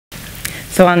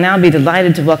So I'll now be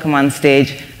delighted to welcome on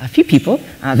stage a few people.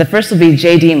 The first will be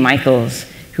J.D. Michaels,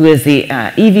 who is the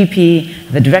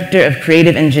EVP, the Director of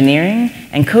Creative Engineering,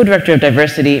 and Co-Director of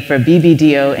Diversity for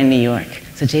BBDO in New York.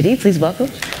 So J.D., please welcome.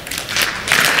 Thank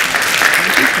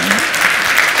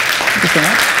you so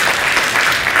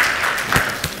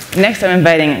much. Next, I'm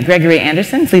inviting Gregory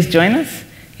Anderson. Please join us.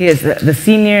 He is the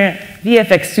Senior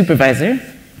VFX Supervisor,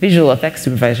 Visual Effects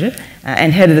Supervisor,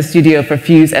 and head of the studio for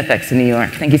FuseFx in New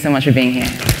York. Thank you so much for being here.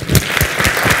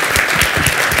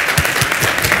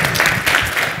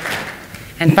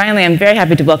 And finally, I'm very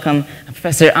happy to welcome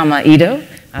Professor Amah Edoh,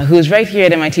 who is right here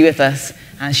at MIT with us.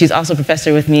 She's also a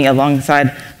professor with me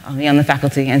alongside me on the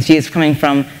faculty, and she is coming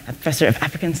from a professor of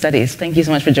African Studies. Thank you so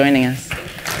much for joining us.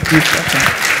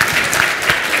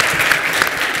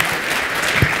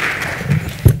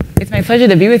 It's my pleasure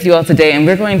to be with you all today, and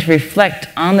we're going to reflect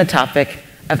on the topic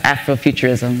of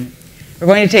Afrofuturism. We're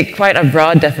going to take quite a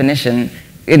broad definition.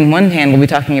 In one hand, we'll be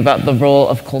talking about the role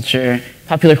of culture,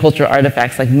 popular cultural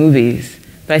artifacts like movies.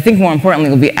 But I think more importantly,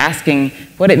 we'll be asking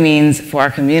what it means for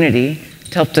our community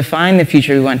to help define the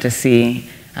future we want to see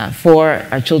for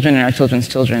our children and our children's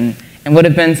children, and what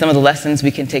have been some of the lessons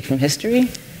we can take from history,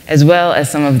 as well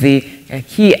as some of the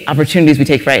key opportunities we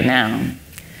take right now.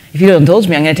 If you'll indulge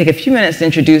me, I'm going to take a few minutes to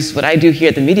introduce what I do here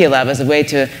at the Media Lab as a way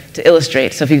to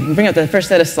illustrate. So if you can bring up the first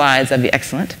set of slides, that'd be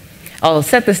excellent. I'll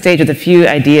set the stage with a few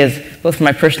ideas, both from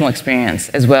my personal experience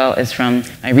as well as from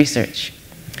my research.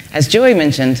 As Joey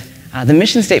mentioned, the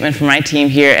mission statement for my team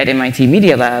here at MIT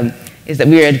Media Lab is that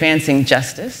we are advancing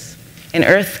justice in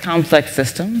Earth-complex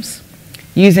systems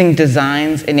using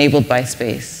designs enabled by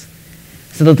space.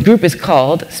 So the group is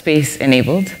called Space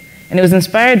Enabled, and it was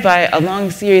inspired by a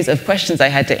long series of questions I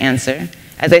had to answer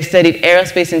as I studied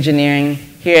aerospace engineering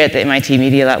here at the MIT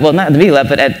Media Lab. Well, not at the Media Lab,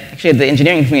 but actually at the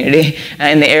engineering community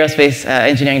in the aerospace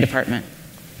engineering department.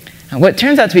 What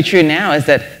turns out to be true now is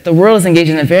that the world is engaged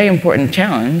in a very important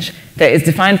challenge that is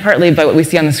defined partly by what we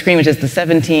see on the screen, which is the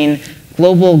 17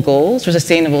 global goals for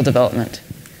sustainable development.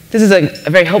 This is a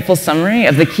very helpful summary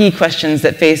of the key questions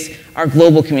that face our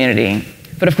global community.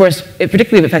 But of course, it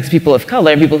particularly affects people of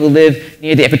color, people who live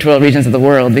near the equatorial regions of the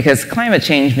world, because climate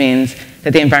change means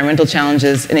that the environmental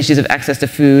challenges and issues of access to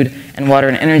food and water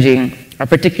and energy are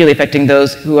particularly affecting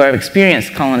those who have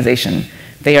experienced colonization.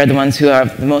 They are the ones who are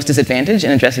the most disadvantaged in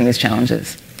addressing these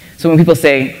challenges. So when people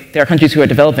say there are countries who are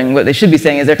developing, what they should be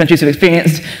saying is there are countries who have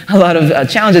experienced a lot of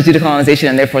challenges due to colonization,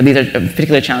 and therefore these are a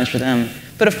particular challenge for them.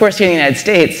 But of course, here in the United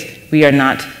States, we are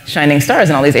not shining stars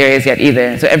in all these areas yet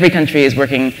either. So every country is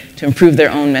working to improve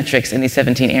their own metrics in these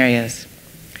 17 areas.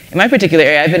 In my particular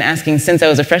area, I've been asking since I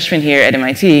was a freshman here at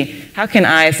MIT, how can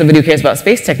I, as somebody who cares about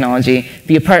space technology,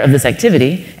 be a part of this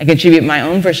activity and contribute my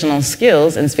own personal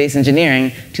skills in space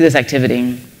engineering to this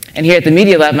activity? And here at the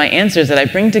Media Lab, my answer is that I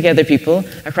bring together people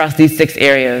across these 6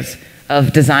 areas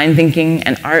of design thinking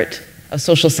and art, of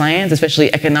social science,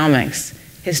 especially economics,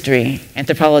 history,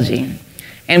 anthropology.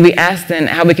 And we ask then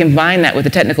how we combine that with the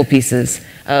technical pieces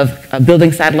of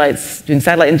building satellites, doing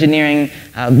satellite engineering,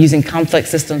 using complex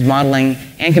systems modeling,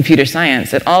 and computer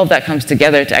science. And all of that comes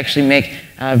together to actually make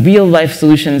real-life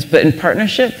solutions, but in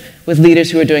partnership with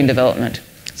leaders who are doing development.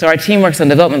 So our team works on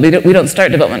development. We don't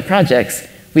start development projects.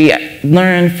 We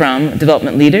learn from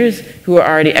development leaders who are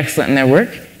already excellent in their work,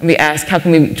 and we ask, how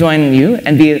can we join you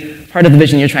and be part of the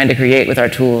vision you're trying to create with our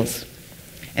tools?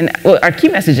 And our key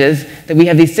message is that we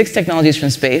have these 6 technologies from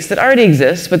space that already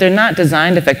exist, but they're not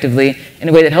designed effectively in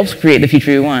a way that helps create the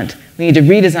future we want. We need to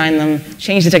redesign them,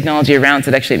 change the technology around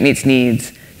so that actually it meets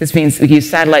needs. This means we use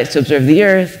satellites to observe the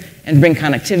Earth and bring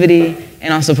connectivity,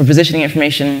 and also for positioning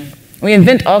information. We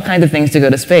invent all kinds of things to go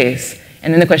to space.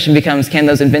 And then the question becomes, can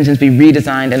those inventions be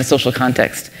redesigned in a social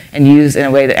context and used in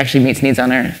a way that actually meets needs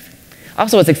on Earth?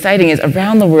 Also, what's exciting is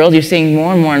around the world, you're seeing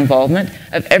more and more involvement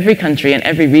of every country and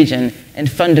every region in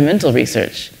fundamental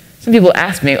research. Some people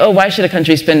ask me, oh, why should a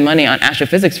country spend money on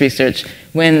astrophysics research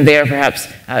when they are perhaps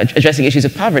addressing issues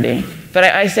of poverty? But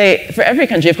I say, for every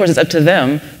country, of course, it's up to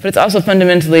them, but it's also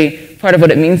fundamentally part of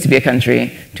what it means to be a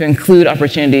country, to include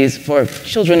opportunities for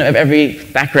children of every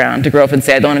background to grow up and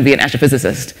say, I don't want to be an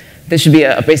astrophysicist. This should be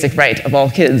a basic right of all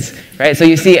kids, right? So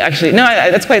you see, actually, no,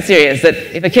 that's quite serious, that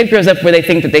if a kid grows up where they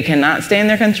think that they cannot stay in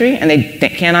their country and they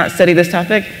cannot study this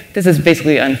topic, this is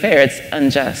basically unfair, it's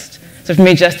unjust. So for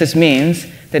me, justice means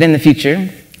that in the future,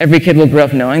 every kid will grow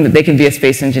up knowing that they can be a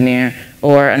space engineer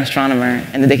or an astronomer,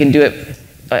 and that they can do it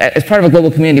as part of a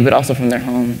global community, but also from their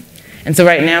home. And so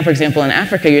right now, for example, in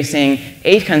Africa, you're seeing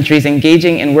 8 countries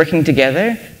engaging and working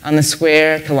together on the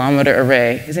Square Kilometer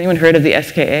Array. Has anyone heard of the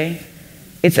SKA?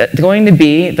 It's going to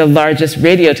be the largest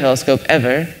radio telescope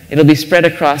ever. It'll be spread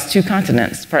across 2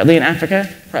 continents, partly in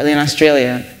Africa, partly in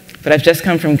Australia. But I've just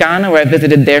come from Ghana, where I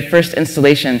visited their first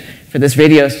installation for this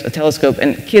radio telescope,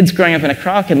 and kids growing up in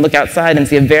Accra can look outside and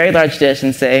see a very large dish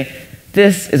and say,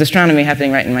 this is astronomy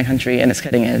happening right in my country, and it's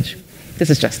cutting edge. This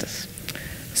is justice.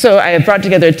 So I have brought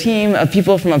together a team of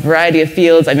people from a variety of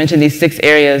fields. I mentioned these 6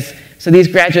 areas. So these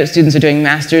graduate students are doing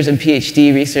master's and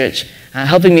PhD research,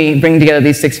 helping me bring together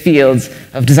these 6 fields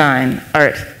of design,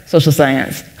 art, social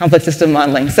science, complex system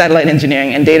modeling, satellite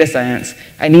engineering, and data science.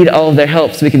 I need all of their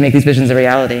help so we can make these visions a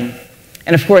reality.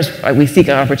 And of course, we seek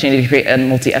an opportunity to create a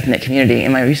multi-ethnic community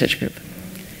in my research group.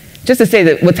 Just to say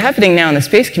that what's happening now in the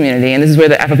space community, and this is where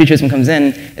the Afro-futurism comes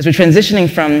in, is we're transitioning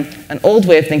from an old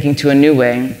way of thinking to a new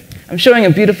way. I'm showing a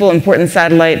beautiful, important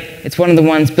satellite. It's one of the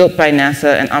ones built by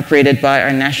NASA and operated by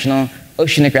our National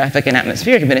Oceanographic and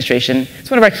Atmospheric Administration. It's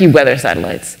one of our key weather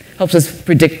satellites. Helps us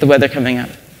predict the weather coming up.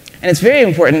 And it's very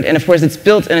important, and of course it's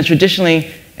built in a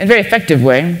traditionally and very effective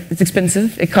way. It's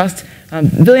expensive. It costs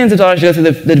billions of dollars to go through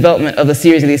the development of a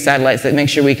series of these satellites that make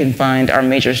sure we can find our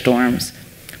major storms.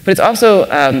 But it's also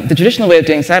the traditional way of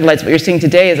doing satellites. What you're seeing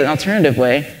today is an alternative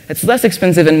way that's less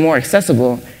expensive and more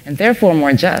accessible, and therefore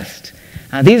more just.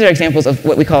 These are examples of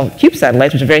what we call cube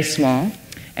satellites, which are very small,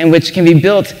 and which can be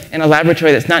built in a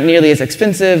laboratory that's not nearly as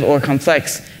expensive or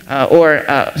complex or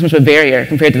so much of a barrier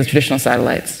compared to the traditional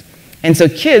satellites. And so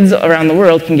kids around the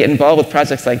world can get involved with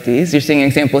projects like these. You're seeing an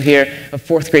example here of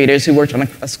 4th graders who worked on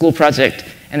a school project,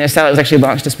 and their satellite was actually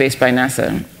launched to space by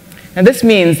NASA. Now this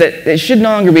means that it should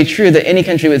no longer be true that any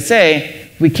country would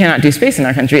say, we cannot do space in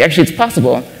our country. Actually, it's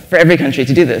possible for every country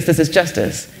to do this. This is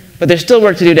justice. But there's still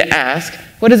work to do to ask,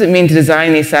 what does it mean to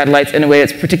design these satellites in a way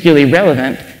that's particularly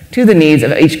relevant to the needs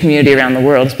of each community around the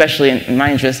world, especially in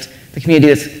my interest, the community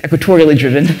that's equatorially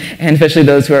driven, and especially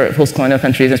those who are post-colonial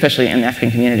countries, especially in the African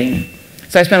community.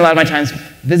 So I spend a lot of my time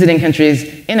visiting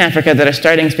countries in Africa that are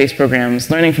starting space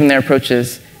programs, learning from their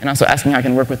approaches, and also asking how I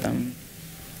can work with them.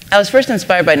 I was first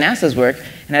inspired by NASA's work,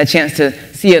 and had a chance to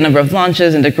see a number of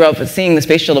launches and to grow up with seeing the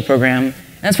Space Shuttle program. And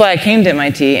that's why I came to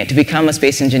MIT to become a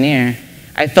space engineer.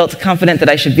 I felt confident that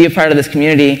I should be a part of this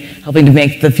community, helping to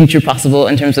make the future possible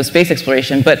in terms of space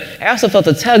exploration. But I also felt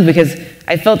a tug because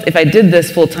I felt if I did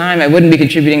this full time, I wouldn't be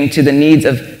contributing to the needs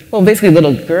of, well, basically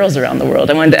little girls around the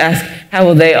world. I wanted to ask, how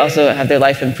will they also have their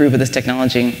life improve with this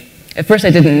technology? At first,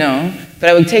 I didn't know, but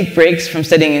I would take breaks from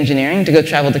studying engineering to go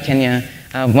travel to Kenya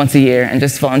once a year and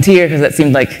just volunteer because that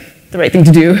seemed like the right thing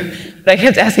to do. But I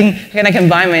kept asking, can I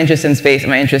combine my interest in space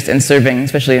and my interest in serving,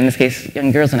 especially in this case,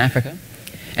 young girls in Africa?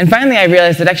 And finally, I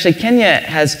realized that actually Kenya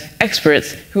has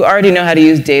experts who already know how to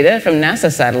use data from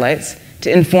NASA satellites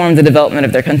to inform the development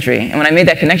of their country. And when I made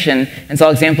that connection and saw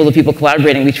examples of people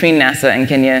collaborating between NASA and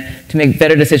Kenya to make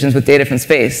better decisions with data from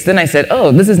space, then I said,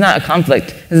 oh, this is not a conflict.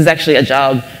 This is actually a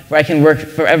job where I can work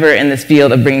forever in this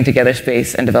field of bringing together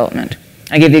space and development.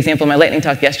 I gave the example in my lightning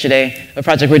talk yesterday of a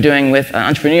project we're doing with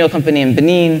an entrepreneurial company in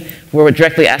Benin, where we're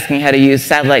directly asking how to use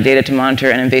satellite data to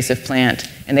monitor an invasive plant.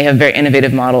 And they have a very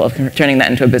innovative model of turning that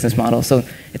into a business model. So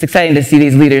it's exciting to see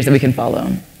these leaders that we can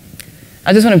follow.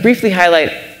 I just want to briefly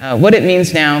highlight what it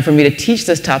means now for me to teach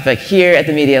this topic here at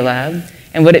the Media Lab,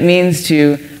 and what it means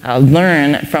to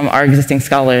learn from our existing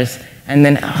scholars, and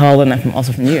then how I'll learn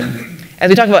also from you. As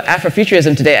we talk about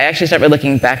Afrofuturism today, I actually start by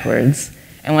looking backwards.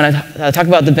 And when I talk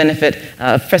about the benefit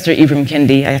of Professor Ibram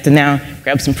Kendi, I have to now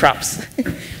grab some props.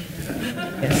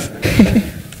 Yes.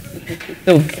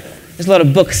 So, there's a lot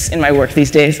of books in my work these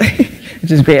days,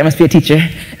 which is great. I must be a teacher.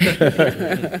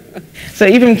 So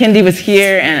Ibram Kendi was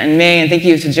here in May, and thank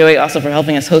you to Joey also for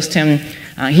helping us host him.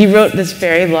 He wrote this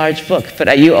very large book,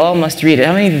 but you all must read it.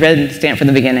 How many of you read Stand from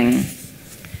the Beginning?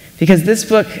 Because this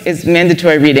book is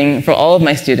mandatory reading for all of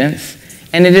my students,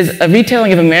 and it is a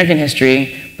retelling of American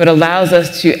history, but allows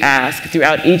us to ask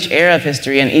throughout each era of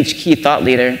history and each key thought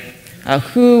leader,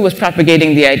 who was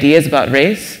propagating the ideas about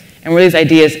race, and were these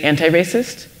ideas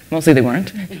anti-racist? Mostly they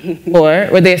weren't. Or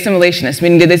were they assimilationist?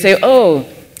 Meaning, did they say, oh,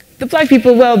 the black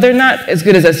people, well, they're not as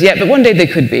good as us yet, but one day they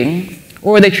could be.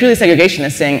 Or were they truly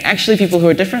segregationists, saying, actually, people who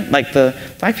are different, like the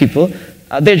black people,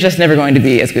 they're just never going to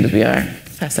be as good as we are.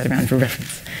 Pass that around for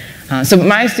reference. So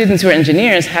my students who are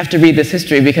engineers have to read this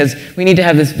history because we need to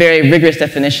have this very rigorous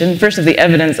definition, first of the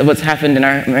evidence of what's happened in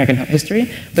our American history,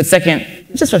 but second,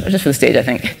 just for the stage, I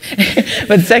think.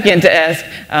 But second, to ask,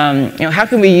 how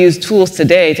can we use tools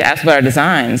today to ask about our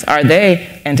designs? Are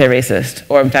they anti-racist,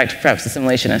 or in fact, perhaps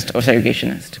assimilationist or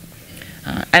segregationist?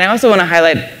 And I also want to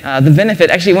highlight the benefit.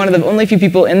 Actually, one of the only few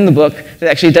people in the book that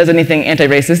actually does anything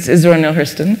anti-racist is Zora Neale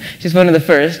Hurston. She's one of the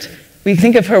first. We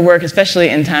think of her work, especially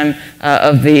in time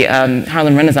of the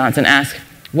Harlem Renaissance, and ask,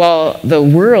 while the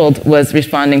world was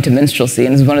responding to minstrelsy,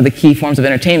 and this is one of the key forms of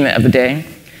entertainment of the day,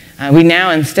 we now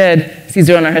instead see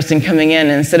Zora Neale Hurston coming in,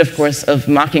 and instead, of course, of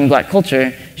mocking black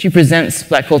culture, she presents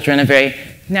black culture in a very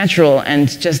natural and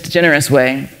just generous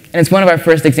way. And it's one of our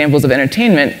first examples of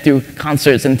entertainment through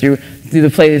concerts and through the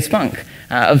play Spunk,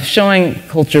 of showing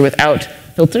culture without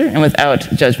filter and without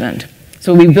judgment.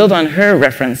 So we build on her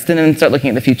reference, then start looking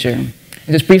at the future.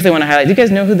 I just briefly want to highlight, do you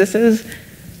guys know who this is?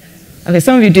 Okay,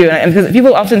 some of you do, because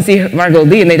people often see Margot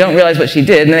Lee and they don't realize what she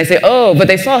did, and they say, oh, but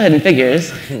they saw Hidden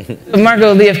Figures. But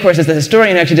Margot Lee, of course, is the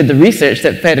historian who actually did the research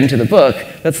that fed into the book.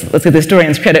 Let's give the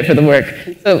historians credit for the work.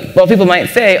 So while people might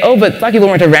say, oh, but black people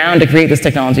weren't around to create this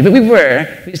technology, but we were,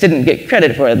 we just didn't get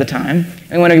credit for it at the time.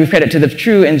 And we want to give credit to the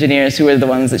true engineers who were the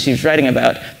ones that she was writing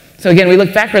about. So again, we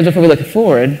look backwards before we look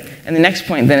forward, and the next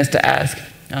point then is to ask,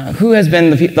 who has been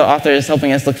the authors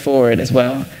helping us look forward as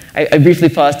well? I briefly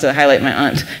paused to highlight my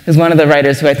aunt, who's one of the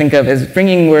writers who I think of as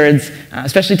bringing words,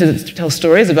 especially to tell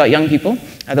stories about young people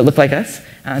that look like us.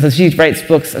 So she writes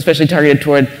books especially targeted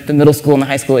toward the middle school and the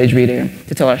high school age reader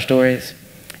to tell our stories.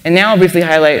 And now I'll briefly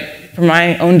highlight, from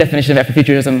my own definition of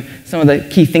Afrofuturism, some of the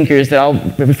key thinkers that I'll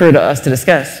refer to us to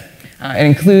discuss. It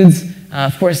includes,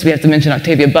 of course, we have to mention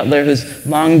Octavia Butler, who's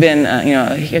long been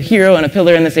a hero and a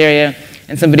pillar in this area,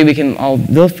 and somebody we can all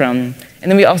build from. And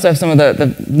then we also have some of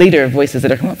the later voices that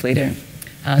have come up later.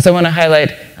 So I want to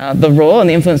highlight the role and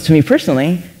the influence to me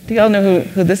personally. Do you all know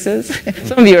who this is?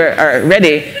 Some of you are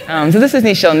ready. So this is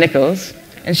Nichelle Nichols,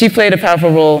 and she played a powerful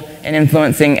role in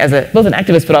influencing as both an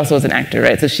activist but also as an actor,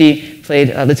 right? So she played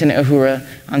Lieutenant Uhura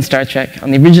on Star Trek, on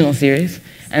the original series.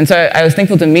 And so I was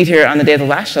thankful to meet her on the day of the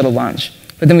last shuttle launch.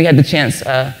 But then we had the chance,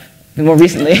 more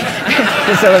recently,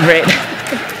 to celebrate.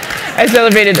 I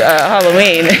celebrated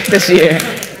Halloween this year.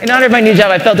 In honor of my new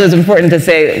job, I felt it was important to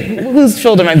say, whose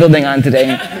shoulder am I building on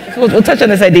today? So we'll touch on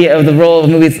this idea of the role of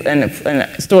movies and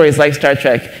stories like Star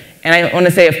Trek. And I want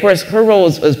to say, of course, her role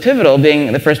was pivotal,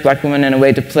 being the first black woman in a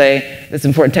way to play this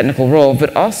important technical role,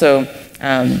 but also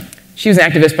she was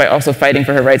an activist by also fighting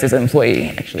for her rights as an employee,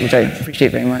 actually, which I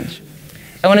appreciate very much.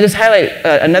 I want to just highlight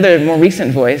another more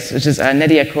recent voice, which is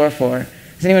Nnedi Okorafor.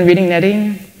 Is anyone reading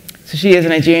Nnedi? So she is a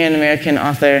Nigerian-American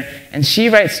author, and she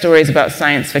writes stories about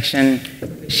science fiction.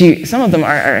 Some of them are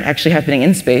actually happening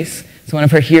in space. So one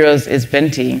of her heroes is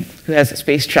Benti, who has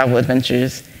space travel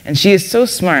adventures. And she is so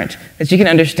smart that she can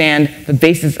understand the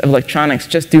basis of electronics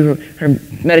just through her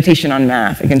meditation on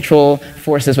math and control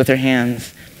forces with her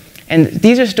hands. And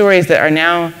these are stories that are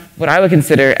now what I would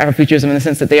consider Afrofuturism in the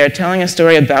sense that they are telling a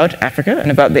story about Africa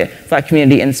and about the black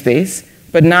community in space,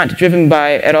 but not driven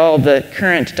by at all the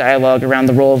current dialogue around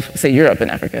the role of, say, Europe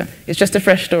and Africa. It's just a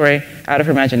fresh story out of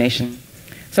her imagination.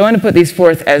 So I want to put these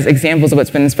forth as examples of what's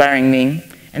been inspiring me,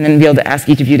 and then be able to ask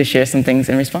each of you to share some things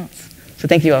in response. So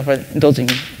thank you all for indulging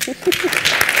me.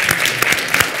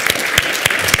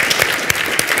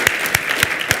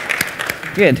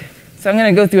 Good. So I'm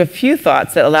going to go through a few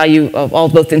thoughts that allow you all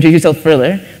both to introduce yourself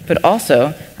further, but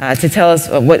also to tell us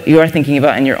what you are thinking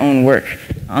about in your own work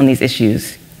on these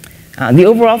issues. The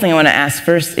overall thing I want to ask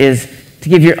first is to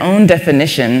give your own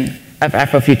definition of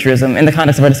Afrofuturism in the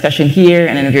context of our discussion here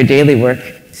and in your daily work,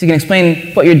 so you can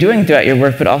explain what you're doing throughout your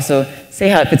work, but also say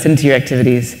how it fits into your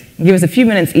activities. And give us a few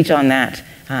minutes each on that,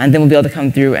 and then we'll be able to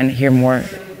come through and hear more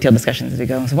detailed discussions as we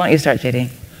go. So why don't you start, JD?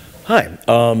 Hi.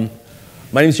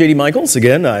 My name is JD Michaels.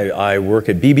 Again, I work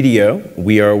at BBDO.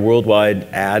 We are a worldwide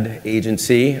ad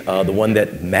agency, the one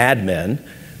that Mad Men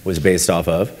was based off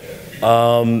of.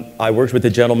 I worked with a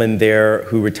gentleman there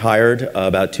who retired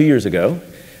about 2 years ago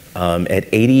at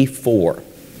 84.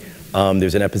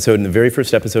 There's an episode, in the very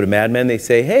first episode of Mad Men, they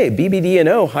say, hey,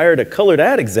 BBDO hired a colored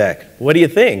ad exec. What do you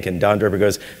think? And Don Draper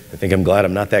goes, I think I'm glad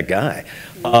I'm not that guy.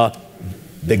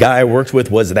 The guy I worked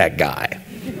with was that guy.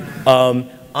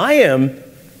 I am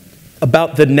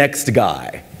about the next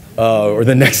guy. Or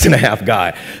the next and a half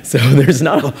guy. So there's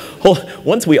not a whole,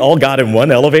 once we all got in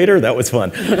one elevator, that was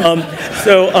fun. The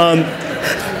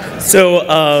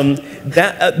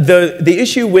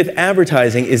issue with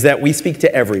advertising is that we speak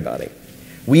to everybody.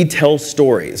 We tell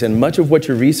stories, and much of what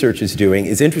your research is doing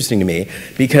is interesting to me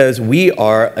because we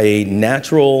are a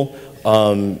natural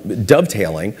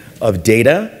dovetailing of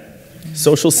data,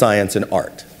 social science, and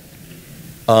art.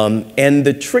 And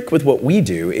the trick with what we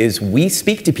do is we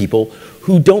speak to people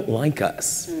who don't like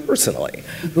us personally,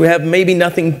 who have maybe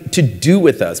nothing to do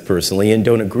with us personally and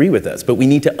don't agree with us, but we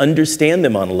need to understand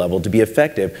them on a level to be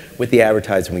effective with the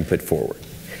advertising we put forward.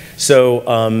 So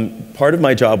part of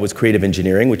my job was creative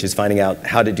engineering, which is finding out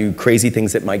how to do crazy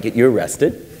things that might get you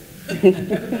arrested.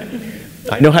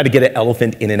 I know how to get an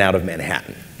elephant in and out of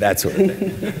Manhattan, that sort of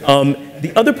thing.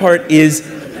 The other part is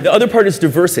The other part is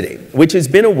diversity, which has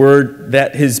been a word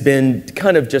that has been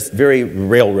kind of just very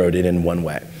railroaded in one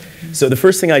way. So the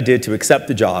first thing I did to accept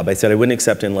the job, I said I wouldn't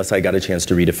accept it unless I got a chance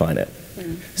to redefine it.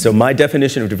 So my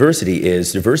definition of diversity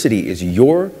is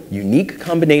your unique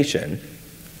combination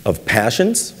of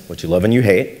passions, what you love and you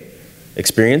hate,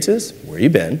 experiences, where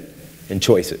you've been, and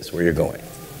choices, where you're going.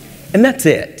 And that's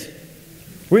it.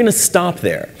 We're going to stop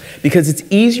there because it's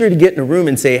easier to get in a room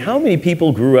and say, how many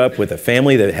people grew up with a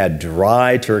family that had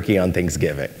dry turkey on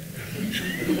Thanksgiving?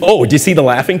 Oh, do you see the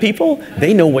laughing people?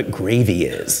 They know what gravy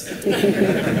is.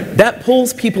 That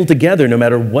pulls people together no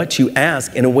matter what you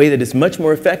ask in a way that is much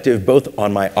more effective both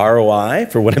on my ROI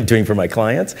for what I'm doing for my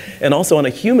clients and also on a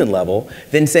human level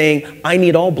than saying, I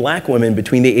need all black women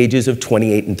between the ages of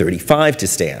 28 and 35 to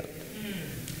stand.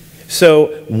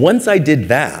 So once I did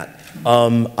that,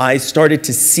 I started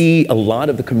to see a lot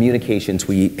of the communications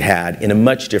we had in a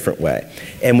much different way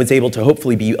and was able to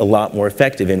hopefully be a lot more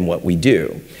effective in what we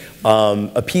do.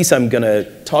 A piece I'm going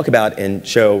to talk about and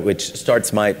show, which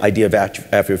starts my idea of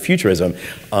Afro-futurism,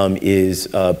 is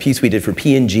a piece we did for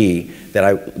P&G that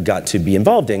I got to be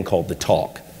involved in called The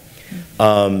Talk.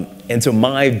 And so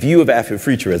my view of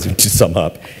Afro-futurism, to sum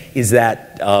up, is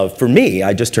that for me,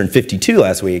 I just turned 52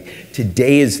 last week,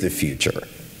 today is the future.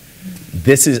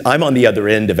 I'm on the other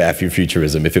end of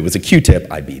Afro-futurism. If it was a Q-tip,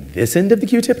 I'd be this end of the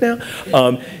Q-tip now.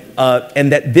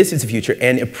 And that this is the future,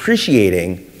 and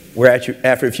appreciating where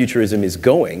Afro-futurism is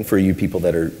going for you people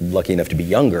that are lucky enough to be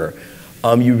younger,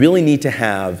 you really need to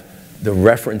have the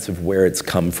reference of where it's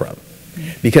come from.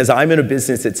 Because I'm in a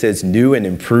business that says new and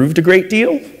improved a great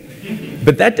deal,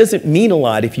 but that doesn't mean a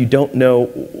lot if you don't know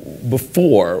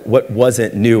before what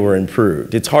wasn't new or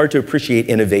improved. It's hard to appreciate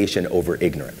innovation over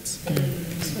ignorance.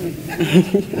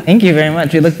 Thank you very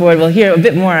much. We look forward. We'll hear a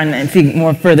bit more and see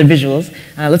more further visuals.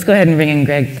 Let's go ahead and bring in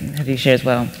Greg, have you share as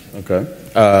well. Okay.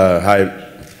 Hi.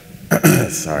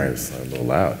 Sorry, it's a little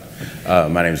loud.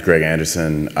 My name is Greg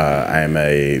Anderson. I am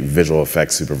a visual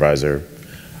effects supervisor.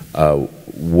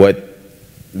 What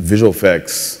visual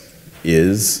effects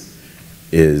is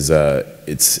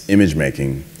it's image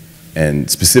making, and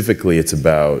specifically it's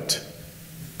about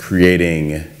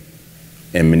creating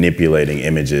and manipulating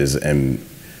images and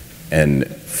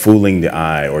fooling the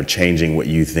eye or changing what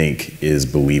you think is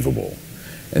believable.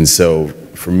 And so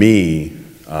for me,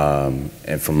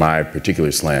 and from my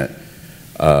particular slant,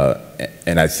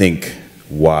 and I think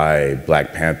why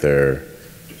Black Panther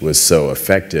was so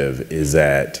effective is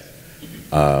that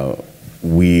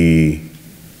we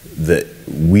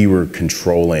were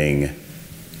controlling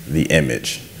the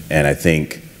image. And I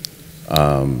think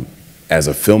as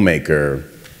a filmmaker,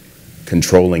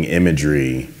 controlling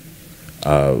imagery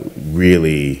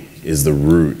really is the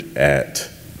root at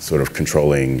sort of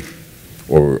controlling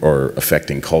or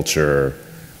affecting culture,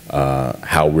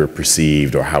 how we're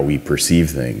perceived or how we perceive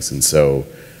things. And so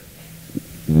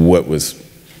what was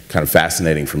kind of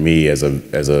fascinating for me as a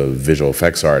visual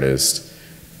effects artist,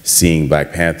 seeing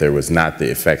Black Panther was not the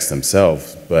effects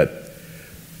themselves, but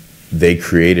they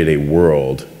created a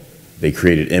world, they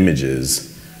created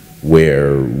images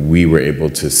where we were able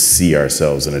to see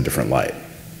ourselves in a different light.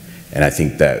 And I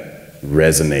think that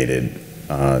resonated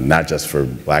not just for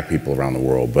black people around the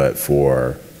world, but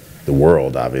for the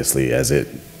world, obviously, as it,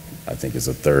 I think, is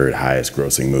the third highest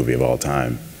grossing movie of all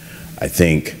time. I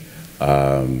think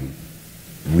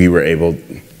we were able,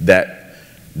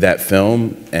 that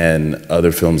film and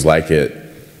other films like it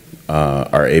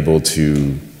are able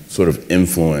to sort of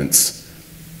influence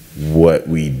what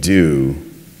we do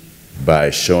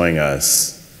by showing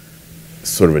us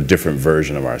sort of a different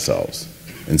version of ourselves.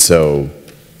 And so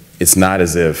it's not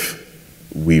as if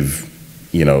we've,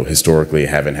 historically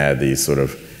haven't had these sort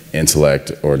of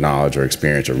intellect or knowledge or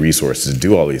experience or resources to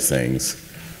do all these things.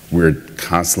 We're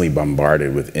constantly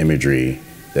bombarded with imagery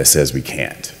that says we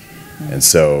can't. And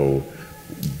so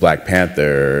Black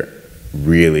Panther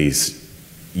really,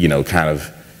 kind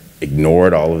of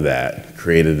ignored all of that,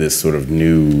 created this sort of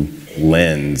new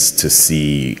lens to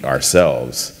see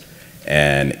ourselves,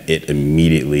 and it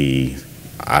immediately,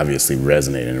 obviously,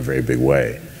 resonated in a very big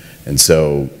way. And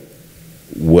so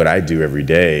what I do every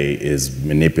day is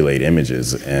manipulate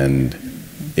images, and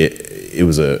it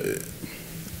was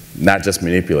not just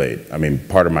manipulate. I mean,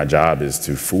 part of my job is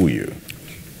to fool you,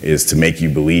 is to make you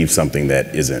believe something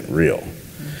that isn't real.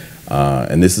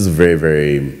 And this is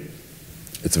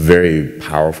it's a very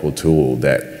powerful tool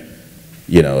that,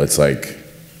 it's like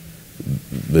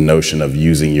the notion of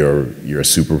using your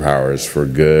superpowers for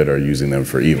good or using them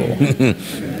for evil.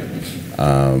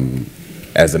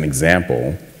 As an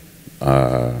example,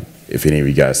 if any of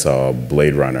you guys saw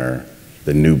Blade Runner,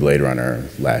 the new Blade Runner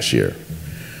last year.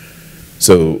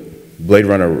 So Blade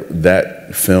Runner,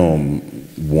 that film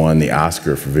won the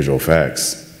Oscar for visual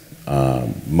effects,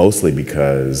 mostly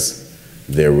because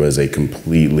there was a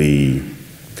completely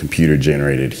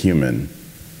computer-generated human,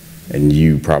 and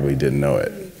you probably didn't know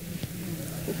it.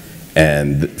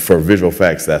 And for visual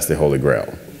effects, that's the holy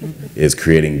grail, is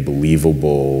creating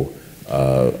believable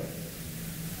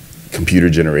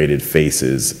computer-generated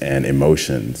faces and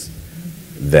emotions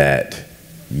that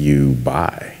you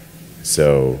buy.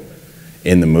 So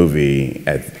in the movie,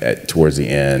 towards the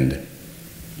end,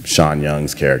 Sean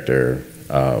Young's character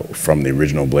from the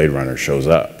original Blade Runner shows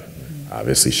up.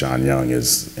 Obviously, Sean Young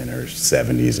is in her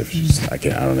 70s, if she's, I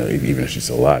don't know, even if she's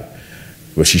still alive.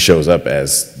 But she shows up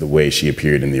as the way she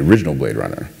appeared in the original Blade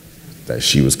Runner, that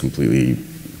she was completely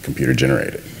computer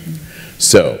generated.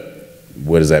 So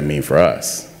what does that mean for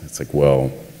us? It's like,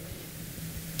 well,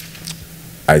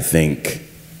 I think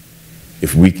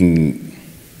if we can,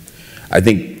 I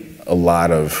think a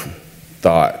lot of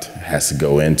thought has to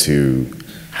go into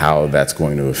how that's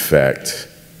going to affect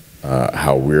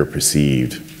how we're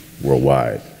perceived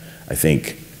worldwide. I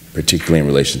think particularly in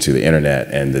relation to the internet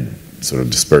and the sort of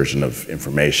dispersion of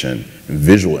information and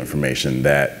visual information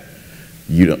that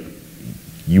you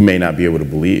may not be able to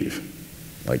believe.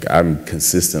 Like, I'm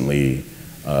consistently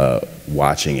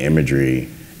watching imagery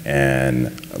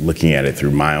and looking at it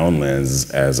through my own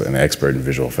lens as an expert in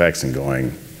visual effects and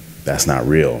going, that's not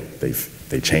real.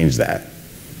 They changed that.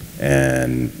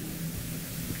 And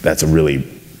that's a really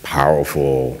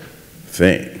powerful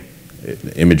thing.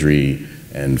 Imagery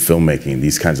and filmmaking,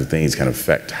 these kinds of things can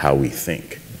affect how we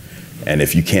think. And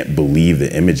if you can't believe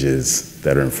the images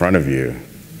that are in front of you,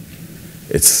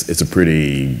 it's a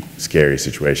pretty scary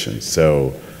situation.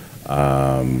 So,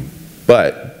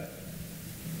 but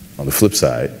on the flip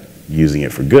side, using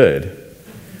it for good,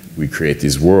 we create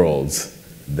these worlds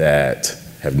that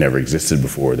have never existed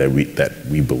before, that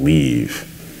we believe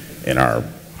in our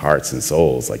hearts and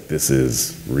souls, like this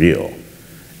is real.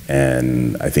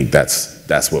 And I think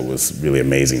that's what was really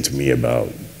amazing to me about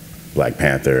Black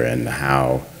Panther, and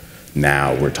how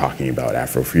now we're talking about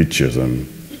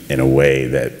Afrofuturism in a way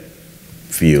that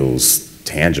feels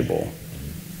tangible,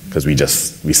 because we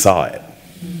saw it.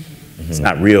 It's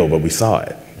not real, but we saw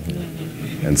it.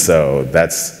 And so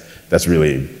that's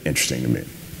really interesting to me.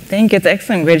 Thank you. It's an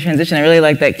excellent, great transition. I really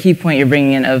like that key point you're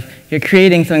bringing in of you're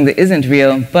creating something that isn't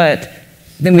real, but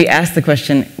then we ask the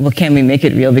question, well, can we make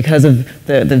it real because of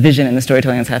the vision and the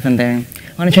storytelling that's happened there?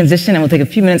 I want to transition, and we'll take a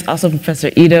few minutes. Also,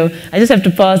 Professor Edoh, I just have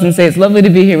to pause and say it's lovely to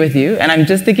be here with you. And I'm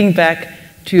just thinking back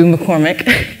to McCormick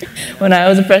when I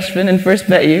was a freshman and first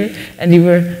met you, and you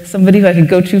were somebody who I could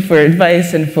go to for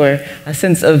advice and for a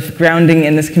sense of grounding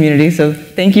in this community. So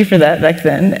thank you for that back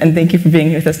then, and thank you for being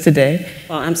here with us today.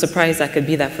 Well, I'm surprised I could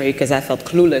be that for you, because I felt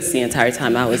clueless the entire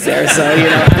time I was there. So, you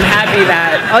know, I'm happy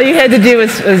that all you had to do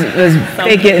was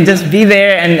fake it and just be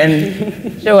there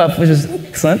and show up, which is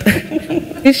excellent.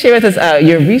 Please share with us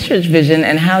your research vision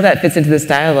and how that fits into this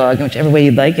dialogue in whichever way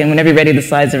you'd like, and whenever you're ready, the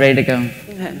slides are ready to go.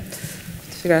 Okay.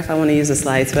 Figure out if I want to use the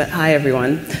slides, but hi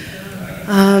everyone.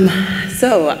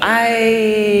 So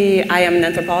I am an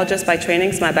anthropologist by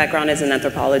training, so my background is in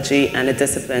anthropology and a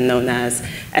discipline known as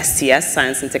STS,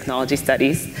 Science and Technology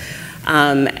Studies.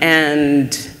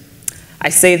 And I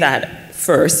say that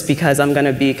first because I'm going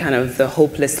to be kind of the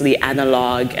hopelessly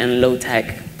analog and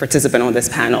low-tech participant on this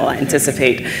panel, I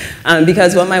anticipate.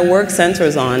 Because what my work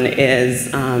centers on is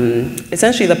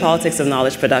essentially the politics of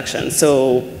knowledge production.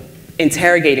 So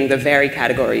interrogating the very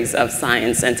categories of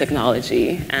science and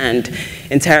technology, and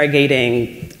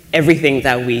interrogating everything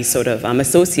that we sort of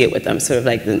associate with them, sort of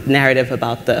like the narrative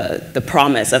about the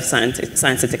promise of science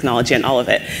and technology and all of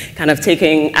it. Kind of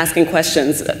asking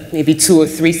questions maybe 2 or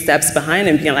 3 steps behind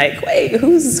and being like, wait,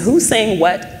 who's saying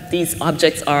what these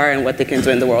objects are and what they can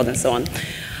do in the world and so on.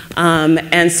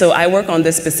 And so I work on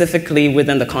this specifically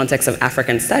within the context of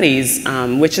African studies,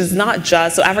 which is not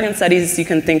just, so African studies you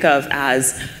can think of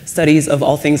as studies of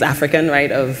all things African,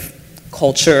 right, of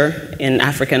culture in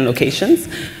African locations.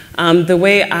 The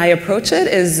way I approach it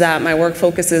is that my work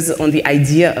focuses on the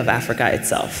idea of Africa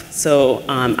itself. So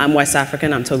I'm West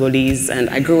African, I'm Togolese, and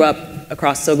I grew up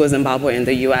across Togo, Zimbabwe, in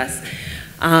the US.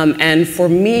 And for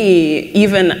me,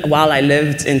 even while I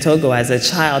lived in Togo as a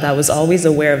child, I was always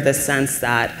aware of this sense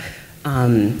that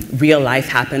real life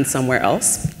happened somewhere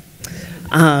else.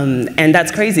 And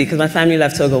that's crazy because my family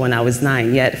left Togo when I was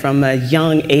 9, yet from a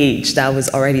young age, that was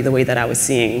already the way that I was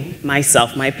seeing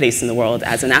myself, my place in the world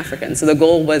as an African. So the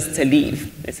goal was to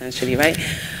leave, essentially, right?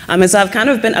 And so I've kind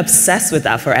of been obsessed with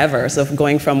that forever. So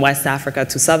going from West Africa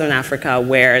to Southern Africa,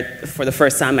 where for the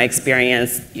first time I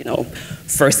experienced,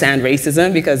 firsthand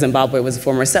racism, because Zimbabwe was a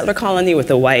former settler colony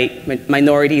with a white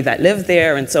minority that lived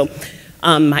there. And so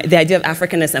the idea of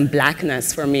Africanness and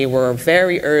blackness for me were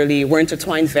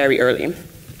intertwined very early,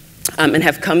 and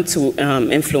have come to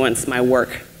influence my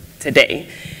work today.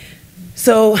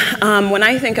 So when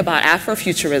I think about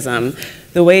Afrofuturism,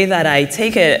 the way that I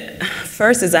take it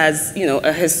first is as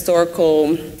a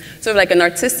historical, sort of like an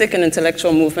artistic and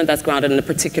intellectual movement that's grounded in a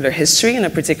particular history and a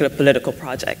particular political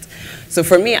project. So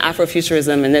for me,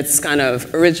 Afrofuturism in its kind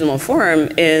of original form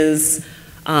is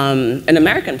an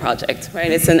American project,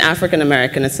 right? It's an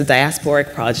African-American, it's a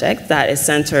diasporic project that is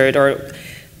centered, or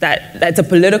that's a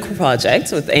political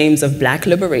project with aims of Black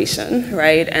liberation,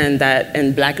 right?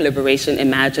 And Black liberation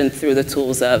imagined through the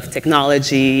tools of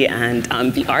technology and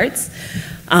the arts.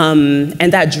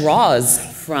 And that draws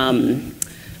from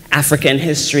African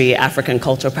history, African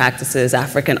cultural practices,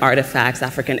 African artifacts,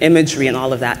 African imagery, and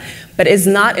all of that. But it's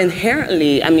not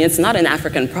inherently, it's not an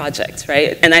African project,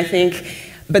 right? And I think,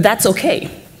 but that's okay,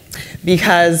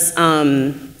 because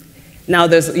now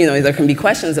there can be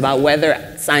questions about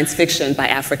whether science fiction by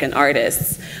African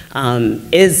artists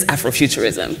is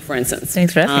Afrofuturism, for instance.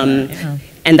 Thanks for asking.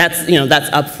 And that's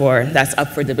up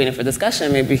for debate and for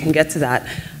discussion. Maybe we can get to that.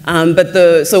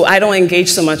 So I don't engage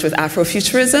so much with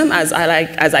Afrofuturism as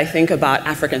I think about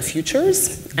African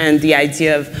futures and the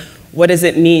idea of what does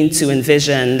it mean to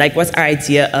envision, like what's our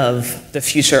idea of the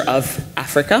future of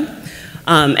Africa.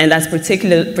 And that's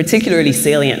particularly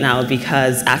salient now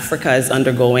because Africa is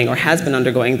undergoing, or has been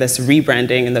undergoing, this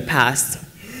rebranding in the past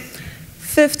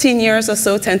 15 years or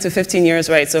so, 10 to 15 years,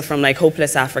 right? So from like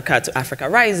Hopeless Africa to Africa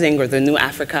Rising, or the New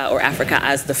Africa, or Africa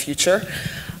as the Future.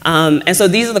 And so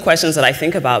these are the questions that I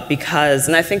think about because,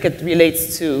 and I think it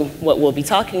relates to what we'll be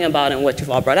talking about and what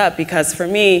you've all brought up, because for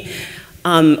me,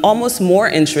 almost more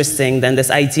interesting than this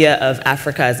idea of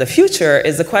Africa as the future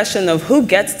is the question of who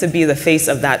gets to be the face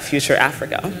of that future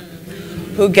Africa?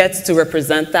 Who gets to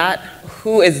represent that?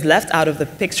 Who is left out of the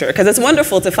picture? Because it's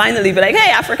wonderful to finally be like,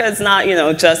 hey, Africa is not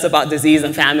just about disease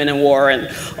and famine and war and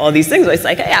all these things. It's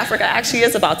like, hey, Africa actually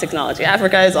is about technology.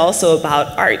 Africa is also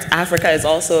about art. Africa is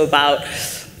also about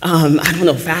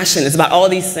fashion. It's about all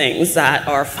these things that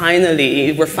we're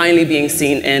finally being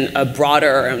seen in a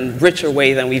broader and richer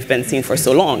way than we've been seen for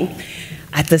so long.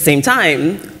 At the same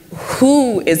time,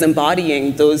 who is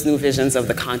embodying those new visions of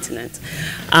the continent?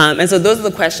 And so those are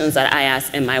the questions that I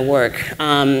ask in my work.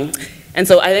 And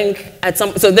so I think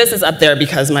so this is up there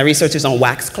because my research is on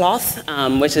wax cloth,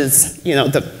 which is,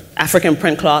 the African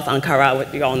print cloth, Ankara,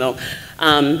 what you all know.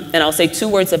 And I'll say 2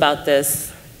 words about this.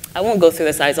 I won't go through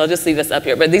the slides, I'll just leave this up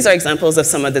here. But these are examples of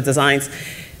some of the designs.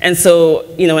 And so,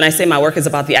 when I say my work is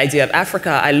about the idea of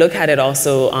Africa, I look at it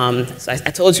also, so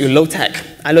I told you, low tech.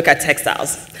 I look at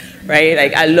textiles, right?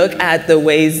 Like I look at the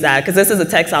ways that, because this is a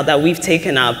textile that we've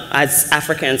taken up as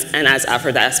Africans and as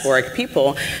Afro-diasporic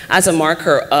people as a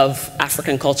marker of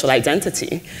African cultural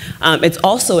identity. It's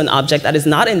also an object that is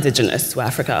not indigenous to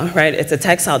Africa, right? It's a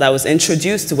textile that was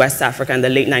introduced to West Africa in the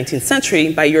late 19th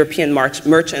century by European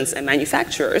merchants and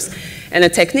manufacturers, and a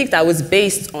technique that was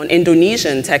based on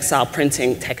Indonesian textile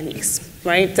printing techniques.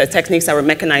 Right? The techniques that were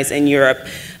mechanized in Europe,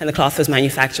 and the cloth was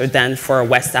manufactured then for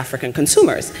West African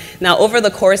consumers. Now, over the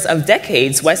course of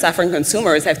decades, West African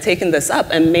consumers have taken this up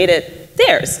and made it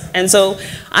theirs. And so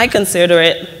I consider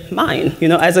it mine.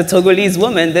 As a Togolese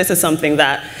woman, this is something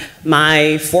that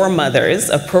my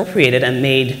foremothers appropriated and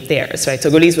made theirs. Right?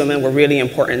 Togolese women were really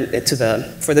important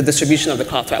for the distribution of the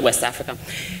cloth throughout West Africa.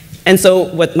 And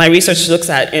so what my research looks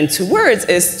at in 2 words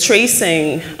is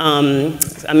tracing, I'm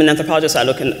an anthropologist, so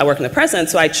I work in the present,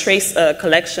 so I trace a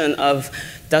collection of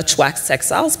Dutch wax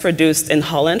textiles produced in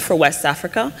Holland for West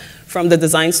Africa, from the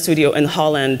design studio in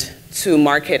Holland to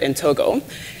market in Togo.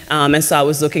 And so I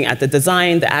was looking at the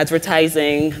design, the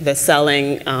advertising, the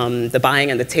selling, the buying,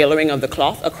 and the tailoring of the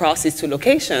cloth across these 2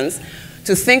 locations,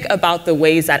 to think about the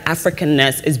ways that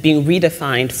Africanness is being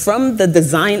redefined from the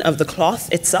design of the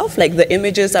cloth itself, like the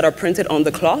images that are printed on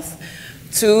the cloth,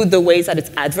 to the ways that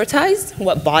it's advertised,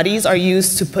 what bodies are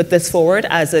used to put this forward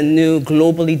as a new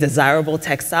globally desirable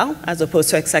textile, as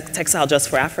opposed to a textile just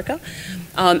for Africa.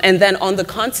 And then on the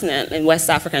continent, in West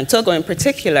Africa and Togo in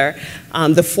particular,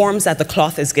 the forms that the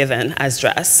cloth is given as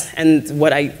dress. And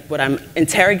what I'm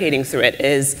interrogating through it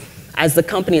is, as the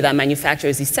company that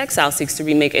manufactures these textiles seeks to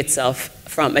remake itself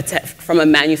from a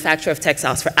manufacturer of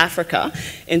textiles for Africa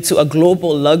into a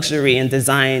global luxury and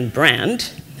design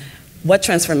brand, what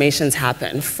transformations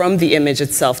happen from the image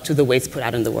itself to the way it's put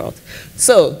out in the world.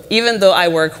 So even though I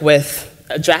work with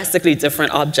a drastically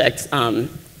different object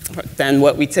than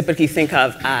what we typically think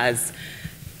of as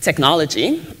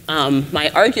technology,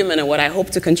 my argument and what I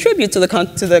hope to contribute to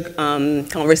the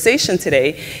conversation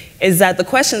today is that the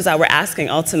questions that we're asking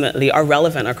ultimately are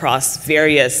relevant across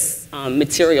various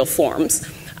material forms.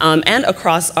 And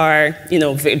across our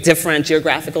different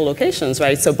geographical locations,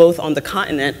 right? So both on the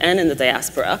continent and in the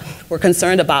diaspora, we're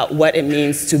concerned about what it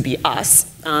means to be us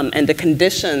and the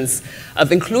conditions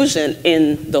of inclusion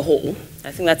in the whole.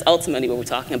 I think that's ultimately what we're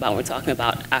talking about when we're talking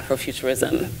about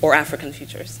Afrofuturism or African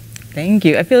futures. Thank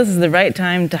you. I feel this is the right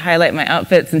time to highlight my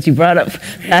outfit since you brought up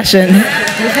fashion.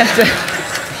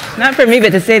 Not for me,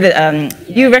 but to say that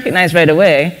you recognize right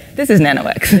away, this is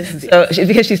NanoX. So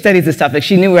because she studies this topic,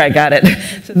 she knew where I got it.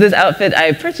 So this outfit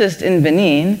I purchased in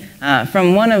Benin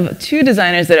from one of two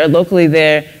designers that are locally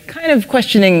there, kind of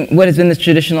questioning what has been this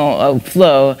traditional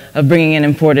flow of bringing in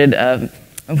imported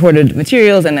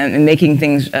materials and making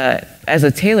things as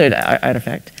a tailored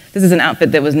artifact. This is an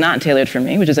outfit that was not tailored for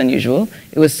me, which is unusual.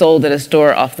 It was sold at a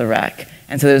store off the rack.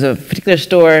 And so there's a particular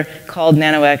store called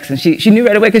NanoX, and she knew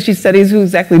right away because she studies who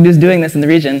exactly is doing this in the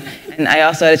region. And I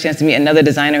also had a chance to meet another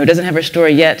designer who doesn't have her store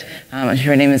yet.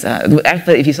 Her name is,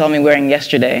 actually, if you saw me wearing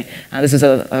yesterday, this is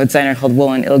a designer called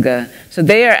Wool and Ilga. So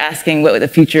they are asking what the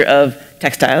future of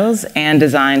textiles and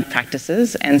design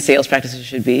practices and sales practices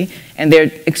should be. And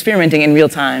they're experimenting in real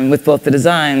time with both the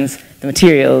designs, the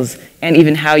materials, and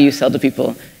even how you sell to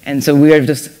people. And so we are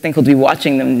just thankful to be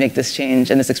watching them make this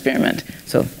change and this experiment.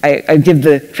 So I give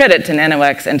the credit to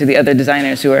NanoX and to the other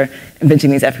designers who are inventing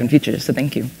these African futures. So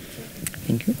thank you.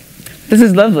 Thank you. This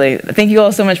is lovely. Thank you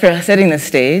all so much for setting this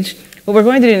stage. What we're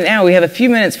going to do now, we have a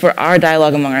few minutes for our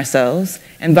dialogue among ourselves.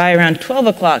 And by around 12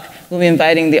 o'clock, we'll be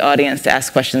inviting the audience to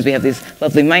ask questions. We have these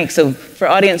lovely mics. So for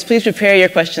audience, please prepare your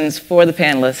questions for the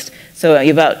panelists. So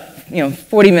you have about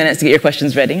 40 minutes to get your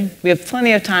questions ready. We have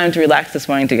plenty of time to relax this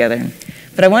morning together.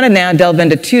 But I want to now delve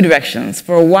into two directions.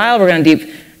 For a while, we're going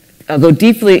to go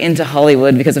deeply into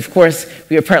Hollywood because, of course,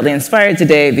 we are partly inspired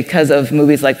today because of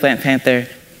movies like Black Panther.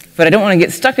 But I don't want to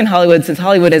get stuck in Hollywood since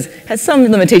Hollywood has some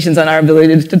limitations on our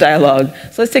ability to dialogue.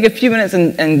 So let's take a few minutes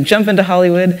and jump into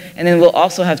Hollywood, and then we'll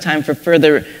also have time for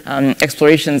further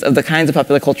explorations of the kinds of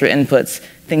popular culture inputs,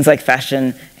 things like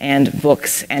fashion and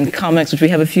books and comics, which we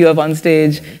have a few of on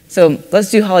stage. So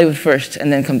let's do Hollywood first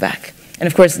and then come back. And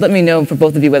of course, let me know for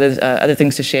both of you whether there's other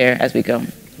things to share as we go.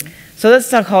 So let's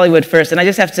talk Hollywood first. And I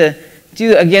just have to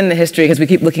do, again, the history, because we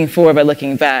keep looking forward by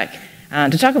looking back,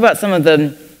 to talk about some of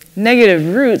the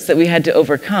negative roots that we had to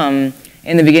overcome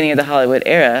in the beginning of the Hollywood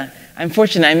era. I'm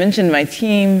fortunate. I mentioned my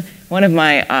team. One of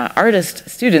my artist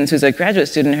students, who's a graduate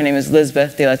student, her name is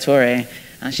Lisbeth de la Torre.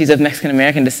 She's of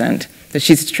Mexican-American descent. So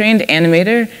she's a trained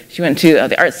animator. She went to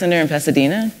the Art Center in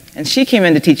Pasadena. And she came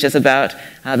in to teach us about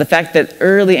the fact that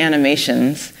early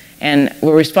animations and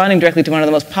were responding directly to one of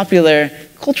the most popular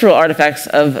cultural artifacts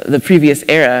of the previous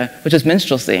era, which was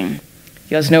minstrelsy. You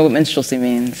guys know what minstrelsy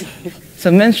means?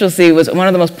 So minstrelsy was one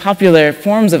of the most popular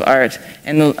forms of art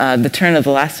in the turn of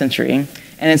the last century.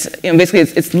 And it's basically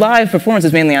it's live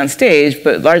performances mainly on stage,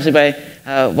 but largely by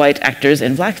white actors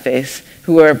in blackface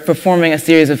who are performing a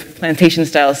series of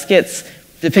plantation-style skits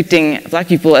depicting black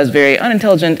people as very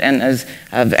unintelligent and as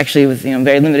actually with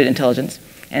very limited intelligence,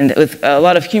 and with a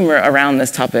lot of humor around this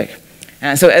topic.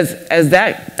 So as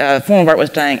that form of art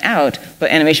was dying out, but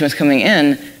animation was coming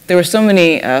in, there were so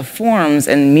many forms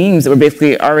and memes that were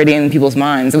basically already in people's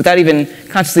minds without even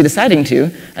consciously deciding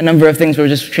to. A number of things were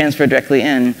just transferred directly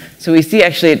in. So we see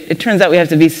actually, it turns out we have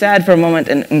to be sad for a moment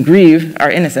and grieve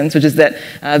our innocence, which is that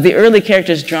the early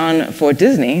characters drawn for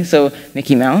Disney, so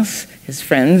Mickey Mouse, his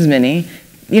friends, Minnie,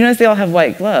 you notice they all have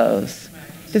white gloves.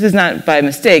 This is not by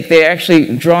mistake. They're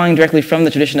actually drawing directly from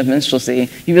the tradition of minstrelsy.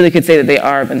 You really could say that they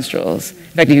are minstrels. In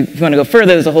fact, if you want to go further,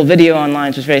 there's a whole video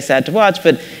online, which is very sad to watch,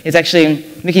 but it's actually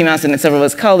Mickey Mouse and several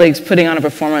of his colleagues putting on a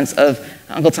performance of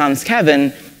Uncle Tom's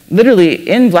Cabin, literally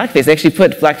in blackface. They actually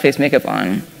put blackface makeup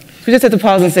on. So we just have to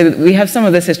pause and say that we have some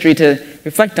of this history to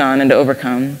reflect on and to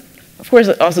overcome. Of course,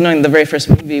 also knowing the very first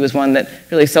movie was one that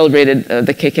really celebrated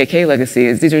the KKK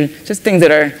legacy. These are just things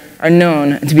that are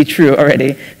known to be true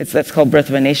already. That's called Birth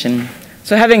of a Nation.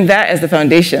 So having that as the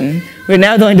foundation, we're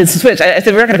now going to switch. I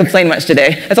said we're not going to complain much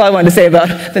today. That's all I wanted to say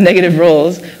about the negative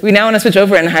roles. We now want to switch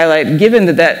over and highlight, given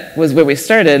that that was where we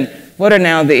started, what are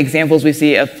now the examples we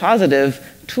see of positive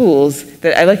tools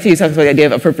that I like to use talk about the idea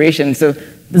of appropriation. So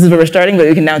this is where we're starting, but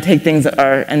we can now take things that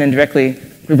are and then directly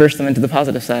reverse them into the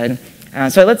positive side.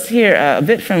 So let's hear a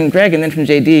bit from Greg and then from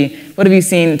JD. What have you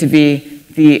seen to be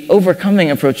the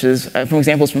overcoming approaches from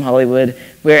examples from Hollywood,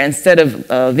 where instead of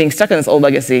being stuck in this old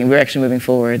legacy, we're actually moving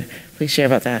forward? Please share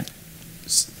about that.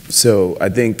 So I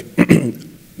think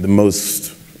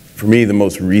for me, the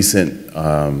most recent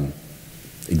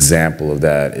example of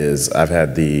that is I've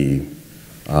had the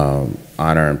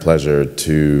honor and pleasure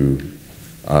to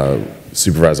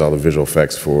supervise all the visual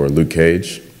effects for Luke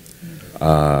Cage.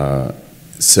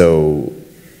 So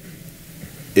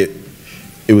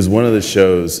it was one of the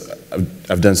shows.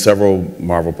 I've done several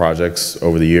Marvel projects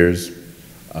over the years.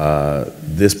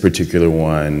 This particular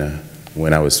one,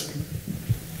 when I was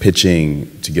pitching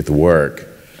to get the work,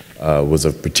 was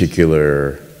of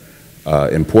particular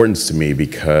importance to me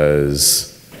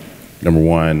because, number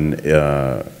one,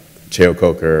 Cheo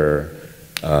Coker,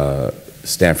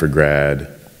 Stanford grad,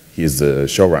 he's the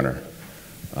showrunner.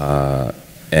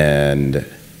 And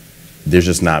there's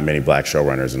just not many black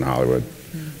showrunners in Hollywood.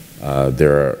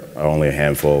 There are only a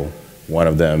handful. One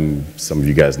of them, some of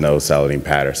you guys know, Saladin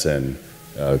Patterson,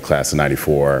 class of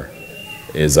 '94,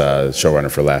 is a showrunner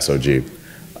for Last OG.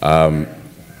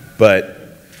 But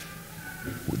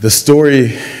the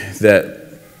story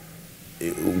that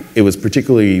it was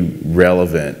particularly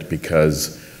relevant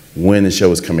because when the show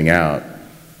was coming out,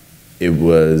 it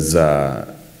was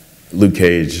Luke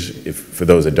Cage, for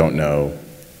those that don't know,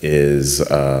 is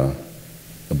a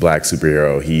black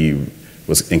superhero. He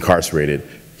was incarcerated.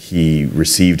 He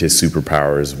received his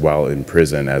superpowers while in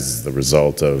prison as the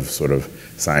result of sort of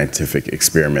scientific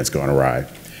experiments going awry.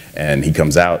 And he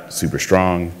comes out super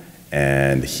strong,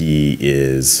 and he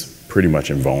is pretty much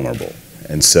invulnerable.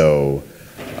 And so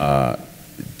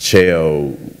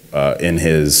Cheo, in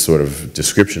his sort of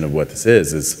description of what this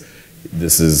is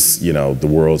the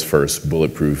world's first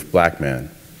bulletproof black man.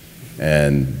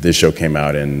 And this show came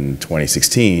out in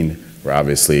 2016, where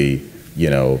obviously,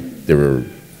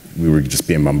 we were just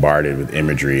being bombarded with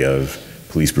imagery of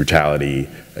police brutality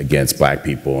against black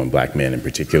people and black men in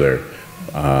particular.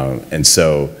 And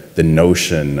so the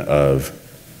notion of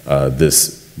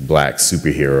this black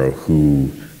superhero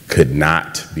who could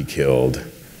not be killed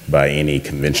by any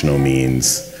conventional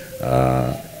means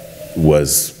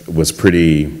was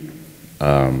pretty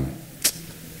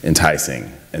enticing.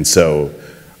 And so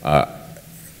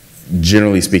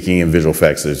generally speaking, in visual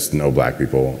effects, there's no black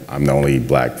people. I'm the only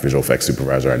black visual effects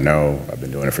supervisor I know. I've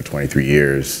been doing it for 23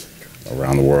 years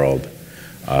around the world.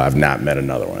 I've not met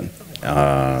another one.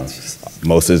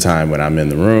 Most of the time when I'm in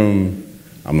the room,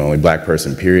 I'm the only black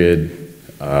person, period.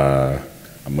 When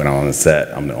I'm on the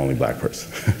set, I'm the only black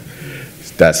person.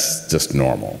 That's just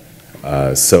normal.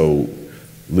 So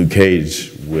Luke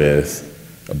Cage, with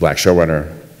a black showrunner,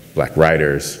 black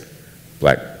writers,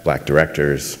 black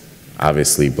directors,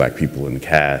 obviously black people in the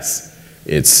cast,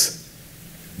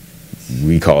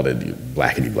 we called it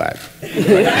blackity black.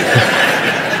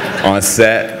 On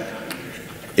set,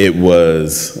 it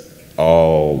was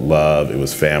all love, it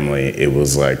was family. It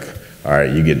was like, all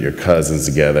right, you get your cousins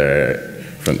together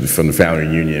from the family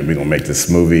reunion, we're gonna make this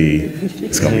movie,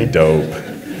 it's gonna be dope.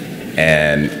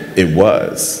 And it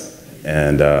was.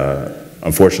 And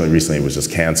unfortunately, recently it was just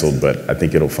canceled, but I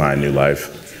think it'll find new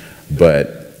life.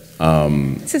 But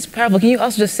this is powerful. Can you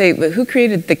also just say, who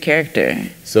created the character?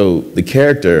 So the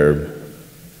character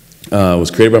was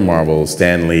created by Marvel,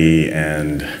 Stan Lee,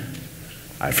 and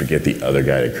I forget the other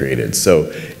guy that created.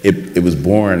 So it was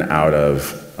born out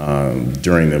of,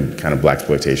 during the kind of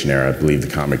blaxploitation era. I believe the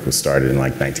comic was started in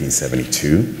like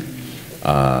 1972.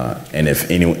 And if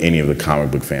any of the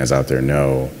comic book fans out there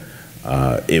know,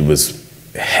 it was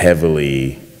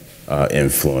heavily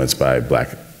influenced by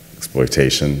black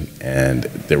exploitation, and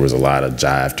there was a lot of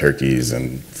jive turkeys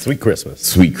and Sweet Christmas.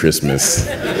 Sweet Christmas,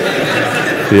 So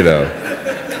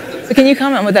can you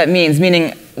comment on what that means?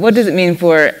 Meaning, what does it mean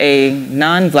for a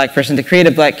non-black person to create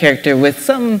a black character with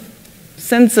some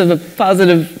sense of a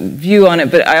positive view on it,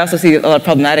 but I also see a lot of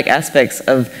problematic aspects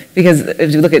of, because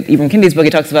if you look at Ibram Kendi's book, he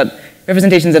talks about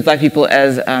representations of black people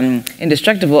as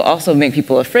indestructible also make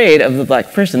people afraid of the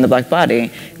black person, the black body.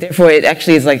 Therefore, it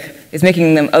actually is like, it's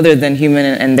making them other than human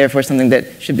and therefore something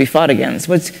that should be fought against.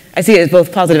 I see it as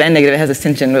both positive and negative. It has this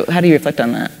tension. But how do you reflect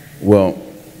on that? Well,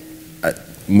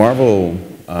 Marvel,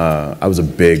 I was a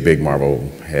big Marvel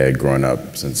head growing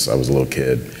up since I was a little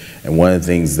kid. And one of the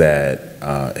things that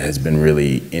has been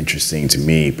really interesting to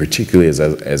me, particularly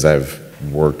as I've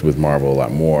worked with Marvel a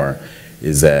lot more,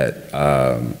 is that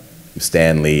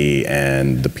Stan Lee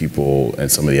and the people and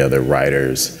some of the other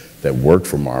writers that worked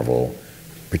for Marvel,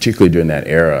 particularly during that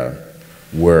era,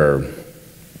 were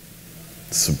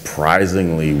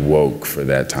surprisingly woke for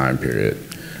that time period.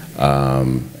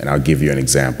 And I'll give you an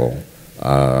example.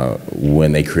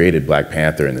 when they created Black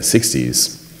Panther in the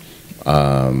 60s,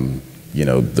 you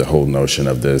know, the whole notion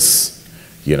of this,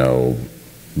 you know,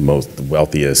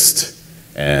 wealthiest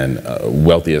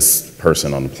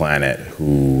person on the planet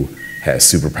who has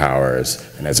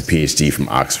superpowers and has a PhD from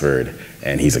Oxford,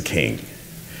 and he's a king.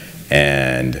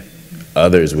 And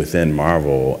others within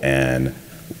Marvel and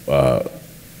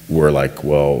were like,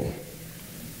 well,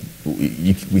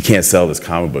 we can't sell this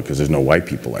comic book because there's no white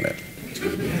people in it.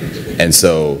 And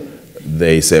so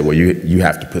they said, well, you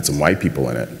have to put some white people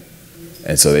in it.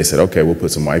 And so they said, okay, we'll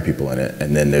put some white people in it.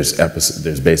 And then there's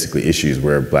basically issues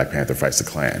where Black Panther fights the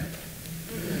Klan.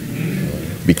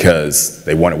 Because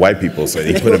they wanted white people, so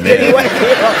they put him in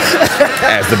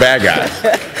as the bad guy.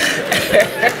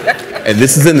 And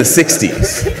this is in the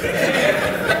 60s.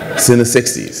 It's in the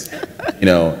 60s. You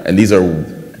know, and these are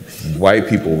white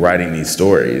people writing these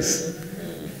stories.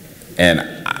 And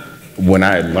when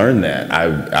I learned that,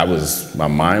 my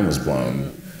mind was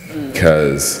blown,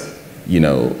 because, you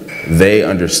know, they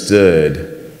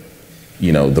understood,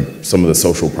 you know, some of the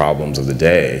social problems of the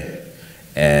day,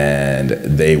 and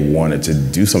they wanted to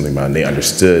do something about it. They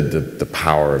understood the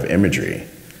power of imagery.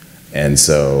 And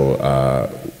so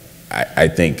I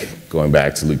think, going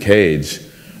back to Luke Cage,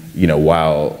 you know,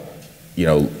 while, you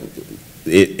know,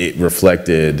 it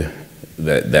reflected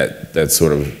that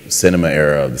sort of cinema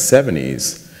era of the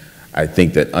 70s, I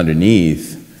think that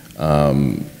underneath,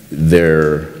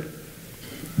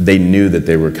 they knew that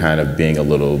they were kind of being a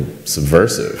little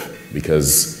subversive,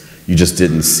 because you just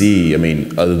didn't see, I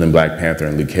mean, other than Black Panther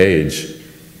and Luke Cage,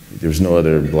 there was no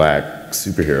other black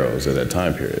superheroes at that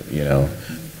time period, you know.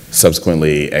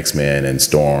 Subsequently, X-Men and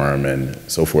Storm and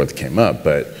so forth came up,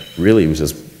 but really it was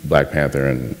just Black Panther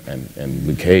and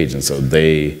Luke Cage. And so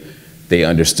they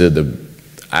understood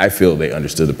I feel they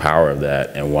understood the power of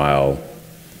that, and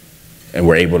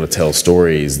were able to tell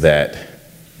stories that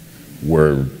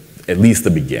were at least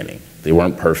the beginning. They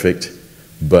weren't perfect,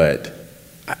 but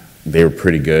they were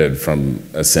pretty good from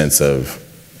a sense of,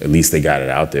 at least they got it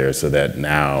out there, so that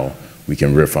now we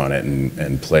can riff on it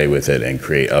and play with it and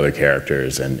create other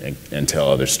characters and tell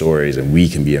other stories, and we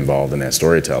can be involved in that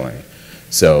storytelling.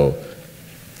 So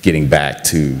getting back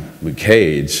to Luke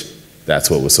Cage, that's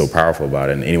what was so powerful about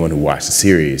it. And anyone who watched the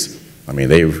series, I mean,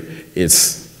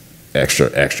 it's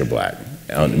extra black.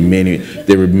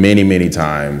 There were many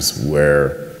times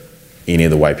where any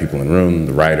of the white people in the room,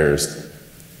 the writers,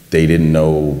 they didn't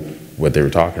know what they were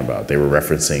talking about. They were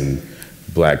referencing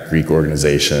Black Greek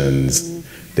organizations.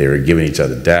 They were giving each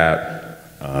other dap.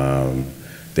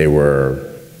 They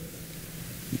were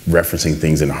referencing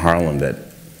things in Harlem that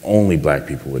only black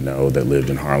people would know that lived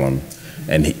in Harlem.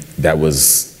 And that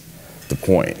was the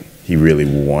point. He really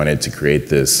wanted to create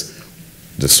this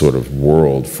sort of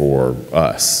world for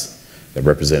us, that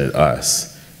represented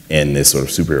us in this sort of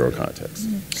superhero context.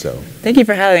 So thank you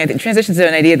for having it. It transitions to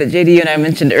an idea that JD and I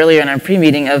mentioned earlier in our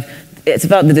pre-meeting of, it's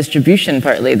about the distribution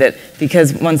partly, that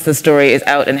because once the story is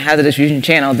out and has a distribution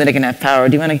channel, then it can have power.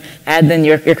 Do you want to add then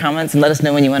your comments and let us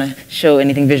know when you want to show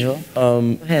anything visual?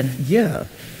 Go ahead. Yeah.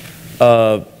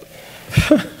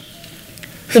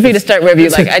 Feel free to start wherever you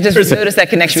like. I just noticed that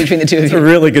connection between the two of you. It's a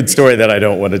really good story that I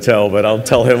don't want to tell, but I'll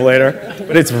tell him later.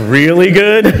 But it's really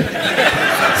good.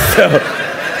 So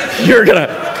you're gonna.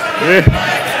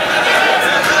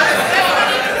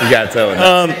 You gotta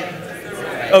tell him.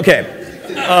 Okay.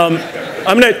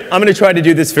 I'm gonna try to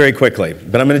do this very quickly,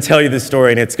 but I'm gonna tell you this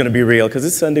story, and it's gonna be real because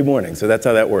it's Sunday morning, so that's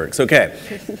how that works. Okay.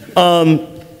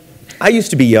 I used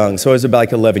to be young, so I was about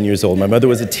like 11 years old. My mother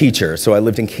was a teacher, so I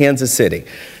lived in Kansas City.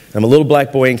 I'm a little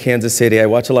black boy in Kansas City. I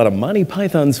watch a lot of Monty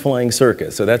Python's Flying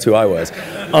Circus, so that's who I was.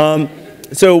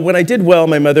 So when I did well,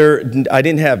 my mother, I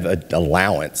didn't have an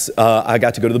allowance. I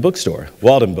got to go to the bookstore,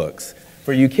 Walden Books.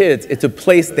 For you kids, it's a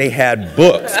place they had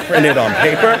books printed on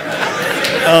paper.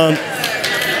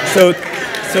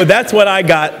 So that's what I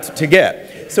got to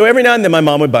get. So every now and then my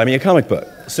mom would buy me a comic book.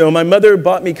 So my mother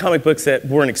bought me comic books that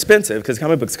weren't expensive, because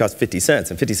comic books cost 50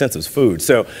 cents, and 50 cents was food.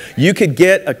 So you could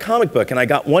get a comic book, and I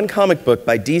got one comic book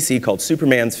by DC called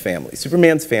Superman's Family.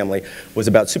 Superman's Family was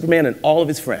about Superman and all of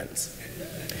his friends.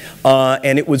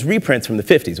 And it was reprints from the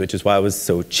 50s, which is why it was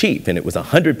so cheap, and it was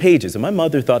 100 pages, and my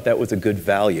mother thought that was a good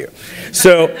value.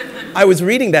 So I was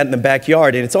reading that in the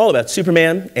backyard, and it's all about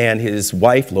Superman and his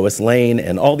wife, Lois Lane,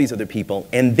 and all these other people,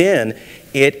 and then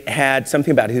it had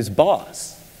something about his boss.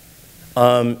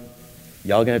 Y'all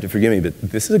gonna have to forgive me, but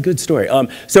this is a good story.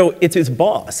 So it's his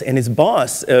boss, and his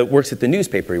boss works at the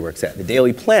newspaper he works at, the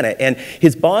Daily Planet, and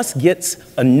his boss gets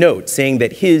a note saying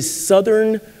that his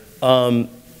southern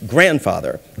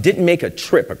grandfather didn't make a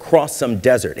trip across some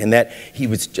desert, and that he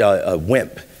was a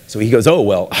wimp. So he goes, oh,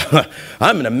 well,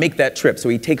 I'm going to make that trip. So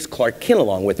he takes Clark Kent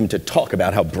along with him to talk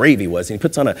about how brave he was. And he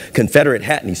puts on a Confederate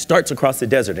hat and he starts across the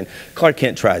desert. And Clark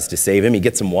Kent tries to save him. He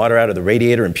gets some water out of the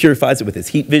radiator and purifies it with his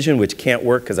heat vision, which can't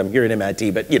work because I'm here at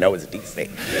MIT, but you know, it's a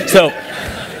DC.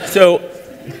 So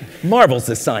Marvel's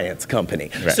a science company.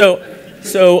 Right.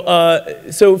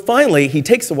 So finally, he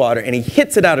takes the water and he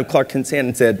hits it out of Clark Kent's hand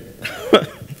and said,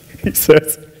 he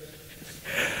says,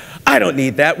 I don't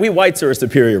need that. We whites are a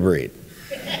superior breed.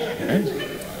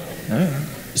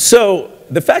 So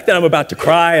the fact that I'm about to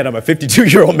cry and I'm a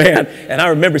 52-year-old man and I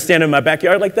remember standing in my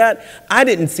backyard like that, I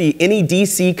didn't see any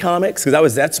DC comics, because I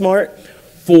was that smart,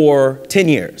 for 10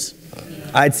 years.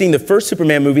 I'd seen the first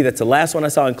Superman movie, that's the last one I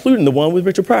saw, including the one with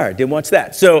Richard Pryor. Didn't watch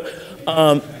that. So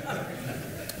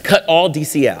cut all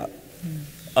DC out.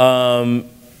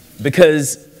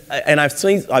 Because, and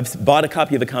I've bought a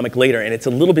copy of the comic later, and it's a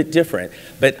little bit different.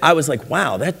 But I was like,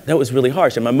 wow, that was really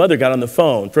harsh. And my mother got on the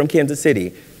phone from Kansas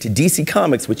City to DC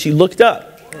Comics, which she looked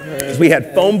up. Because we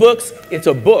had phone books. It's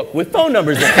a book with phone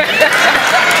numbers in it.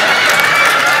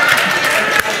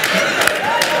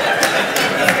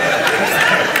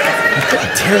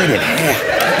 Tear it in half.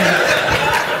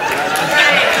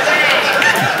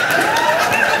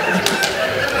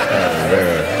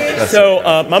 So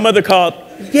my mother called,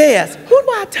 yes, who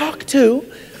do I talk to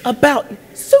about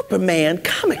Superman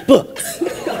comic books?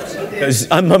 Because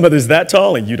my mother's that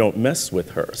tall and you don't mess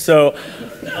with her. So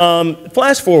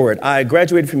flash forward, I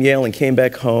graduated from Yale and came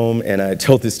back home, and I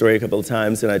told this story a couple of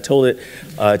times, and I told it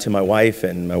to my wife,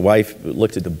 and my wife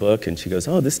looked at the book and she goes,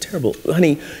 oh, this is terrible.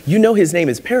 Honey, you know his name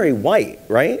is Perry White,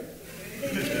 right?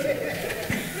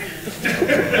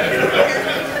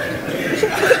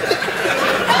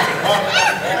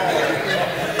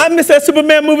 I missed that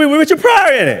Superman movie with Richard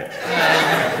Pryor in it.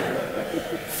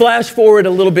 Flash forward a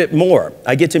little bit more.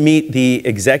 I get to meet the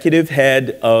executive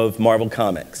head of Marvel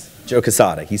Comics, Joe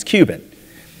Quesada. He's Cuban.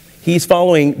 He's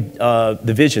following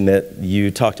the vision that you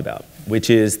talked about,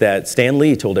 which is that Stan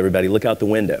Lee told everybody, look out the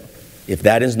window. If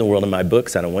that isn't the world in my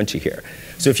books, I don't want you here.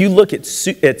 So if you look at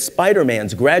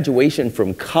Spider-Man's graduation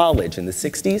from college in the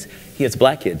 60s, he has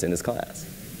black kids in his class.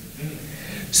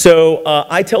 So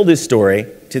I tell this story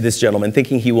to this gentleman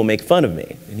thinking he will make fun of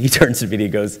me. And he turns to me and he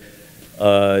goes,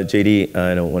 JD,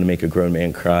 I don't want to make a grown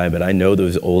man cry, but I know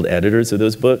those old editors of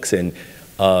those books, and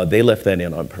they left that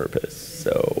in on purpose.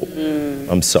 So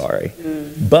I'm sorry.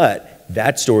 But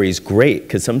that story is great,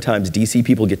 because sometimes DC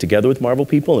people get together with Marvel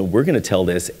people, and we're going to tell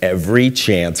this every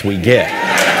chance we get.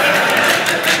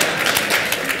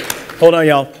 Hold on,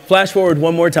 y'all. Flash forward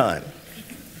one more time.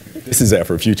 This is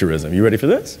Afro-futurism. You ready for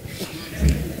this?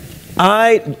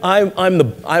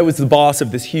 I was the boss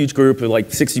of this huge group of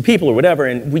like 60 people or whatever,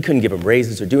 and we couldn't give them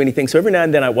raises or do anything. So every now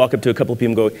and then I walk up to a couple of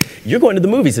people and go, you're going to the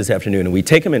movies this afternoon. And we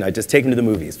take them, and I just take them to the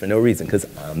movies for no reason, because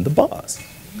I'm the boss.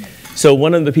 So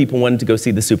one of the people wanted to go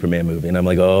see the Superman movie. And I'm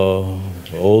like, oh,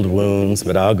 old wounds,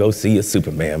 but I'll go see a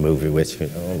Superman movie with you.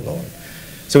 Oh, Lord.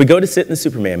 So we go to sit in the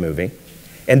Superman movie.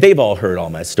 And they've all heard all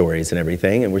my stories and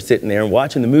everything, and we're sitting there and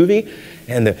watching the movie,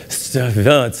 and the stuff,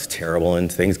 oh, it's terrible,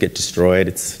 and things get destroyed,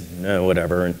 it's, no,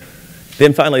 whatever. And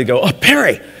then finally they go, oh,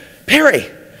 Perry,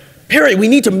 we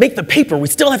need to make the paper, we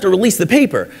still have to release the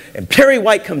paper. And Perry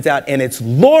White comes out, and it's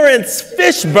Lawrence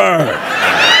Fishburne.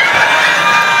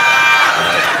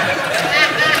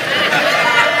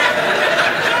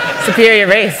 Superior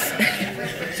race.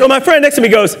 So my friend next to me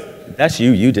goes, that's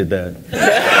you did that.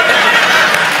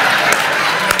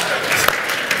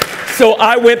 So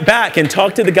I went back and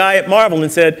talked to the guy at Marvel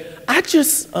and said, I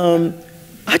just saw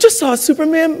a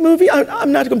Superman movie.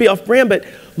 I'm not going to be off brand, but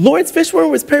Lawrence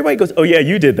Fishburne was Perry White. He goes, oh yeah,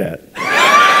 you did that.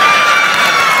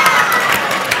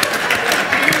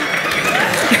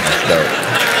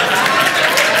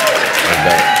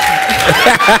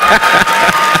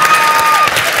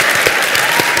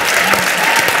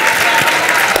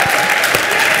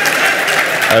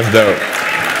 That's dope.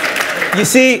 You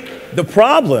see, the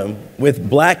problem with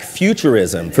black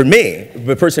futurism, for me,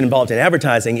 the person involved in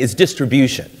advertising, is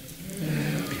distribution.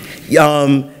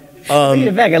 Bring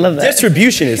it back, I love that.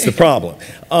 Distribution is the problem.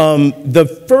 The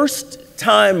first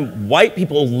time white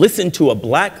people listened to a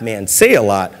black man say a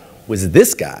lot was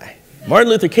this guy, Martin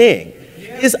Luther King.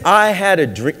 His I have a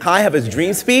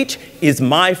dream speech is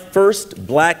my first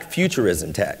black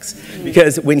futurism text.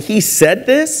 Because when he said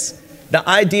this, the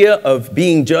idea of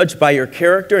being judged by your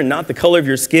character and not the color of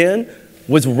your skin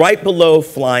was right below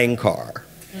flying car.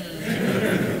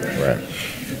 Right.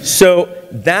 So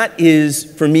that is,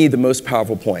 for me, the most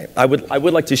powerful point. I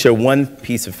would like to show one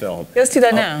piece of film. Let's do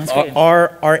that now.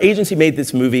 Our agency made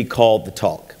this movie called The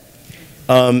Talk.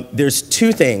 There's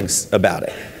two things about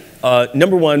it.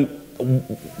 Number one,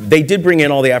 they did bring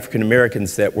in all the African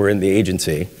Americans that were in the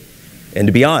agency. And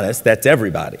to be honest, that's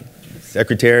everybody.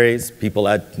 Secretaries, people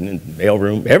at the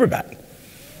mailroom, everybody.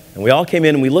 And we all came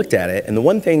in and we looked at it. And the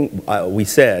one thing we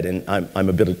said, and I'm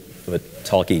a bit of a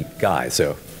talky guy,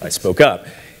 so I spoke up,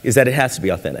 is that it has to be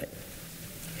authentic.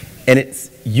 And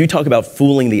you talk about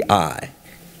fooling the eye.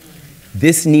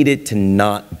 This needed to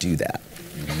not do that.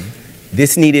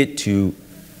 This needed to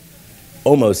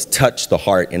almost touch the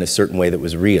heart in a certain way that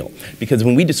was real. Because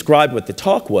when we described what the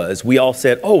talk was, we all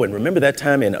said, oh, and remember that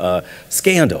time in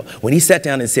Scandal, when he sat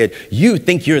down and said, you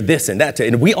think you're this and that.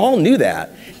 And we all knew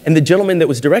that. And the gentleman that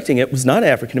was directing it was not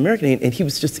African American, and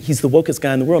he's the wokest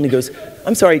guy in the world. And he goes,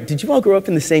 I'm sorry, did you all grow up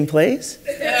in the same place?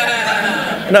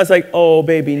 And I was like, oh,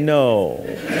 baby, no.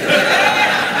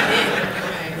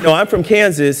 No, I'm from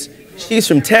Kansas. She's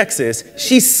from Texas.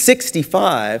 She's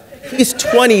 65. He's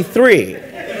 23.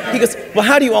 He goes, well,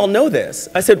 how do you all know this?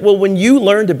 I said, well, when you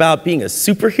learned about being a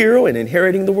superhero and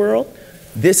inheriting the world,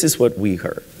 this is what we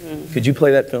heard. Could you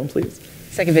play that film, please?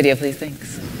 Second video, please,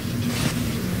 thanks.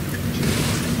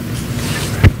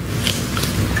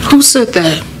 Who said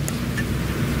that?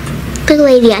 The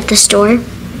lady at the store.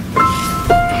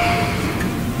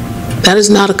 That is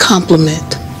not a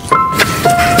compliment.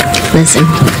 Listen,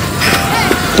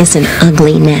 it's an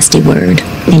ugly, nasty word,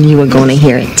 and you are going to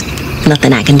hear it.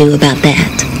 Nothing I can do about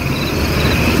that.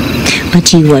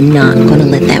 But you are not going to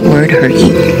let that word hurt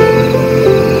you.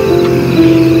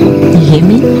 You hear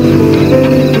me?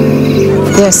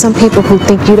 There are some people who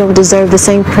think you don't deserve the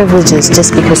same privileges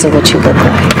just because of what you look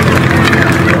like.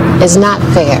 It's not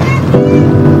fair.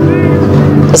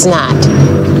 It's not.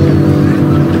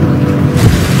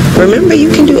 Remember, you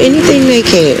can do anything they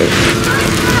can.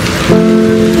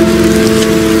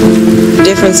 The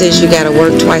difference is you gotta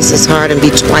work twice as hard and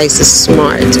be twice as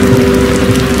smart.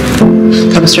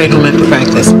 Come straight home after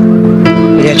practice.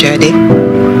 You got your ID?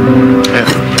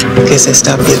 Guess I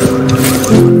stopped you.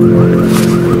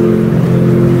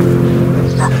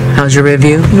 How's your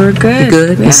review? We're good. You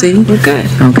good? Yeah, you see? We're good.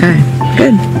 Okay.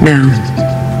 Good. Now,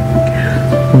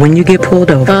 when you get pulled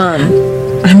over,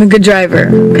 I'm a good driver.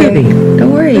 Okay? baby,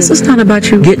 Don't worry. this is not about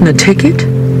you getting a ticket.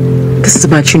 This is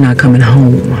about you not coming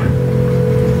home.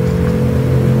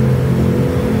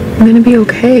 I'm gonna be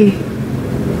okay.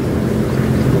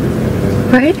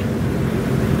 Right?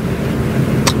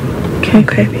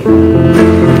 Okay.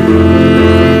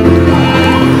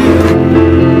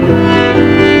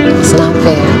 It's not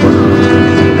fair.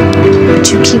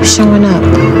 But you keep showing up.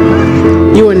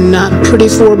 You are not pretty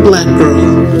for a black girl.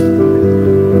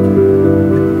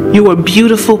 You are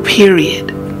beautiful,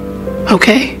 period.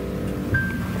 Okay?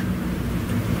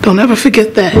 Don't ever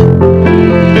forget that.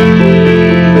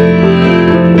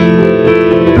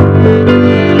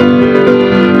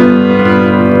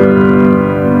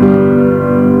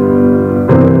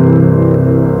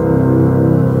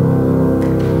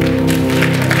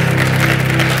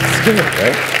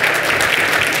 Right?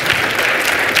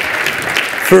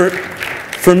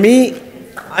 For me,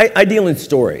 I deal in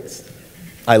stories.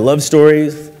 I love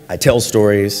stories. I tell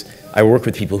stories. I work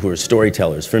with people who are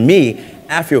storytellers. For me,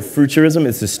 Afro-futurism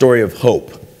is the story of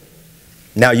hope.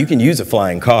 Now, you can use a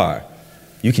flying car.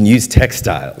 You can use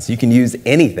textiles. You can use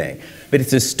anything. But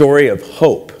it's a story of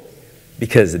hope,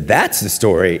 because that's the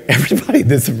story everybody in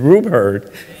this room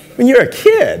heard when you're a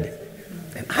kid.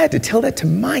 And I had to tell that to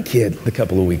my kid a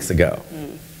couple of weeks ago.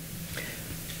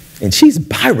 And she's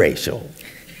biracial.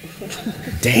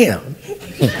 Damn.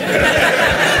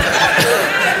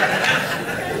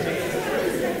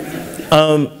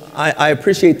 I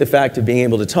appreciate the fact of being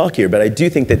able to talk here, but I do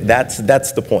think that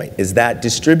that's the point, is that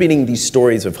distributing these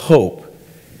stories of hope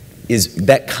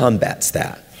that combats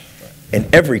that.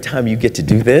 And every time you get to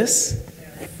do this,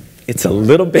 it's a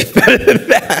little bit better than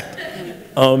that.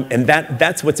 And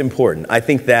that's what's important. I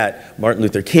think that Martin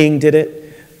Luther King did it.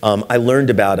 I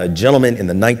learned about a gentleman in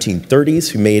the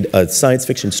 1930s who made a science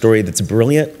fiction story that's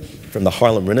brilliant from the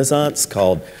Harlem Renaissance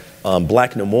called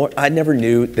Black No More. I never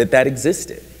knew that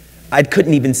existed. I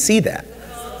couldn't even see that.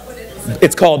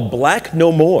 It's called Black No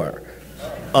More.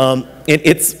 And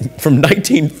it's from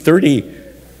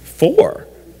 1934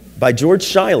 by George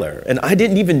Schuyler. And I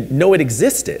didn't even know it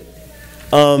existed.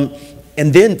 And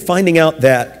then finding out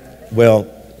that, well,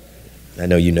 I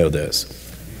know you know this.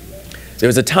 There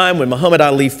was a time when Muhammad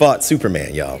Ali fought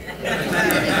Superman, y'all.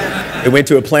 They went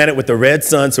to a planet with the red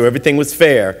sun, so everything was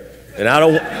fair. And I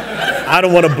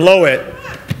don't want to blow it,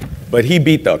 but he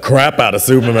beat the crap out of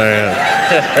Superman.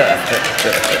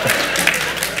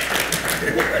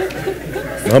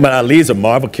 Muhammad Ali's a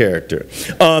Marvel character.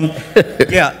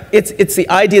 Yeah, it's the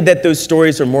idea that those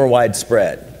stories are more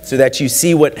widespread. so that you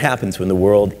see what happens when the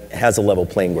world has a level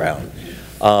playing ground.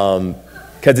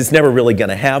 Because it's never really going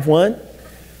to have one,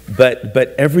 but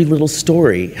every little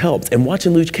story helps. And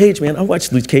watching Luke Cage, man, I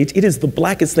watched Luke Cage. It is the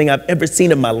blackest thing I've ever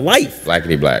seen in my life.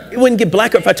 Blackity black. It wouldn't get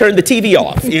blacker if I turned the TV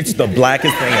off. It's the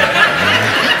blackest thing ever.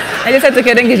 I just had to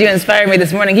get in because you inspired me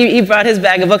this morning. He brought his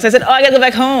bag of books. I said, oh, I gotta go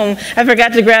back home. I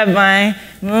forgot to grab my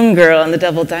Moon Girl and the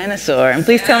Devil Dinosaur. And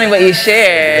please tell me what you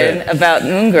shared about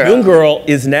Moon Girl. Moon Girl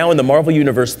is now in the Marvel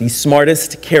Universe the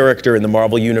smartest character in the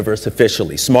Marvel Universe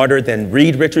officially. Smarter than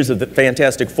Reed Richards of the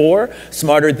Fantastic Four,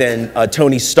 smarter than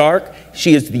Tony Stark.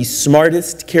 She is the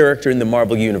smartest character in the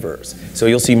Marvel Universe. So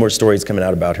you'll see more stories coming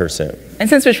out about her soon. And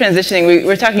since we're transitioning,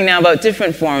 we're talking now about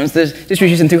different forms. There's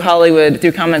distribution through Hollywood,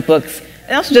 through comic books.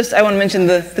 And also just, I want to mention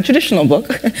the traditional book.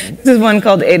 This is one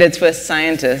called Edoh Twist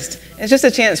Scientist. It's just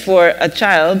a chance for a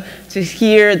child to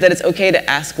hear that it's okay to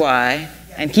ask why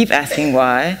and keep asking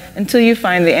why until you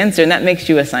find the answer, and that makes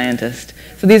you a scientist.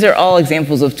 So these are all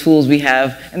examples of tools we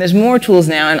have, and there's more tools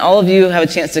now, and all of you have a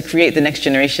chance to create the next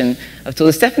generation of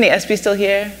tools. Is Stephanie Espy still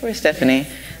here? Where's Stephanie?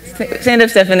 Stand up,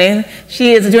 Stephanie.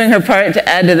 She is doing her part to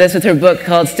add to this with her book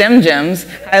called STEM Gems,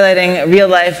 highlighting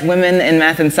real-life women in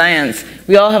math and science.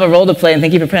 We all have a role to play, and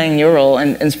thank you for playing your role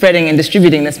in spreading and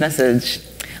distributing this message.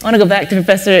 I want to go back to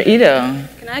Professor Edoh.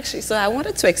 So I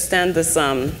wanted to extend this,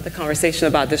 the conversation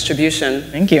about distribution.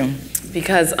 Thank you.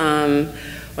 Because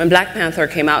when Black Panther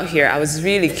came out here, I was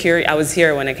really curious. I was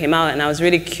here when it came out, and I was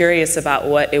really curious about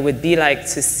what it would be like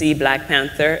to see Black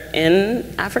Panther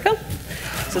in Africa.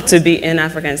 So to be in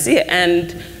Africa and see it.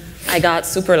 And I got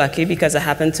super lucky because I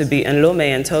happened to be in Lomé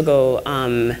in Togo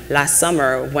last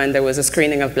summer when there was a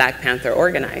screening of Black Panther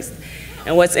organized.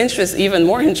 And what's even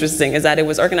more interesting is that it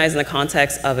was organized in the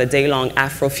context of a day-long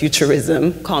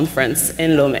Afro-futurism conference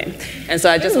in Lomé. And so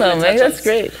I just want to touch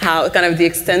on how kind of the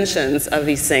extensions of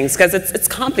these things, because it's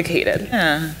complicated.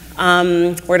 Yeah.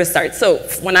 Where to start? So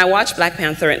when I watch Black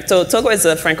Panther, so Togo is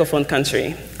a francophone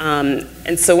country,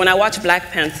 and so when I watch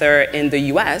Black Panther in the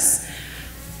US,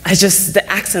 the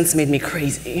accents made me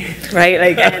crazy, right?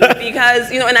 Like, and because,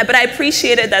 but I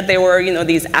appreciated that there were,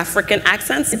 these African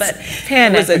accents, but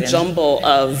it was a jumble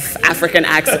of African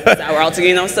accents that were all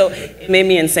together, so it made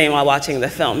me insane while watching the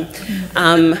film.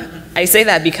 I say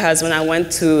that because when I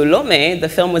went to Lomé, the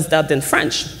film was dubbed in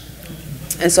French.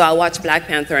 And so I watched Black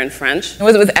Panther in French.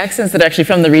 Was it with accents that are actually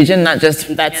from the region, not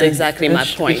just... That's exactly my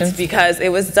point, because it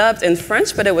was dubbed in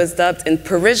French, but it was dubbed in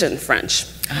Parisian French.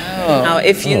 Oh. Now,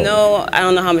 if you know, I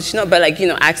don't know how much you know, but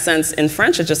accents in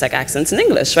French are just like accents in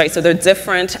English, right? So they're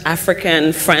different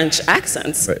African French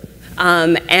accents. Right.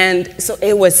 And so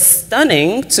it was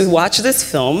stunning to watch this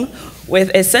film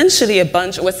with essentially a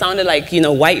bunch of what sounded like,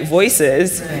 white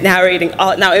voices narrating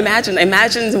all. Now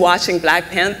imagine watching Black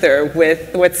Panther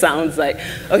with what sounds like,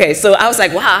 okay, so I was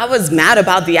like, wow, I was mad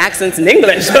about the accents in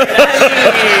English. This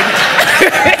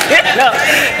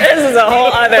is a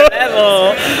whole other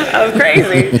level of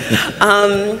crazy.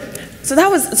 So that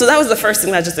was the first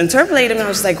thing that just interpolated, and I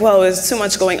was just like, well, there's too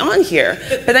much going on here.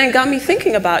 But then it got me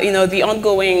thinking about, the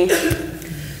ongoing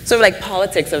sort of like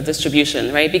politics of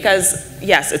distribution, right? Because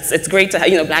yes, it's great to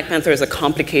have, Black Panther is a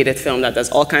complicated film that does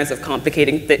all kinds of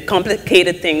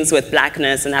complicated things with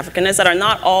blackness and Africanness that are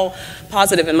not all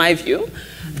positive in my view,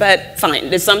 but fine.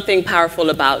 There's something powerful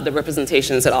about the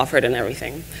representations it offered and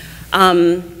everything.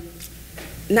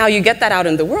 Now you get that out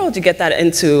in the world, you get that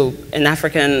into an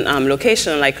African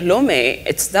location like Lomé,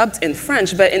 it's dubbed in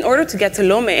French, but in order to get to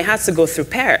Lomé, it has to go through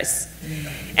Paris.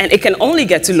 And it can only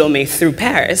get to Lomé through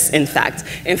Paris, in fact.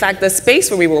 In fact, the space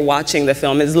where we were watching the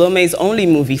film is Lomé's only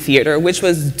movie theater, which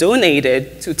was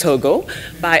donated to Togo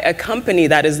by a company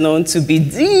that is known to be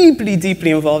deeply,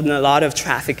 deeply involved in a lot of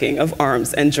trafficking of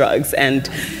arms and drugs, and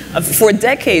for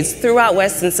decades throughout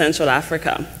West and Central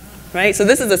Africa. Right? So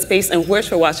this is a space in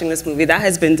which we're watching this movie that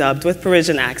has been dubbed with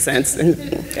Parisian accents.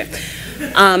 Okay.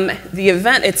 The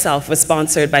event itself was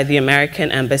sponsored by the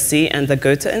American Embassy and the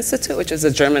Goethe Institute, which is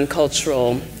a German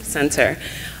cultural center.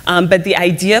 But the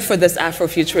idea for this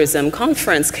Afrofuturism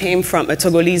conference came from a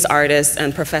Togolese artist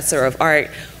and professor of art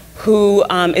who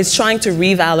is trying to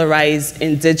revalorize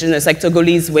indigenous, like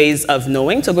Togolese ways of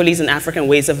knowing, Togolese and African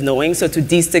ways of knowing. So to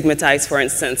destigmatize, for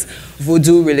instance,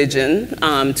 voodoo religion, to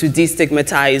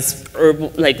destigmatize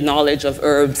knowledge of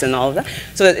herbs and all of that.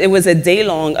 So it was a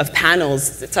day-long of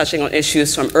panels touching on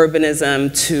issues from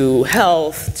urbanism to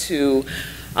health to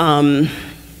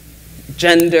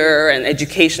gender and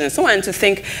education and so on, to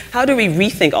think, how do we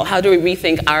rethink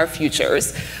our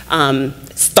futures,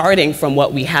 starting from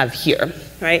what we have here,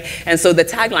 right? And so the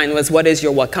tagline was, what is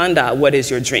your Wakanda, what is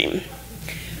your dream?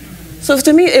 So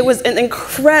to me, it was an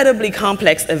incredibly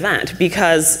complex event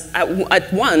because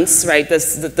at once, right,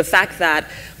 the fact that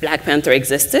Black Panther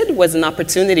existed was an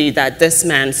opportunity that this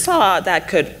man saw that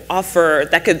could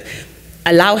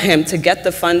allow him to get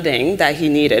the funding that he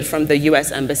needed from the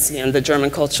US Embassy and the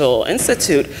German Cultural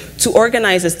Institute to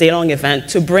organize this day-long event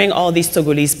to bring all these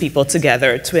Togolese people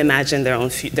together to imagine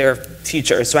their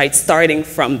futures, right, starting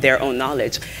from their own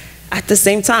knowledge. At the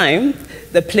same time,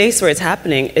 the place where it's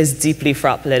happening is deeply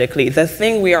fraught politically. The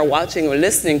thing we are watching or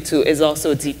listening to is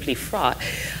also deeply fraught.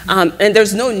 And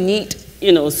there's no neat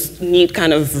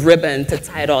kind of ribbon to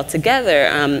tie it all together.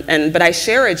 But I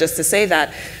share it just to say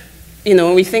that,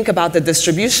 when we think about the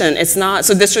distribution, it's not,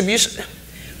 so distribution,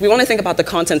 we want to think about the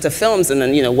content of films and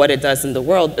then, what it does in the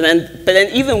world. But then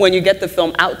even when you get the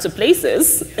film out to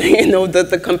places,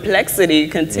 the complexity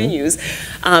continues.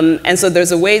 And so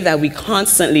there's a way that we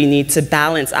constantly need to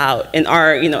balance out in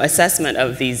our, assessment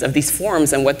of these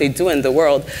forms and what they do in the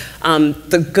world.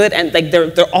 The good and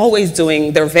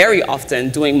they're very often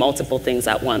doing multiple things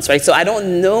at once, right? So I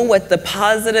don't know what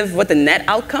the net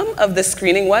outcome of the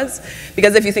screening was,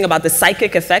 because if you think about the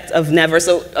psychic effect of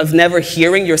never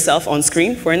hearing yourself on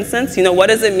screen, for instance, what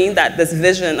does it mean that this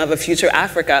vision of a future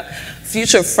Africa,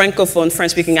 future Francophone,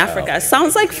 French-speaking Africa,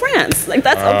 sounds like France? Like,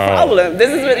 that's a problem. This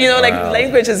is,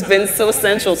 language has been so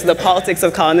central to the politics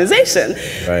of colonization.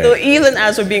 Right. So even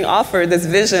as we're being offered this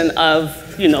vision of,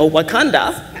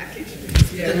 Wakanda.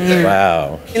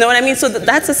 Wow. You know what I mean? So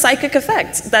that's a psychic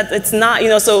effect. That it's not,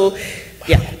 so,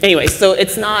 yeah. Anyway, so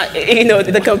it's not,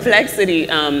 the complexity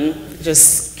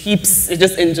it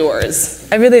just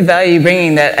endures. I really value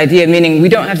bringing that idea, meaning we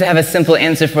don't have to have a simple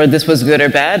answer for this was good or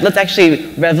bad. Let's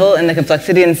actually revel in the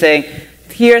complexity and say,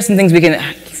 here are some things we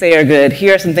can say are good,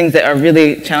 here are some things that are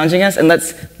really challenging us, and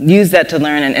let's use that to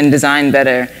learn and design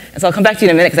better. And so I'll come back to you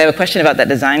in a minute because I have a question about that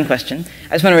design question.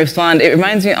 I just want to respond. It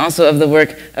reminds me also of the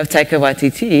work of Taika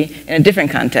Waititi in a different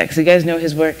context. You guys know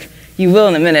his work? You will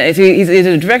in a minute. He's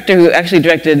a director who actually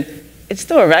directed, it's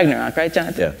Thor Ragnarok, right,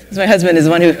 Jonathan? Yeah. My husband is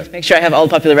the one who makes sure I have all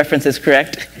the popular references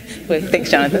correct. Wait, thanks,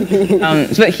 Jonathan.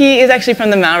 But he is actually from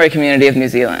the Maori community of New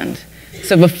Zealand.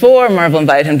 So before Marvel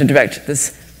invited him to direct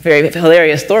this very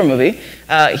hilarious Thor movie,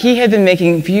 he had been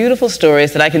making beautiful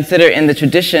stories that I consider in the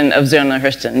tradition of Zerna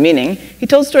Hurston, meaning he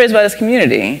told stories about his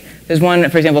community. There's one,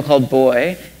 for example, called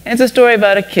Boy, and it's a story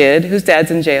about a kid whose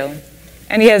dad's in jail.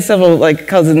 And he has several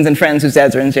cousins and friends whose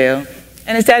dads are in jail.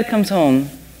 And his dad comes home,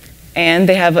 and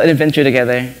they have an adventure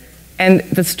together. And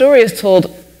the story is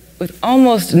told with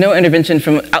almost no intervention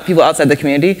from people outside the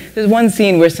community. There's one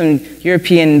scene where some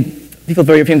people of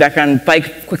European background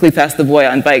bike quickly past the boy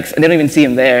on bikes, and they don't even see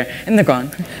him there, and they're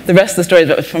gone. The rest of the story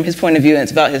is from his point of view, and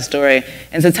it's about his story.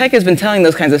 And so Taika's been telling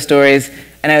those kinds of stories,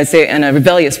 and I would say in a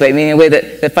rebellious way, meaning a way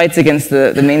that fights against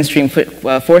the mainstream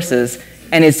forces.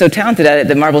 And he's so talented at it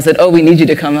that Marvel said, oh, we need you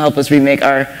to come help us remake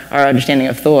our understanding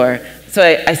of Thor. So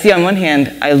I see on one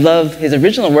hand, I love his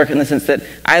original work in the sense that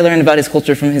I learned about his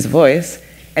culture from his voice,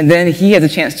 and then he has a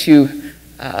chance to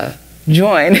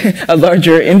join a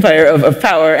larger empire of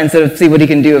power and sort of see what he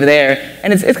can do over there.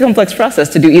 And it's a complex process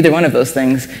to do either one of those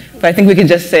things. But I think we can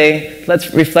just say,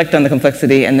 let's reflect on the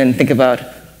complexity and then think about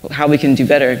how we can do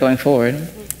better going forward.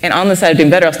 And on the side of doing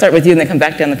better, I'll start with you and then come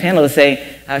back down the panel to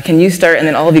say, can you start, and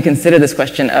then all of you consider this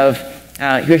question of,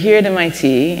 you're here at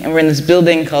MIT, and we're in this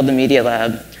building called the Media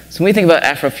Lab. So when we think about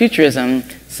Afrofuturism,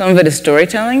 some of it is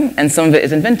storytelling, and some of it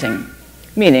is inventing.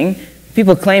 Meaning,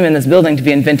 people claim in this building to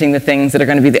be inventing the things that are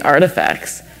going to be the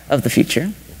artifacts of the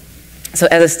future. So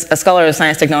as a scholar of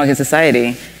science, technology, and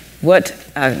society, what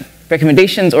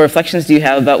recommendations or reflections do you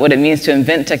have about what it means to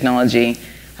invent technology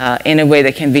in a way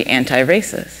that can be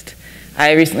anti-racist?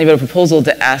 I recently wrote a proposal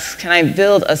to ask, can I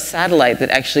build a satellite that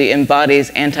actually embodies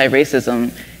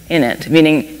anti-racism in it?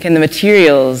 Meaning, can the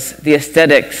materials, the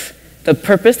aesthetics, the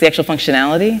purpose, the actual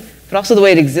functionality, but also the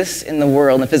way it exists in the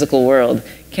world, in the physical world,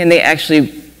 can they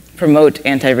actually promote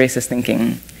anti-racist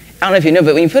thinking? I don't know if you know,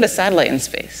 but when you put a satellite in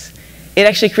space, it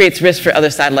actually creates risk for other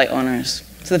satellite owners.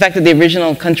 So the fact that the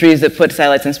original countries that put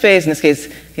satellites in space, in this case,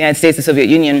 the United States, the Soviet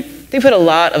Union, they put a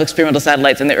lot of experimental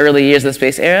satellites in the early years of the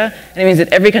space era, and it means that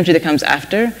every country that comes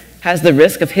after has the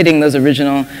risk of hitting those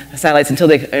original satellites until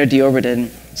they are deorbited.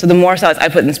 So the more satellites I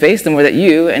put in space, the more that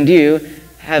you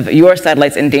have your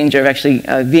satellites in danger of actually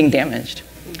being damaged.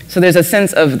 So there's a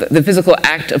sense of the physical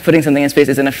act of putting something in space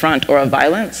is an affront or a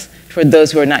violence toward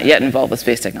those who are not yet involved with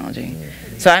space technology.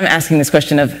 So I'm asking this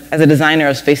question of, as a designer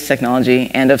of space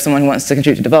technology and of someone who wants to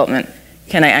contribute to development,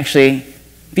 can I actually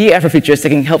be Afrofuturist that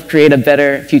can help create a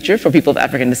better future for people of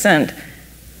African descent?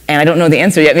 And I don't know the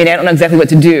answer yet, meaning I don't know exactly what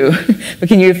to do, but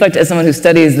can you reflect as someone who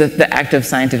studies the active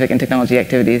scientific and technology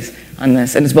activities on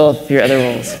this, and as well for your other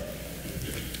roles?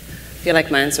 feel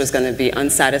like my answer is going to be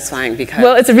unsatisfying because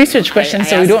well, it's a research question,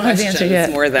 so we don't have the answer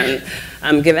yet. More than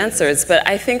give answers, but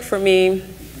I think for me,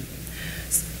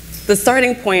 the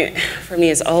starting point for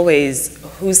me is always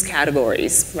whose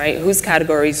categories, right? Whose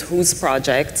categories, whose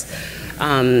projects,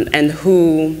 and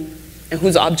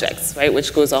whose objects, right?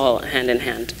 Which goes all hand in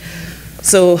hand.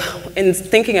 So in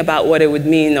thinking about what it would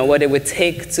mean or what it would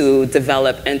take to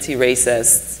develop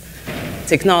anti-racist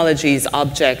technologies,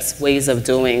 objects, ways of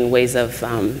doing, ways of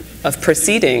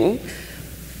proceeding,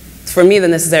 for me the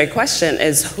necessary question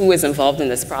is who is involved in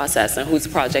this process and whose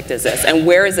project is this and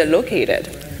where is it located,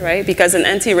 right? Because an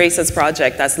anti-racist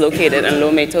project that's located in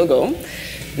Lomé, Togo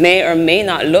may or may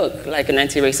not look like an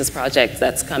anti-racist project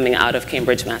that's coming out of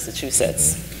Cambridge,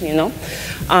 Massachusetts, you know?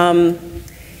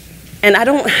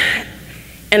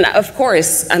 And of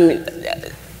course,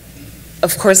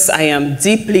 I am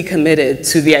deeply committed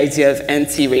to the idea of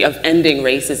ending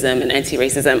racism and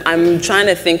anti-racism. I'm trying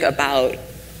to think about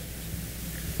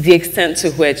the extent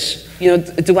to which, you know,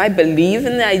 do I believe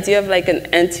in the idea of like an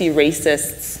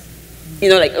anti-racist, you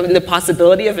know, like the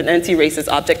possibility of an anti-racist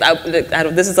object?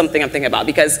 This is something I'm thinking about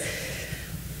because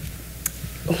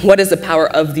what is the power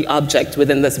of the object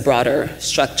within this broader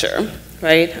structure,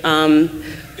 right?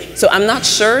 So I'm not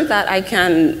sure that I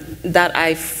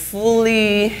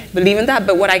fully believe in that,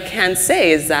 but what I can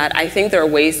say is that I think there are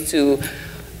ways to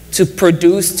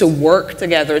produce, to work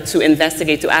together, to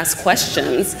investigate, to ask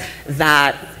questions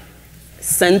that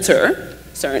center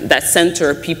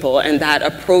people and that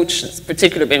approach,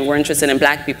 particularly when we're interested in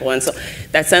Black people, and so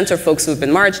that center folks who've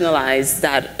been marginalized,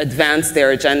 that advance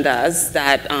their agendas,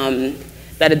 that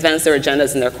advance their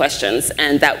agendas and their questions,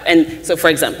 and so for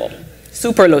example,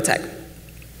 super low tech.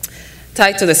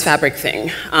 Tied to this fabric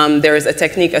thing, there is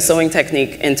a sewing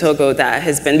technique in Togo that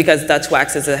has been, because Dutch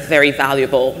wax is a very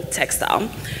valuable textile,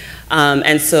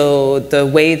 and so the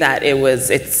way that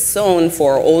it's sewn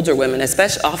for older women,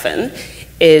 especially often,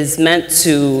 is meant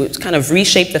to kind of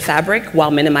reshape the fabric while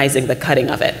minimizing the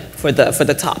cutting of it for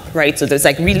the top, right? So there's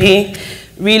like really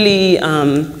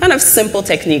kind of simple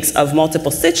techniques of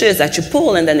multiple stitches that you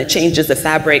pull and then it changes the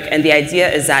fabric. And the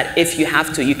idea is that if you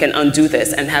have to, you can undo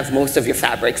this and have most of your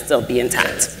fabric still be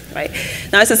intact, right?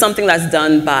 Now this is something that's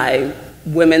done by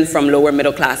women from lower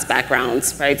middle class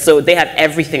backgrounds, right? So they have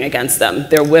everything against them.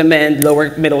 They're women,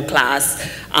 lower middle class.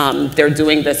 They're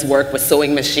doing this work with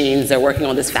sewing machines. They're working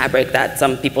on this fabric that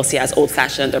some people see as old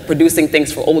fashioned. They're producing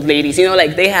things for old ladies. You know,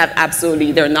 like they have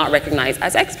they're not recognized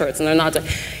as experts and they're not,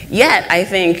 yet I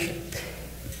think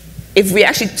if we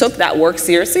actually took that work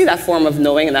seriously, that form of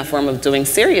knowing and that form of doing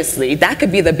seriously, that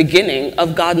could be the beginning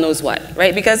of God knows what,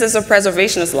 right? Because there's a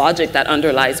preservationist logic that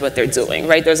underlies what they're doing,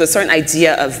 right? There's a certain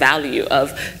idea of value,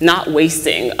 of not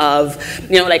wasting, of,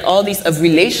 you know, like all these, of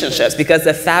relationships, because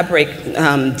the fabric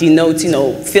denotes, you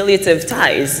know, filiative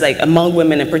ties, like among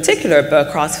women in particular, but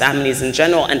across families in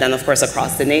general, and then of course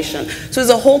across the nation. So there's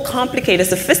a whole complicated,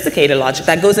 sophisticated logic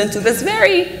that goes into this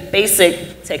very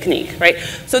basic technique, right?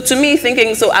 So to me,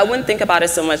 so I wouldn't think about it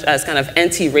so much as kind of an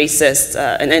anti-racist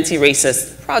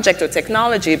project or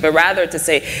technology, but rather to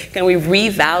say, can we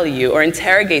revalue or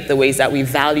interrogate the ways that we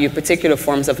value particular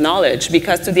forms of knowledge?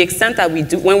 Because to the extent that we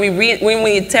do, when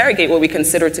we interrogate what we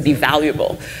consider to be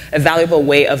valuable, a valuable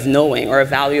way of knowing or a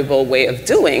valuable way of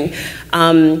doing,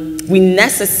 we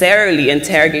necessarily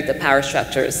interrogate the power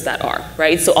structures that are,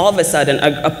 right? So all of a sudden,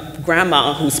 a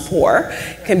grandma who's poor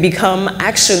can become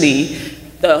actually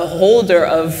the holder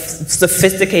of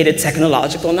sophisticated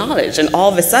technological knowledge. And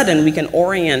all of a sudden, we can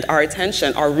orient our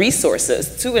attention, our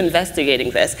resources to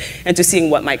investigating this and to seeing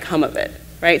what might come of it,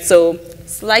 right? So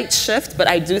slight shift, but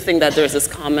I do think that there's this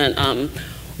common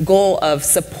goal of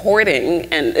supporting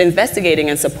and investigating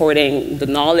and supporting the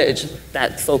knowledge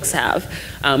that folks have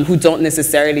who don't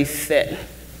necessarily fit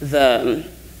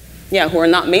who are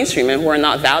not mainstream and who are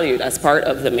not valued as part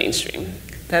of the mainstream.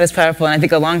 That is powerful, and I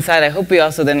think alongside, I hope we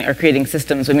also then are creating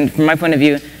systems. I mean, from my point of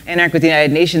view, I interact with the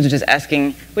United Nations, which is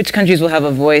asking which countries will have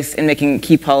a voice in making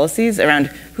key policies around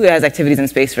who has activities in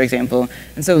space, for example.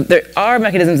 And so there are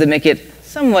mechanisms that make it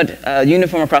somewhat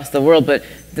uniform across the world, but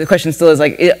the question still is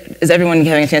like, is everyone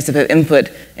having a chance to put input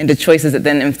into choices that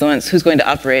then influence who's going to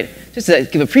operate? Just to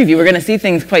give a preview, we're going to see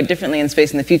things quite differently in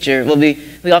space in the future. There'll be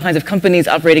all kinds of companies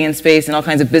operating in space and all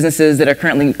kinds of businesses that are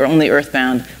currently only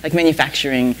earthbound, like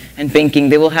manufacturing and banking.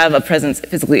 They will have a presence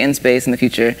physically in space in the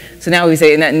future. So now we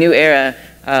say in that new era,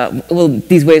 will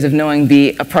these ways of knowing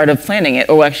be a part of planning it,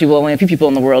 or actually will only a few people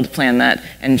in the world plan that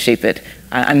and shape it?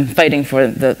 I'm fighting for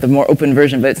the more open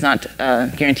version, but it's not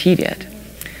guaranteed yet.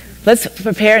 Let's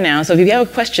prepare now. So if you have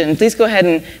a question, please go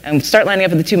ahead and start lining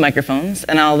up with the two microphones,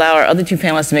 and I'll allow our other two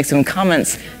panelists to make some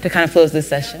comments to kind of close this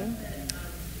session.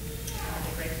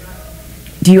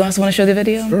 Do you also want to show the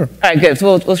video? Sure. All right, good.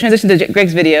 So we'll transition to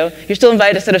Greg's video. You're still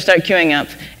invited to sort of start queuing up,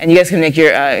 and you guys can make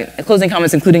your closing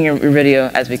comments, including your video,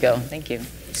 as we go. Thank you.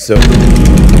 So,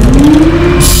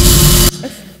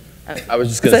 I was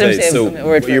just going to say, so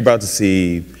what you're about to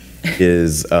see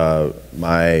is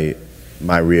my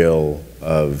reel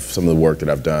of some of the work that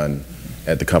I've done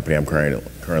at the company I'm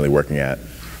currently working at.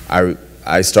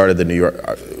 I started the New York,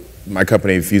 my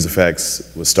company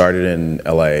FuseFx was started in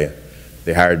LA.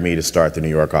 They hired me to start the New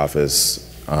York office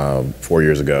 4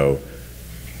 years ago.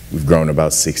 We've grown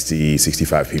about 60,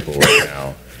 65 people right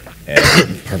now.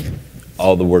 And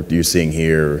all the work that you're seeing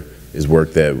here is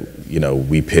work that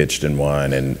we pitched and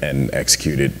won and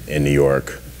executed in New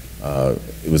York.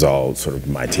 It was all sort of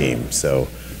my team. So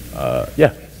yeah.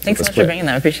 Thanks so much for bringing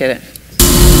that. I appreciate it.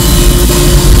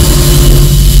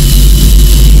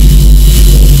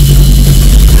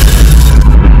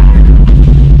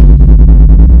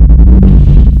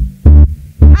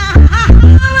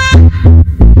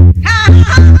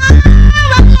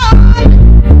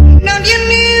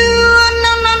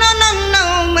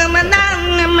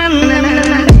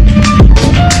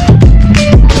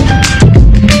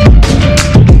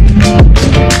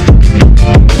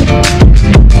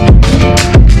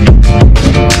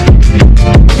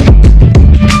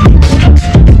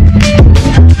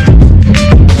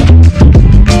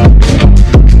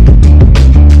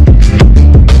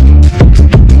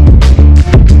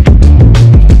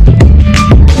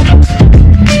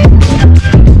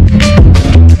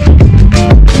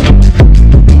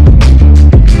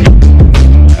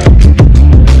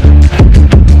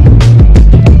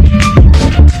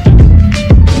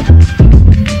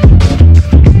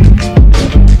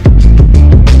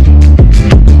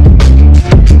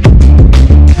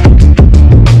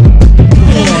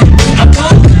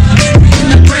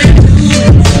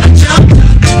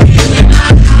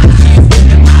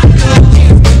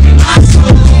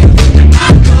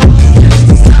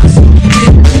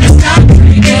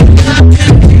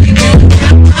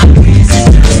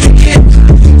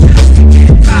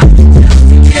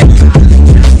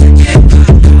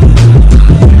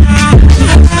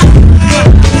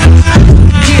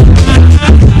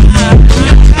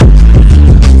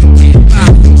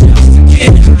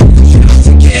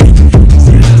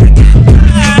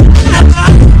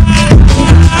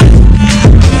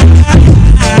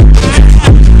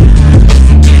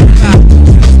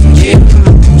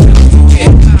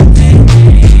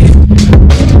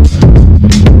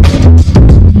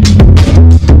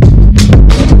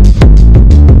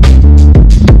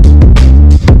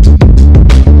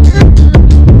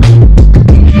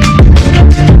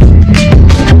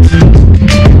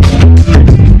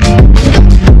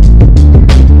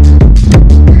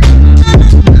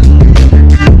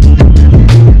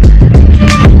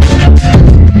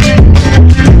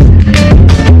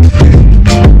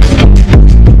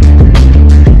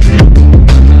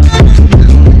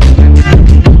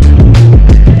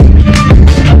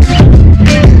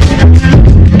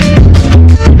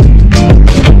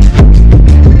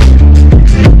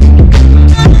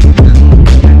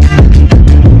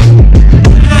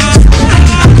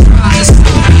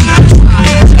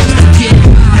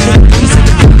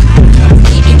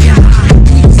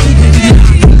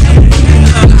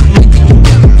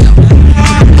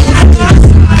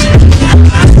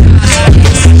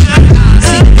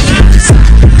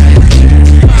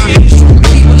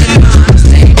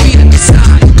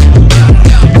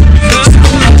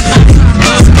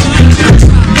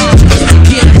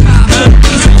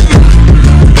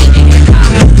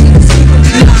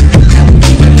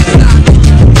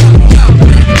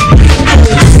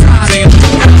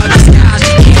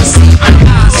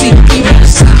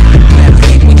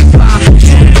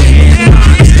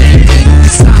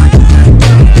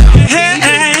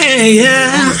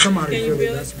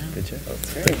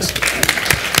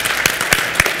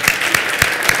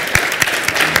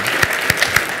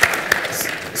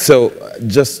 So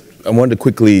I wanted to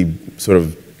quickly sort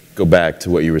of go back to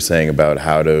what you were saying about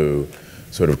how to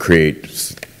sort of create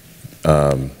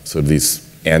sort of these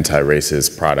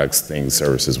anti-racist products, things,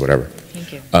 services, whatever.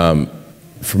 Thank you.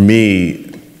 For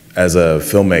me, as a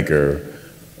filmmaker,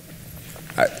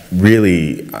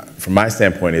 really, from my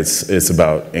standpoint, it's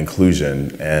about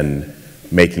inclusion and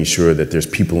making sure that there's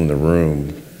people in the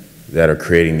room that are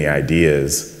creating the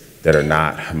ideas that are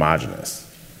not homogenous,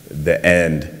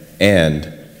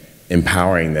 and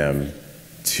empowering them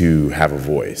to have a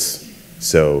voice.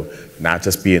 So not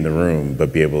just be in the room,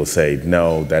 but be able to say,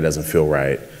 no, that doesn't feel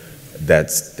right.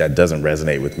 That doesn't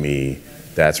resonate with me.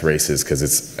 That's racist because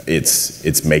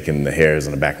it's making the hairs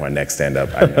on the back of my neck stand up.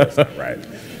 I know it's not right.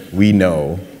 we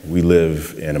know, we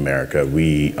live in America,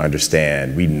 we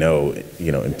understand, we know,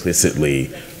 you know, implicitly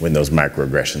when those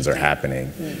microaggressions are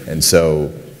happening. And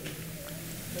so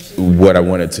what I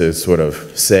wanted to sort of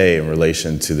say in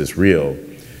relation to this reel,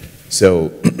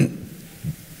 so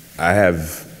I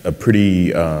have a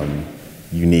pretty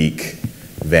unique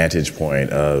vantage point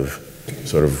of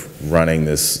sort of running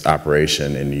this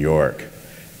operation in New York.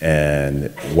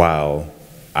 And while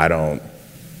I don't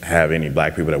have any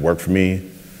black people that work for me,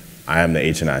 I am the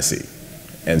HNIC.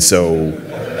 And so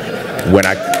when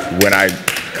I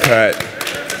cut,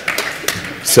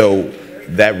 so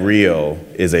that reel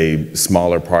is a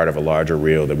smaller part of a larger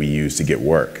reel that we use to get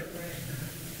work.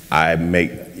 I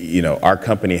make, you know, our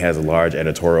company has a large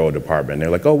editorial department. They're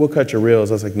like, oh, we'll cut your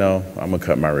reels. I was like, no, I'm gonna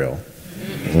cut my reel.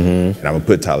 And I'm gonna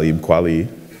put Talib Kweli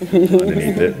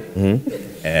underneath it.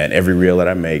 And every reel that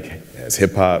I make has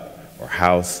hip hop or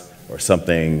house or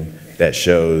something that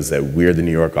shows that we're the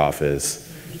New York office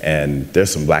and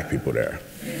there's some black people there.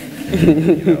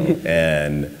 You know?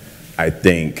 And I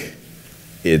think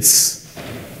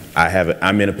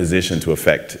I'm in a position to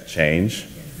affect change,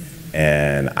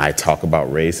 and I talk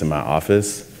about race in my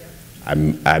office. I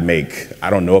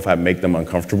don't know if I make them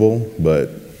uncomfortable, but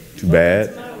too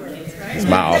bad. It's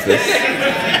my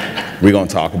office. We're gonna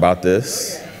talk about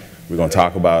this. We're gonna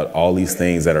talk about all these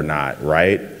things that are not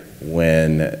right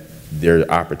when there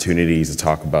are opportunities to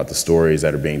talk about the stories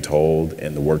that are being told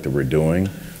and the work that we're doing.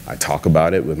 I talk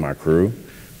about it with my crew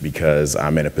because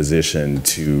I'm in a position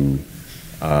to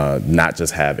not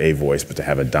just have a voice, but to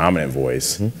have a dominant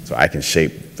voice so I can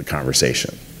shape the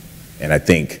conversation. And I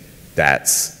think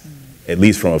that's, at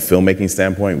least from a filmmaking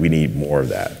standpoint, we need more of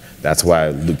that. That's why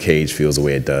Luke Cage feels the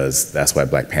way it does. That's why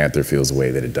Black Panther feels the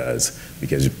way that it does,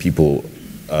 because people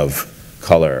of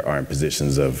color are in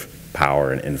positions of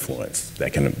power and influence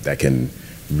that can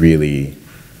really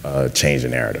change the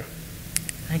narrative.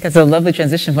 I think that's a lovely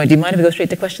transition point. Do you mind if we go straight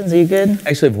to questions? Are you good? I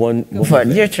actually have one. Go for it.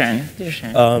 Your turn. Your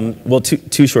turn. Well,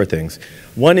 two short things.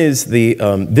 One is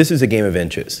this is a game of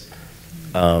inches.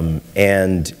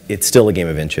 And it's still a game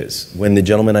of inches. When the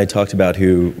gentleman I talked about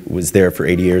who was there for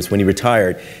 80 years, when he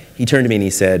retired, he turned to me and he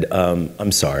said,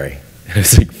 I'm sorry. I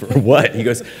was like, for what? He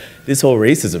goes, this whole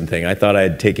racism thing, I thought I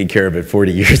had taken care of it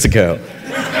 40 years ago.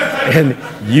 And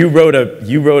you wrote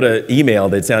an email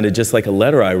that sounded just like a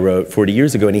letter I wrote 40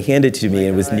 years ago, and he handed it to me,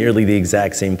 and it was nearly the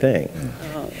exact same thing.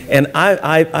 And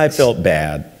I felt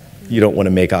bad. You don't want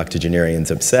to make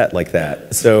octogenarians upset like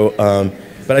that. So,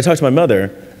 but I talked to my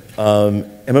mother,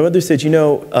 and my mother said, you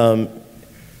know,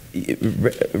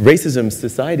 racism,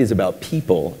 society is about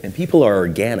people, and people are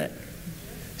organic.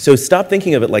 So stop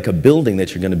thinking of it like a building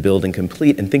that you're going to build and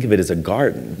complete, and think of it as a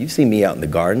garden. You see me out in the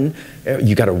garden.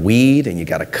 You got to weed, and you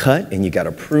got to cut, and you got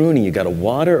to prune, and you got to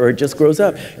water, or it just grows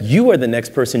up. You are the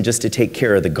next person just to take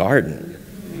care of the garden.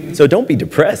 So don't be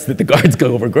depressed that the garden's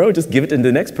going to overgrow. Just give it to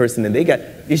the next person, and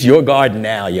it's your garden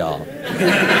now, y'all.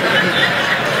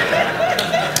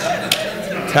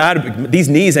 These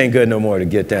knees ain't good no more to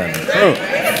get down.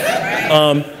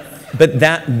 But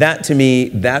that to me,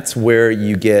 that's where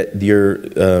you get your,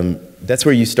 that's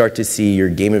where you start to see your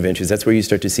game of inches. That's where you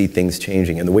start to see things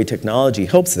changing. And the way technology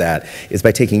helps that is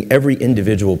by taking every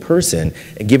individual person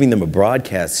and giving them a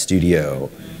broadcast studio.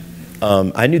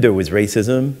 I knew there was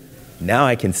racism. Now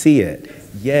I can see it.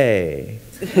 Yay.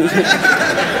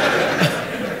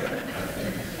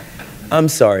 I'm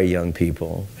sorry, young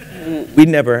people.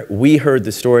 We heard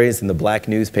the stories in the black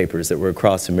newspapers that were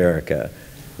across America.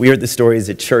 We heard the stories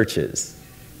at churches.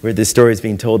 We heard the stories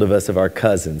being told of us of our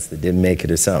cousins that didn't make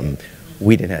it or something.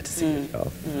 We didn't have to see it,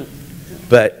 y'all.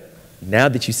 But now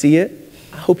that you see it,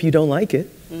 I hope you don't like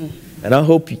it. And I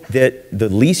hope that the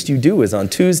least you do is on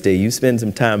Tuesday, you spend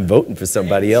some time voting for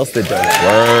somebody else that does.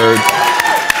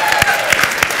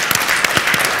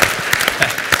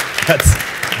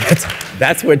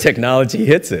 That's where technology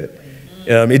hits it.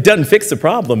 It doesn't fix the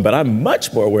problem, but I'm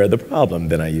much more aware of the problem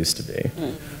than I used to be.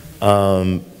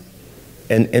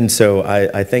 And so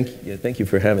I thank you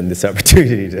for having this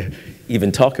opportunity to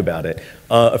even talk about it.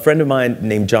 A friend of mine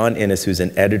named John Ennis, who's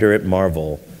an editor at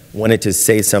Marvel, wanted to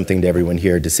say something to everyone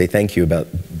here, to say thank you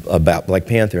about Black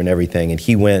Panther and everything, and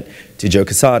he went to Joe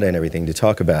Quesada and everything to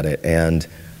talk about it, and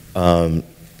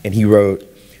he wrote,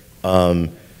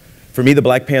 for me, the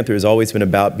Black Panther has always been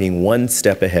about being one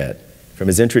step ahead. From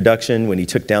his introduction, when he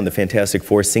took down the Fantastic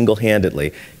Four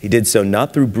single-handedly, he did so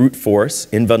not through brute force,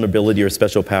 invulnerability, or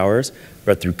special powers,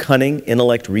 but through cunning,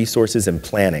 intellect, resources, and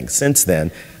planning. Since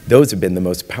then, those have been the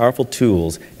most powerful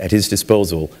tools at his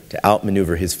disposal to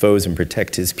outmaneuver his foes and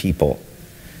protect his people.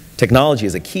 Technology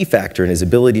is a key factor in his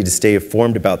ability to stay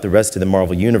informed about the rest of the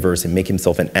Marvel Universe and make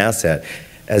himself an asset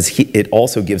as it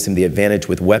also gives him the advantage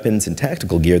with weapons and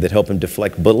tactical gear that help him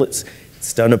deflect bullets,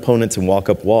 stun opponents, and walk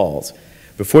up walls.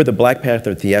 Before the Black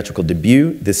Panther theatrical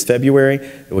debut this February,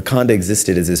 Wakanda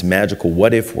existed as this magical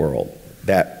what-if world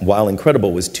that, while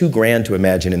incredible, was too grand to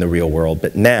imagine in the real world.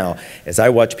 But now, as I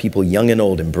watch people young and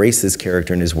old embrace this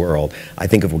character in his world, I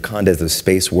think of Wakanda as a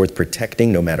space worth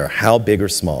protecting no matter how big or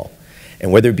small.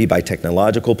 And whether it be by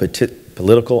technological,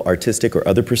 political, artistic, or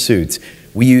other pursuits,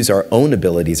 we use our own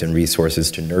abilities and resources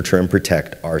to nurture and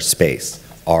protect our space,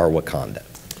 our Wakanda.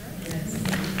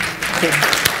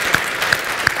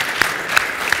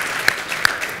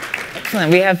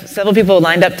 Excellent. We have several people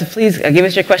lined up to please give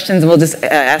us your questions, and we'll just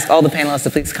ask all the panelists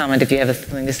to please comment if you have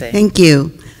something to say. Thank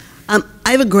you. I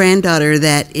have a granddaughter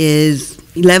that is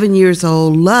 11 years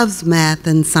old, loves math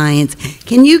and science.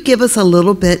 Can you give us a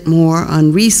little bit more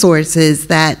on resources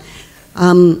that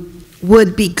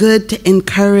would be good to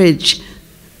encourage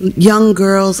young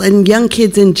girls and young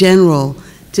kids in general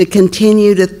to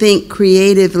continue to think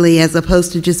creatively as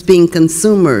opposed to just being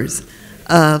consumers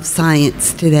of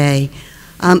science today?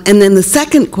 And then the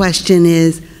second question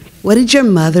is, what did your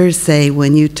mother say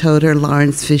when you told her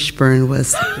Lawrence Fishburne was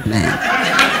Superman?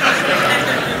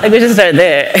 Like, we just start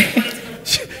there.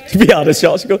 To be honest,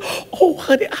 y'all, she goes, "Oh,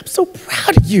 honey, I'm so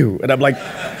proud of you." And I'm like,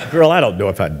 girl, I don't know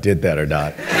if I did that or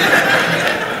not.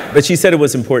 But she said it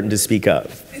was important to speak up.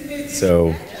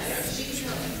 So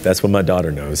that's what my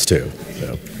daughter knows, too.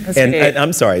 So. And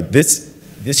I'm sorry, this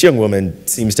young woman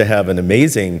seems to have an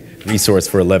amazing resource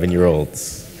for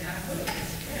 11-year-olds.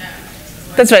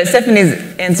 That's right. Stephanie's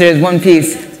answer is one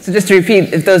piece. So just to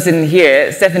repeat, if those didn't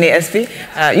hear, Stephanie Espy,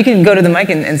 you can go to the mic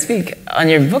and speak on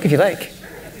your book if you like.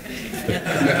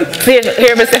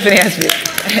 Hear about Stephanie Espy.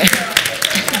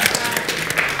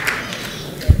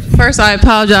 First, I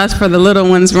apologize for the little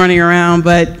ones running around,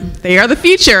 but they are the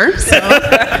future. So.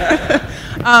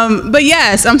 But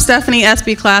yes, I'm Stephanie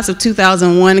Espy, class of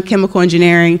 2001, chemical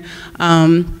engineering.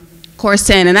 Course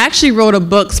 10, and I actually wrote a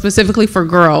book specifically for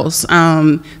girls,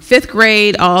 5th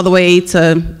grade all the way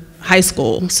to high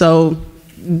school. So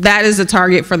that is the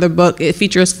target for the book. It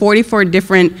features 44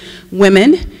 different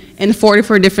women in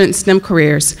 44 different STEM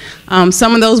careers.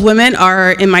 Some of those women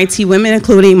are MIT women,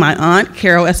 including my aunt,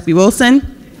 Carol Espy Wilson,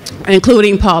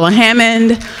 including Paula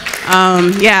Hammond,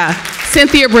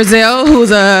 Cynthia Brazil, who's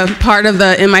a part of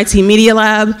the MIT Media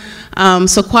Lab.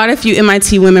 So quite a few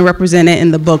MIT women represented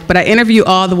in the book, but I interview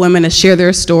all the women to share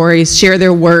their stories, share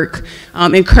their work,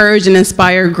 encourage and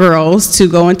inspire girls to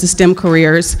go into STEM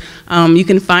careers. You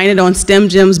can find it on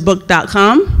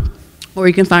stemgemsbook.com, or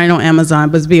you can find it on Amazon,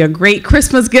 but it'd be a great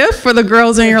Christmas gift for the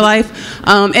girls in your life.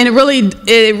 And it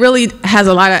really has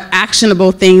a lot of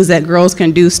actionable things that girls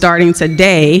can do starting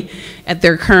today at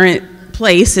their current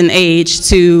place and age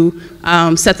to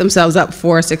set themselves up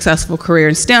for a successful career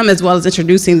in STEM, as well as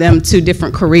introducing them to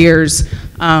different careers.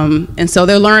 And so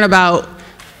they'll learn about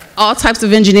all types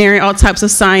of engineering, all types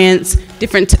of science,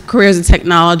 different careers in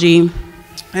technology,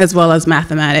 as well as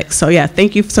mathematics. So yeah,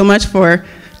 thank you so much for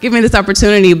giving me this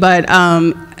opportunity, but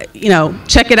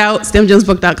check it out,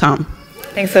 stemgemsbook.com.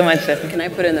 Thanks so much, Stephanie. Can I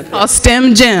put in the called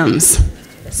STEM Gems.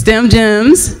 STEM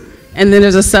Gems. And then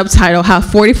there's a subtitle, How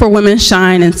 44 Women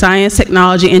Shine in Science,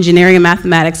 Technology, Engineering, and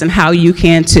Mathematics, and How You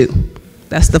Can Too.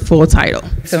 That's the full title.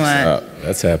 So much.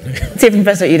 That's happening. Let's hear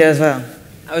Professor Edoh as well.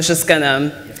 I was just going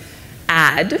to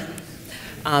add,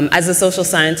 as a social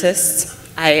scientist,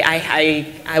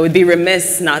 I would be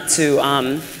remiss not to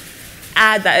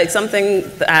add that it's something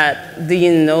that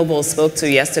Dean Noble spoke to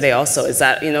yesterday also, is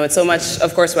that, it's so much,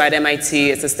 of course, we're at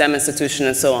MIT, it's a STEM institution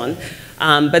and so on,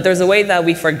 but there's a way that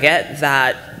we forget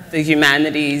that the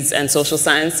humanities and social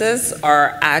sciences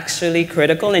are actually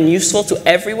critical and useful to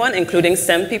everyone, including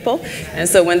STEM people. And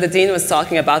so when the dean was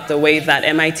talking about the way that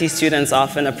MIT students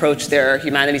often approach their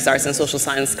humanities, arts, and social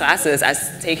science classes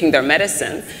as taking their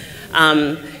medicine,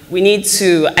 we need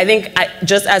to, I think,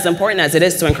 just as important as it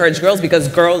is to encourage girls, because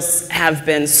girls have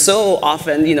been so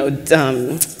often,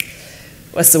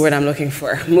 what's the word I'm looking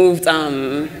for? Moved,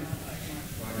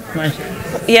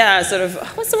 yeah, sort of,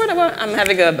 what's the word I'm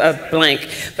having a blank,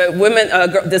 but women,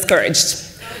 discouraged.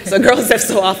 So girls have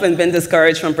so often been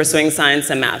discouraged from pursuing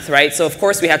science and math, right? So of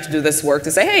course we have to do this work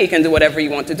to say, hey, you can do whatever you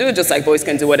want to do, just like boys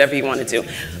can do whatever you want to do.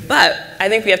 But I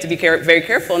think we have to be very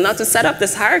careful not to set up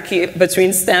this hierarchy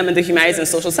between STEM and the humanities and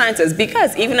social sciences,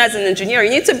 because even as an engineer,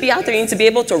 you need to be out there, you need to be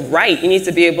able to write, you need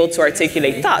to be able to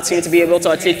articulate thoughts, you need to be able to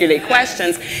articulate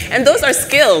questions, and those are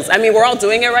skills. I mean, we're all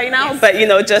doing it right now, but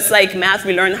just like math,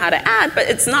 we learn how to add, but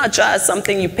it's not just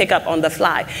something you pick up on the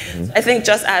fly. I think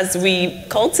just as we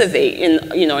cultivate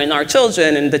in, in our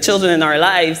children and the children in our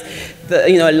lives,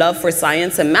 a love for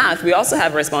science and math, we also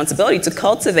have a responsibility to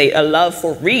cultivate a love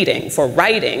for reading, for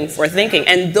writing, for thinking.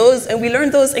 And we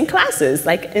learn those in classes,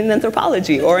 like in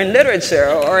anthropology or in literature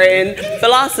or in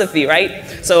philosophy, right?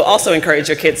 So also encourage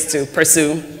your kids to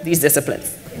pursue these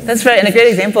disciplines. That's right, and a great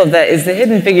example of that is the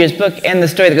Hidden Figures book and the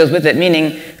story that goes with it,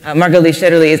 meaning Margot Lee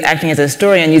Shetterly is acting as a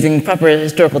historian using proper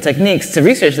historical techniques to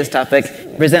research this topic,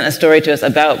 present a story to us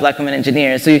about Black women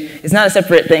engineers. So it's not a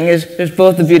separate thing. There's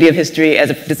both the beauty of history as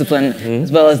a discipline,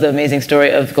 as well as the amazing story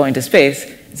of going to space.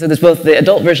 So there's both the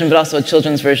adult version, but also a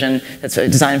children's version that's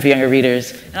designed for younger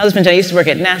readers. And I'll just mention, I used to work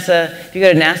at NASA. If you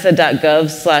go to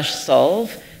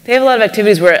nasa.gov/solve, they have a lot of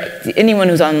activities where anyone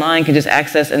who's online can just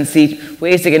access and see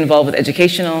ways to get involved with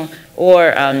educational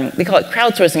or they call it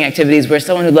crowdsourcing activities, where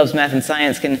someone who loves math and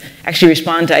science can actually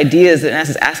respond to ideas that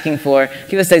NASA's asking for.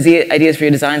 Give us ideas for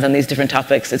your designs on these different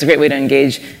topics. It's a great way to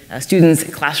engage students,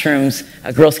 classrooms,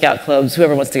 Girl Scout clubs,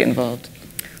 whoever wants to get involved.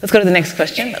 Let's go to the next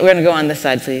question. We're going to go on this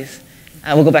side, please.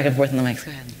 We'll go back and forth on the mics.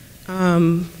 Go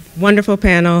ahead. Wonderful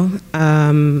panel.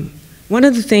 One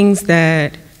of the things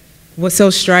that was so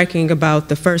striking about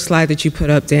the first slide that you put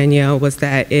up, Danielle, was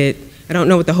that I don't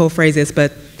know what the whole phrase is,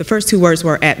 but the first two words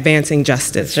were advancing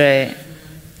justice. That's right.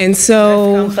 And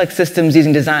so... complex systems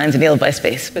using designs enabled by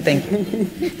space, but thank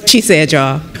you. She said,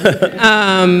 y'all.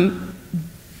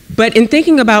 But in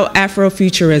thinking about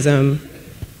Afrofuturism,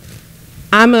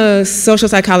 I'm a social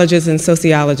psychologist and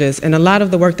sociologist, and a lot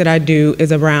of the work that I do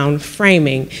is around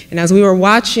framing. And as we were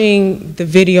watching the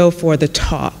video for the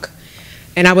talk,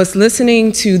 and I was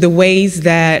listening to the ways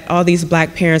that all these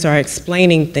Black parents are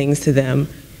explaining things to them,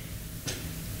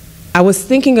 I was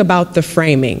thinking about the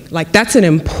framing. Like, that's an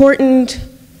important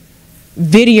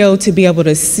video to be able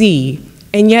to see,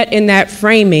 and yet in that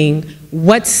framing,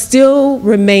 what still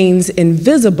remains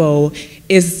invisible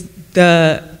is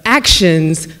the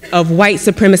actions of white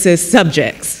supremacist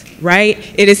subjects, right?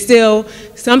 It is still,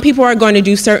 some people are going to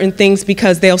do certain things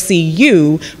because they'll see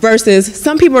you, versus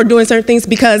some people are doing certain things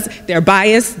because they're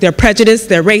biased, they're prejudiced,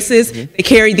 they're racist, they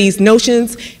carry these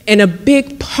notions. And a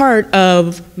big part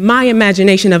of my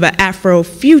imagination of an Afro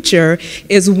future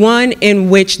is one in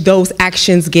which those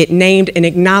actions get named and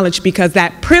acknowledged, because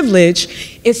that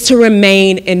privilege is to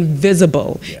remain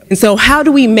invisible. And so how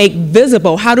do we make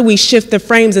visible, how do we shift the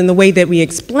frames in the way that we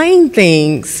explain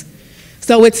things?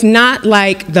 So it's not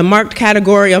like the marked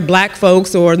category of Black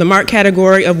folks or the marked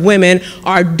category of women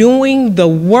are doing the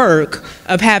work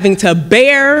of having to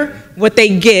bear what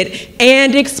they get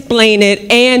and explain it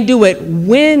and do it.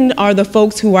 When are the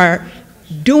folks who are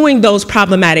doing those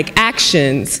problematic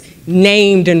actions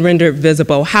named and rendered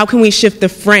visible? How can we shift the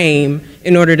frame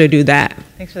in order to do that?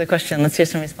 Thanks for the question. Let's hear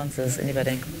some responses.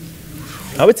 Anybody?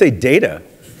 I would say data.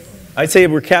 I'd say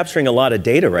we're capturing a lot of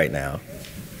data right now.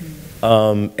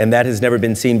 And that has never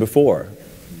been seen before.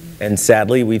 And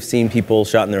sadly, we've seen people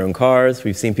shot in their own cars.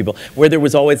 We've seen people where there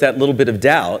was always that little bit of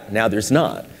doubt. Now there's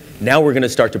not. Now we're going to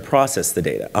start to process the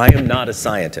data. I am not a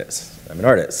scientist. I'm an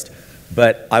artist.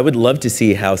 But I would love to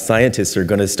see how scientists are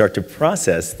going to start to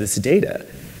process this data.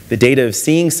 The data of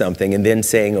seeing something and then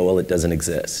saying, oh, well, it doesn't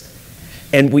exist.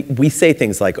 And we say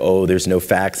things like, oh, there's no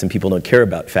facts and people don't care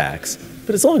about facts.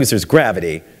 But as long as there's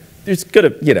gravity, there's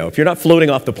going to, if you're not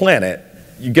floating off the planet,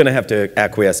 you're going to have to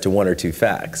acquiesce to one or two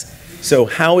facts. So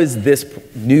how is this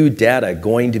new data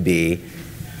going to be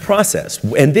processed?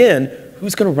 And then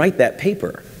who's going to write that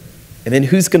paper? And then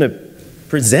who's going to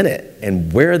present it?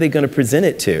 And where are they going to present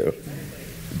it to?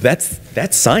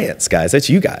 That's science, guys. That's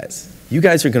you guys. You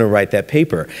guys are going to write that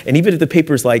paper. And even if the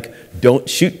paper's like, don't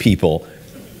shoot people,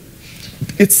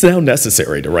 it's now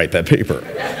necessary to write that paper.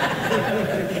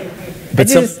 I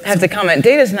just have to comment.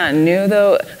 Data's not new,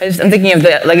 though. I'm thinking of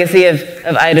the legacy of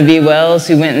Ida B. Wells,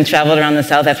 who went and traveled around the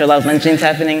South after a lot of lynchings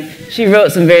happening. She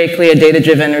wrote some very clear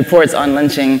data-driven reports on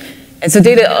lynching. And so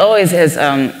data always has,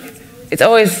 it's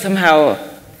always somehow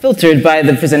filtered by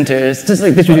the presenters, just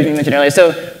like Bishop mentioned earlier.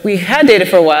 So we had data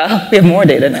for a while. We have more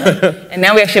data now. And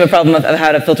now we actually have a problem of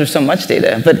how to filter so much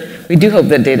data. But we do hope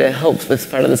that data helps with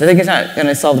part of this. I think it's not going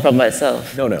to solve the problem by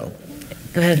itself. No.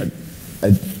 Go ahead.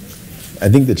 I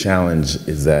think the challenge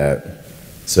is that,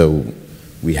 so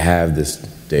we have this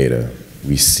data,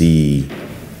 we see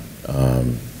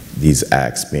these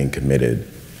acts being committed,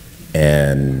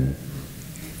 and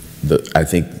I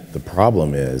think the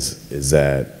problem is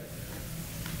that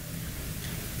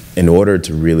in order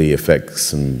to really affect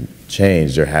some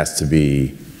change, there has to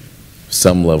be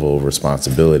some level of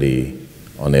responsibility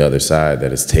on the other side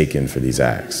that is taken for these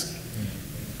acts.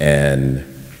 And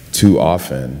too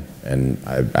often, and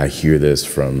I hear this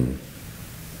from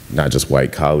not just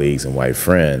white colleagues and white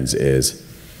friends, is,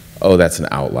 oh, that's an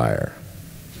outlier.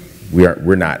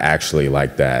 we're not actually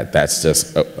like that. That's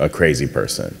just a crazy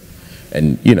person.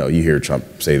 And you know, you hear Trump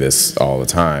say this all the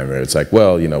time, where it's like,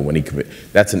 well, you know, when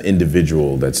that's an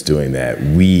individual that's doing that.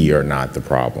 We are not the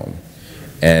problem.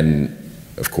 And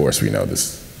of course, we know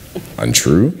this is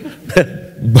untrue.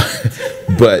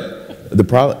 but the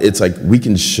problem, it's like we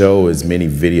can show as many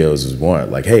videos as we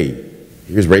want. Like, hey,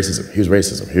 here's racism. Here's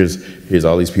racism. Here's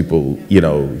all these people. You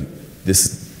know,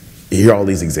 here are all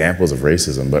these examples of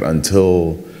racism. But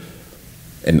until,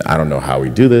 and I don't know how we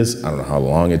do this. I don't know how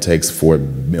long it takes. 4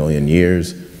 million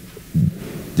years.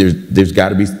 There's got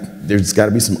to be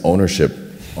some ownership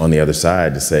on the other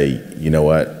side to say, you know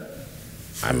what,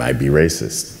 I might be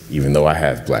racist, even though I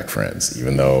have black friends,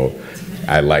 even though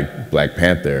I like Black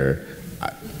Panther.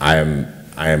 I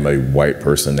am a white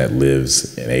person that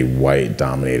lives in a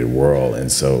white-dominated world,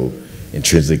 and so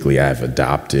intrinsically I've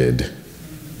adopted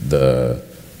the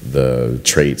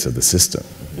traits of the system.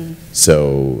 Mm-hmm.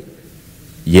 So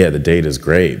yeah, the data's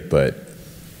great, but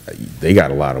they got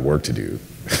a lot of work to do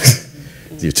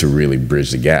to really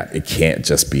bridge the gap. It can't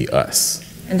just be us.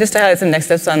 And just to highlight some next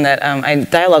steps on that, I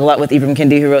dialogue a lot with Ibram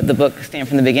Kendi, who wrote the book Stand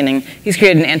from the Beginning. He's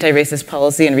created an anti-racist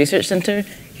policy and research center.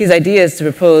 His idea is to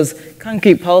propose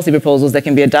concrete policy proposals that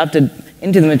can be adopted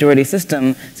into the majority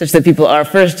system, such that people are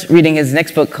first reading his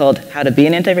next book called How to Be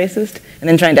an Anti-Racist, and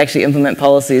then trying to actually implement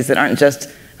policies that aren't just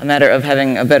a matter of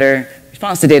having a better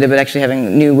response to data, but actually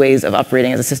having new ways of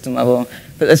operating at a system level.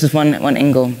 But that's just one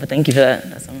angle, but thank you for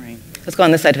that summary. Let's go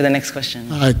on this side for the next question.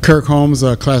 Kirk Holmes,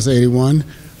 class 81.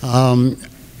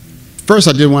 First,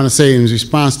 I did want to say in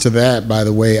response to that, by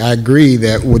the way, I agree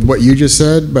that with what you just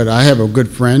said, but I have a good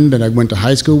friend that I went to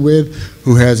high school with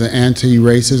who has an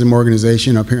anti-racism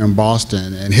organization up here in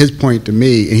Boston, and his point to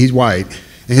me, and he's white,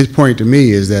 and his point to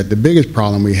me is that the biggest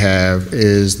problem we have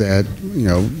is that, you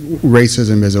know,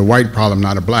 racism is a white problem,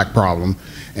 not a black problem,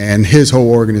 and his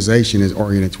whole organization is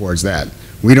oriented towards that.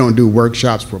 We don't do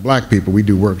workshops for black people, we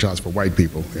do workshops for white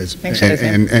people.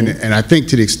 And I think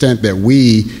to the extent that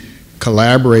we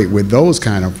collaborate with those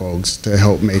kind of folks to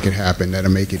help make it happen, that'll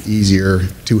make it easier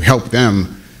to help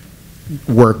them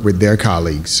work with their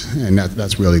colleagues, and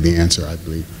that's really the answer, I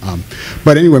believe.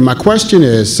 But anyway, my question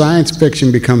is, science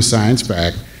fiction becomes science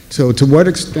fact, so to what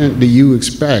extent do you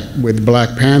expect with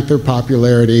Black Panther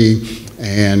popularity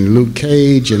and Luke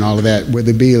Cage and all of that, would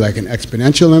there be like an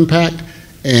exponential impact?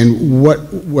 And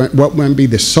what might be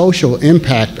the social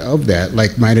impact of that?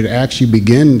 Like, might it actually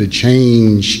begin to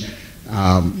change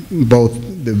both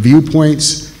the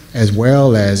viewpoints as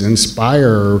well as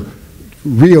inspire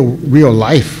real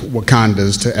life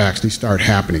Wakandas to actually start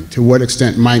happening? To what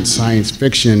extent might science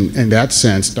fiction in that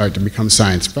sense start to become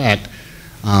science fact,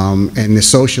 and the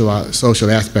social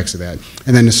aspects of that?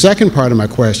 And then the second part of my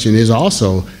question is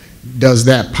also, does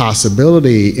that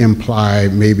possibility imply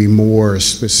maybe more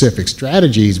specific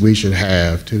strategies we should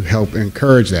have to help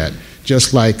encourage that?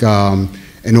 Just like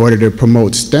in order to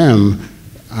promote STEM,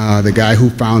 the guy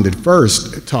who founded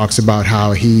FIRST talks about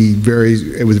how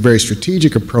it was a very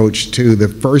strategic approach to the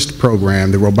FIRST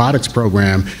program, the robotics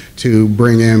program, to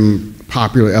bring in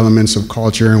popular elements of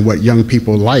culture and what young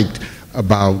people liked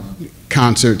about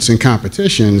concerts and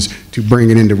competitions to bring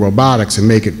it into robotics and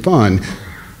make it fun.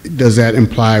 Does that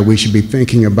imply we should be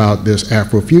thinking about this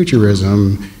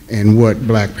Afrofuturism and what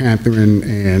Black Panther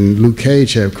and Luke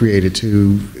Cage have created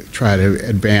to try to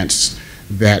advance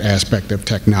that aspect of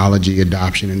technology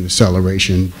adoption and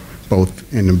acceleration,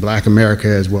 both in Black America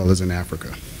as well as in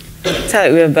Africa?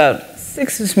 Tyler, we have about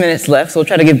 6 minutes left, so we'll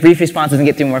try to give brief responses and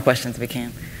get through more questions if we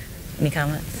can. Any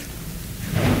comments?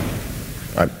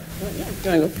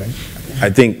 I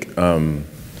think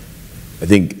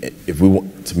if we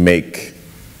want to make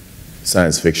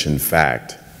science fiction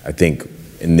fact, I think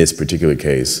in this particular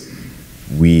case,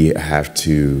 we have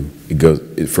to,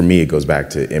 for me, it goes back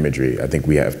to imagery. I think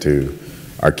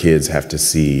our kids have to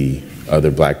see other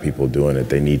black people doing it.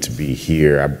 They need to be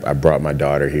here. I brought my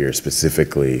daughter here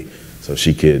specifically so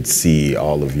she could see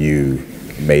all of you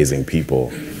amazing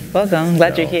people. Welcome,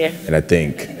 glad you're here. And I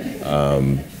think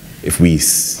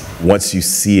once you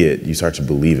see it, you start to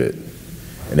believe it.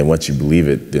 And then once you believe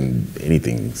it, then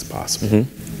anything's possible,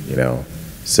 you know?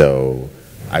 So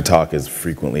I talk as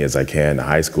frequently as I can to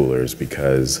high schoolers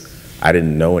because I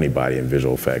didn't know anybody in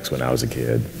visual effects when I was a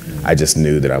kid. I just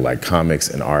knew that I liked comics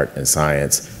and art and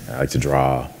science, and I like to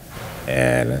draw.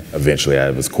 And eventually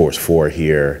I was course 4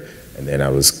 here, and then I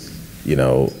was, you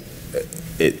know,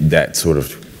 that sort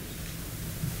of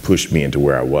pushed me into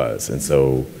where I was. And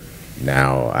so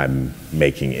now I'm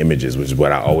making images, which is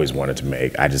what I always wanted to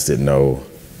make. I just didn't know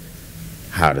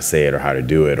how to say it or how to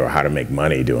do it or how to make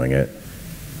money doing it.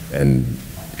 And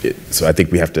so I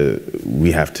think we have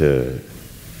to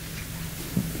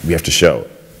we have to show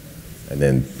it, and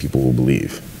then people will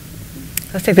believe.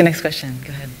 Let's take the next question. Go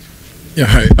ahead. Yeah,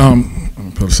 hi. I'm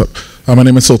gonna pull this up. My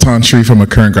name is Sultan Sharif. I'm a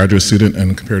current graduate student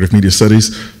in comparative media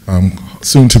studies,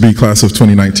 soon to be class of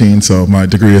 2019. So my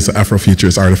degree is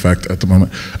Afro-futurist artifact at the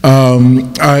moment.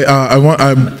 I'm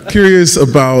curious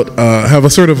about, have a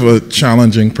sort of a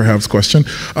challenging, perhaps, question.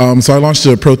 So I launched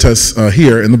a protest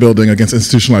here in the building against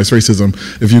institutionalized racism.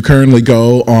 If you currently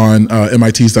go on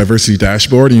MIT's diversity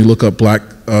dashboard and you look up Black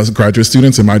graduate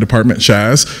students in my department,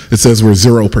 Shaz, it says we're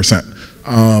 0%.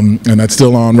 And that's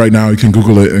still on right now. You can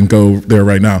Google it and go there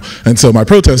right now. And so my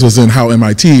protest was in how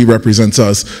MIT represents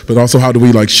us, but also how do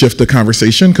we like shift the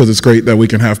conversation, because it's great that we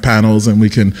can have panels and we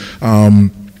can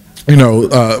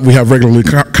we have regularly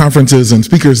conferences and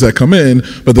speakers that come in,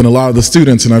 but then a lot of the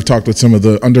students, and I've talked with some of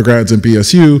the undergrads in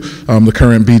BSU, the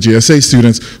current BGSA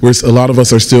students, where a lot of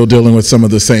us are still dealing with some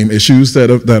of the same issues that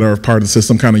are part of the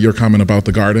system, kind of your comment about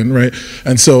the garden, right?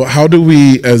 And so how do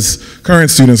we, as current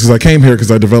students, because I came here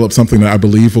because I developed something that I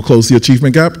believe will close the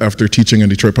achievement gap after teaching in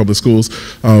Detroit Public Schools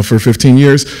for 15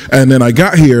 years, and then I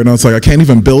got here and I was like, I can't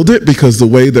even build it because the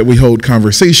way that we hold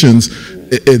conversations,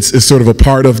 it's sort of a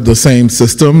part of the same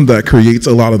system that creates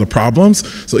a lot of the problems.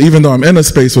 So even though I'm in a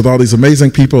space with all these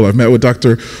amazing people, I've met with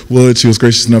Dr. Wood, she was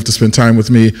gracious enough to spend time with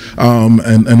me,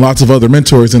 and lots of other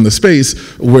mentors in the space,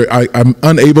 where I'm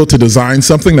unable to design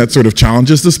something that sort of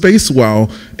challenges the space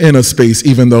while in a space,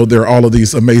 even though there are all of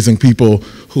these amazing people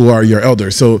who are your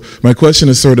elders. So my question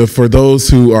is sort of for those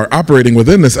who are operating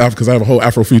within this, because I have a whole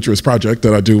Afro-futurist project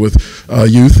that I do with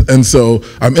youth, and so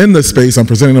I'm in this space, I'm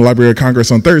presenting the Library of Congress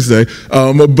on Thursday,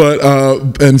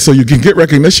 and so you can get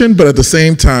recognition, but at the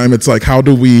same time, it's like, how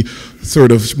do we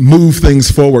sort of move things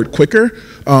forward quicker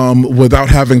without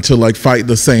having to like fight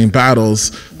the same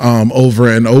battles over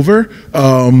and over,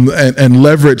 and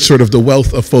leverage sort of the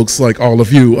wealth of folks like all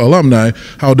of you alumni?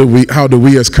 How do we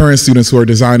as current students who are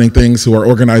designing things, who are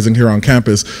organizing here on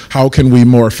campus, how can we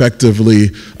more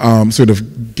effectively sort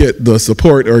of get the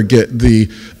support or get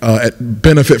the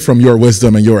benefit from your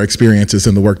wisdom and your experiences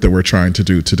in the work that we're trying to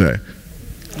do today?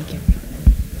 Thank you.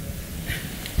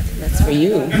 That's for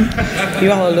you.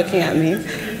 You all are looking at me.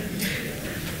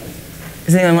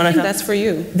 Does anyone want to come? That's for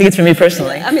you. I think it's for me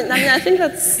personally. I mean, I think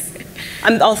that's.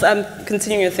 I'm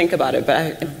continuing to think about it,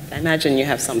 but I imagine you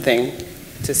have something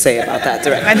to say about that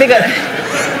directly. I think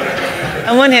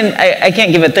on one hand, I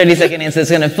can't give a 30-second answer. It's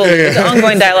going to fully. It's an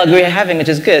ongoing dialogue we're having, which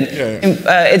is good.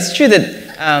 It's true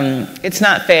that it's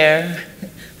not fair.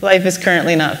 Life is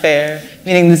currently not fair,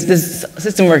 meaning this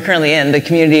system we're currently in, the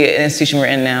community and institution we're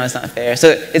in now, is not fair. So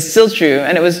it's still true,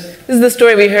 and this is the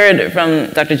story we heard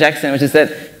from Dr. Jackson, which is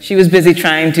that she was busy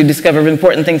trying to discover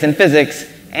important things in physics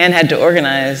and had to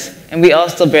organize, and we all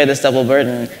still bear this double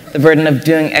burden, the burden of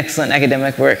doing excellent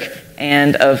academic work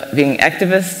and of being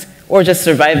activists or just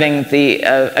surviving the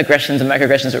aggressions and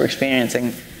microaggressions that we're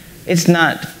experiencing. It's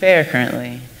not fair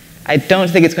currently. I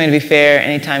don't think it's going to be fair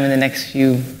anytime in the next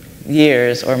few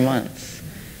years or months,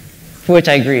 for which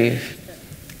I grieve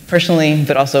personally,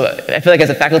 but also I feel like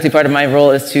as a faculty, part of my role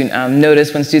is to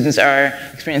notice when students are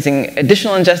experiencing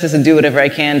additional injustice and do whatever I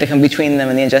can to come between them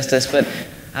and the injustice, but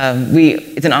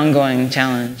it's an ongoing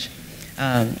challenge.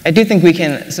 I do think we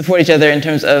can support each other in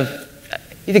terms of,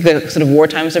 you think the sort of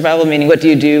wartime survival, meaning what do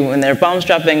you do when there are bombs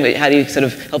dropping, but how do you sort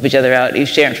of help each other out? You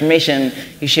share information,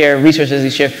 you share resources,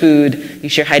 you share food, you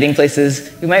share hiding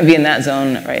places. We might be in that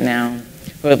zone right now.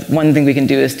 But one thing we can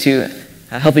do is to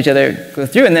help each other go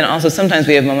through, and then also sometimes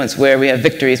we have moments where we have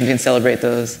victories and we can celebrate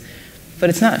those. But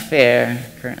it's not fair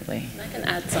currently. I can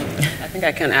add something. I think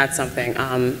I can add something.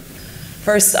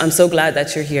 First, I'm so glad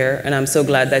that you're here, and I'm so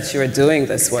glad that you're doing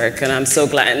this work, and I'm so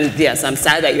glad, and yes, I'm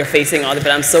sad that you're facing all this,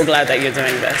 but I'm so glad that you're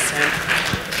doing this.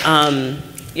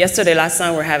 Yesterday, last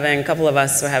time, a couple of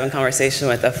us were having a conversation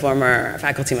with a former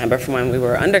faculty member from when we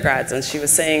were undergrads, and she was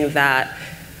saying that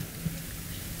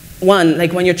one,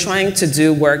 like when you're trying to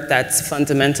do work that's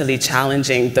fundamentally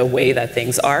challenging the way that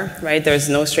things are, right? There's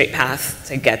no straight path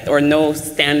to get, or no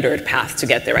standard path to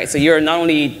get there, right? So you're not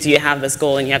only do you have this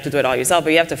goal and you have to do it all yourself,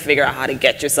 but you have to figure out how to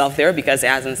get yourself there because it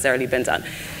hasn't necessarily been done.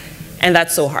 And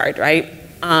that's so hard, right?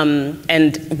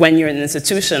 And when you're in an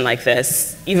institution like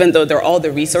this, even though there are all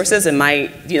the resources, it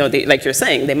might, like you're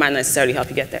saying, they might not necessarily help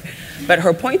you get there. But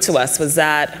her point to us was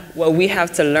that what we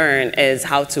have to learn is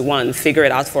how to, one, figure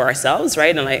it out for ourselves,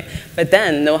 right? And but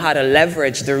then know how to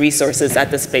leverage the resources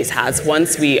that the space has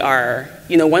once we are,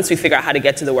 once we figure out how to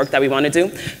get to the work that we want to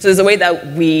do. So there's a way that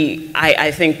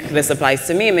I think this applies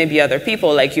to me and maybe other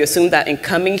people, like you assume that in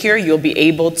coming here, you'll be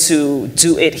able to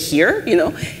do it here,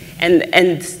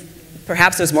 and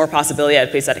perhaps there's more possibility at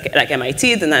a place like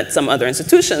MIT than at some other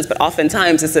institutions, but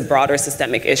oftentimes it's a broader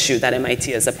systemic issue that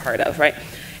MIT is a part of, right?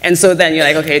 And so then you're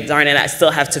like, okay, darn it, I still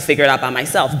have to figure it out by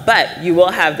myself. But you will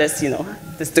have this,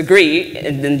 this degree,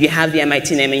 and then you have the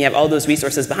MIT name, and you have all those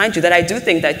resources behind you that I do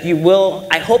think that you will,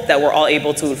 I hope that we're all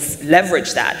able to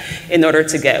leverage that in order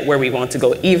to get where we want to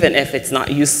go, even if it's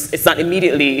not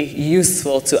immediately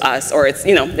useful to us, or it's,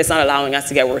 it's not allowing us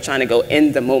to get where we're trying to go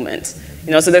in the moment.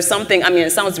 So there's something,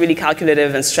 it sounds really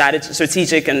calculative and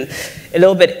strategic and a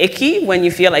little bit icky when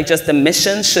you feel like just the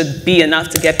mission should be enough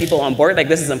to get people on board. Like,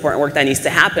 this is important work that needs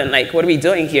to happen. Like, what are we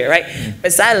doing here, right?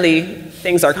 But sadly,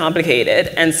 things are complicated.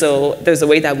 And so there's a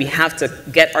way that we have to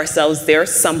get ourselves there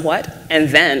somewhat and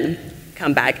then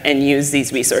come back and use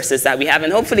these resources that we have.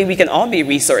 And hopefully we can all be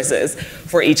resources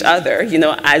for each other,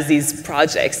 as these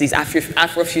projects, these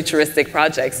Afro-futuristic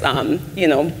projects,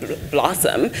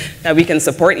 blossom, that we can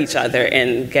support each other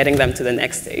in getting them to the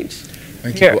next stage.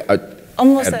 Thank you.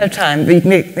 Almost out of time.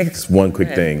 Just one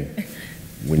quick thing.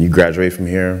 When you graduate from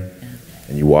here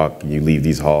and you walk and you leave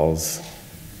these halls,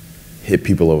 hit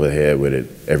people over the head with it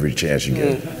every chance you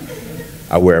get.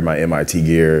 I wear my MIT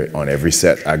gear on every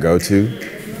set I go to.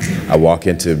 I walk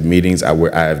into meetings, I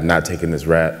have not taken this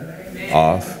wrap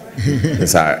off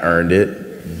since I earned it,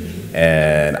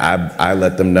 and I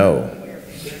let them know.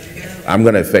 I'm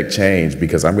gonna affect change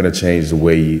because I'm gonna change the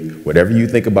way, whatever you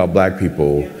think about black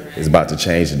people is about to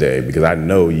change today, because I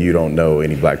know you don't know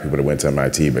any black people that went to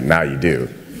MIT, but now you do.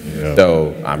 Yeah.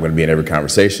 So I'm gonna be in every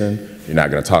conversation. You're not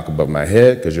gonna talk above my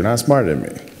head because you're not smarter than me.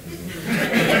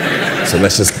 So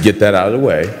let's just get that out of the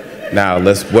way. Now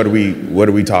what are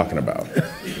we talking about?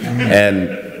 And,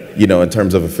 in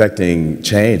terms of affecting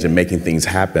change and making things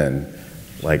happen,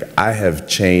 like, I have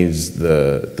changed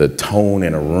the tone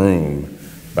in a room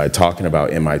by talking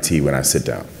about MIT when I sit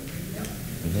down.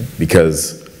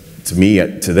 Because to me,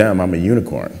 to them, I'm a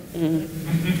unicorn.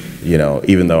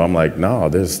 Even though I'm like, no,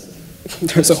 there's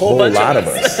a whole lot of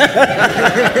us.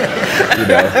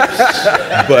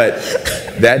 But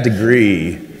that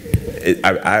degree,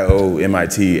 I owe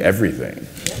MIT everything,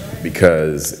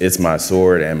 because it's my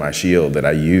sword and my shield that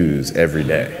I use every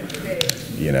day,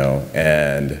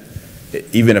 and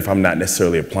even if I'm not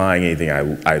necessarily applying anything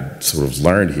I sort of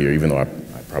learned here, even though I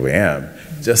probably am,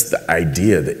 just the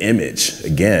idea, the image,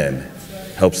 again,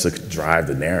 helps to drive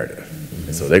the narrative.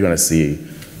 And so they're gonna see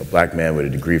a black man with a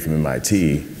degree from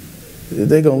MIT,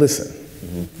 they're gonna listen.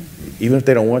 Even if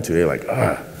they don't want to, they're like,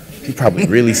 he's probably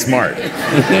really smart.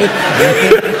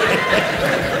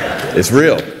 It's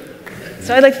real.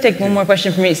 So I'd like to take one more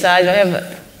question from each side. Do I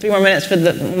have 3 more minutes for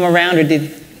the one more round, or did?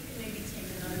 Maybe take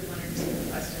another 1 or 2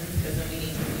 questions, because then we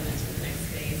need to move into the next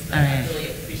phase. But I really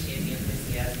appreciate the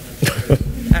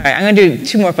enthusiasm. All right, I'm going to do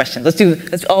 2 more questions.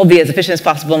 Let's all be as efficient as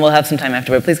possible, and we'll have some time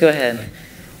afterward. Please go ahead.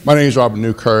 My name is Robert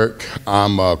Newkirk.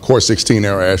 I'm Core 16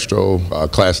 Air Astro,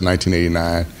 class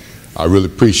 1989. I really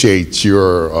appreciate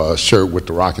your shirt with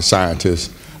the rocket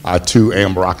scientist. I too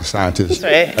am a rocket scientist.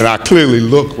 That's right. And I clearly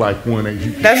look like one of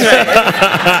you. That's right.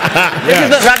 This is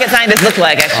what rocket scientists look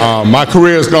like, actually. My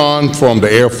career has gone from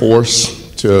the Air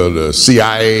Force to the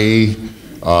CIA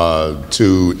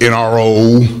to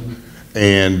NRO,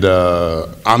 and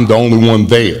I'm the only one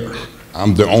there.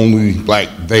 I'm the only black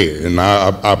there. And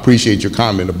I appreciate your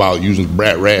comment about using the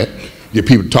brat rat, get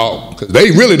people to talk, because they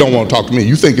really don't want to talk to me.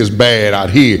 You think it's bad out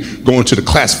here going to the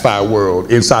classified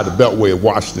world inside the Beltway of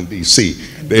Washington, D.C.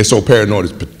 They're so paranoid,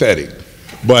 it's pathetic.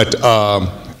 But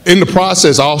in the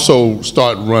process, I also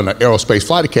started running an aerospace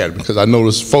flight academy because I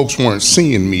noticed folks weren't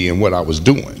seeing me and what I was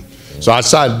doing. So I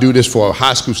decided to do this for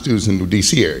high school students in the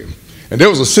D.C. area. And there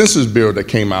was a census bureau that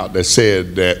came out that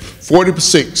said that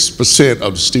 46%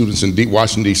 of the students in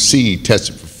Washington, D.C.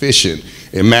 tested proficient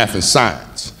in math and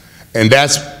science. And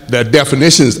that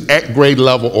definition is at grade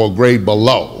level or grade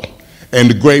below. And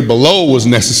the grade below was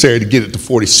necessary to get it to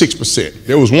 46%.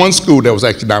 There was one school that was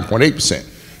actually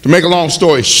 9.8%. To make a long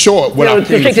story short, what I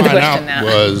came to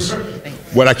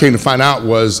find out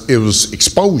was it was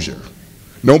exposure.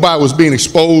 Nobody was being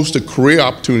exposed to career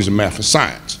opportunities in math and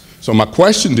science. So my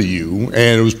question to you,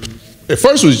 and it was, at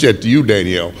first it was just to you,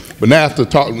 Danielle, but now after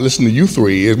listening to you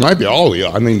three, it might be all of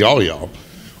y'all, I mean all of y'all.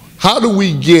 How do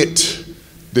we get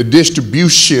the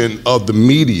distribution of the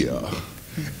media,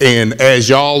 and as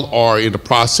y'all are in the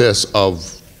process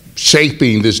of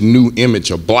shaping this new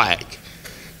image of black,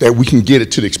 that we can get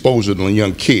it to the exposure to the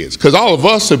young kids? Because all of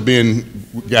us have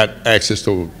got access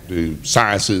to the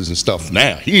sciences and stuff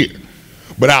now here.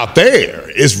 But out there,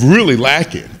 it's really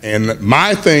lacking. And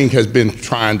my thing has been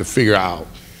trying to figure out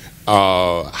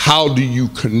how do you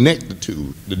connect the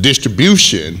two, the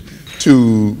distribution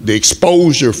to the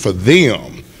exposure for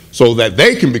them, so that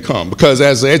they can become, because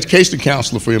as an education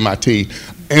counselor for MIT,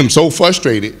 I am so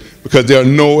frustrated because there are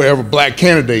no ever black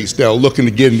candidates that are looking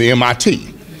to get into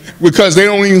MIT. Because they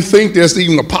don't even think there's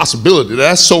even a possibility.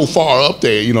 That's so far up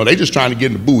there, you know, they're just trying to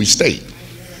get into Bowie State.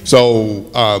 So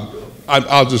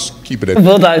I'll just keep it at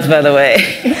Bulldogs, by the way.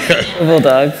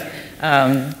 Bulldogs.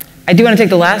 I do want to take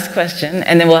the last question,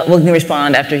 and then we'll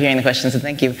respond after hearing the question, so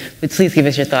thank you. But please give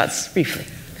us your thoughts briefly.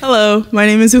 Hello, my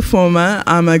name is Ufoma.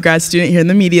 I'm a grad student here in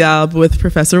the Media Lab with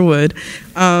Professor Wood.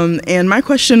 And my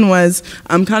question was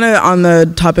kind of on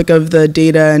the topic of the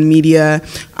data and media.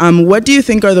 What do you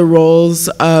think are the roles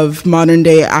of modern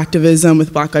day activism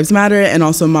with Black Lives Matter and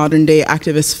also modern day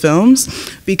activist films?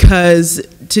 Because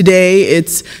today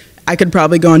I could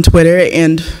probably go on Twitter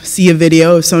and see a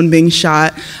video of someone being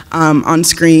shot on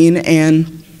screen,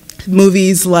 and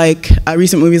movies like,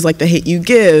 recent movies like The Hate U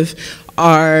Give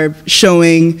are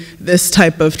showing this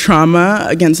type of trauma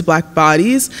against Black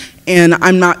bodies, and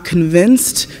I'm not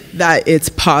convinced that it's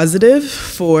positive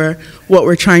for what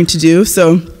we're trying to do.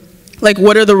 So, like,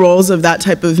 what are the roles of that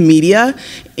type of media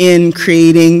in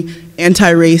creating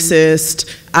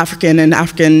anti-racist African and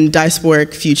African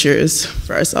diasporic futures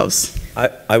for ourselves?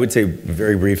 I would say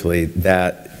very briefly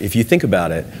that if you think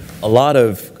about it, a lot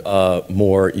of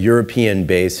more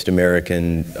European-based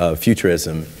American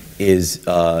futurism is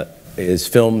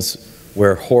films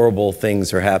where horrible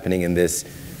things are happening in this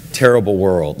terrible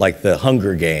world, like the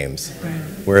Hunger Games,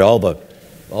 where all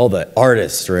the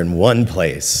artists are in one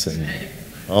place and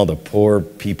all the poor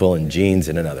people in jeans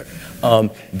in another.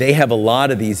 They have a lot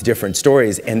of these different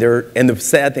stories, and the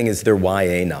sad thing is they're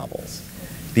YA novels.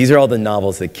 These are all the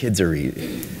novels that kids are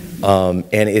reading, and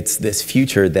it's this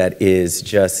future that is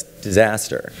just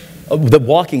disaster. The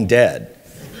Walking Dead.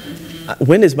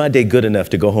 When is my day good enough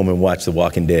to go home and watch The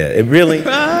Walking Dead? It really?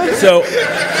 So,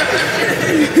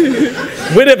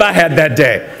 when have I had that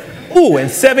day? Ooh,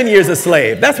 and 7 years a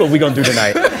slave. That's what we're gonna do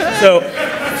tonight.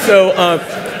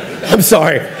 I'm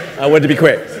sorry, I wanted to be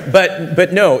quick.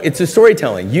 But no, it's a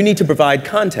storytelling. You need to provide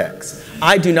context.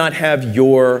 I do not have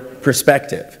your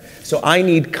perspective. So I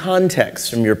need context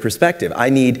from your perspective. I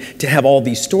need to have all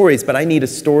these stories, but I need a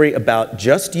story about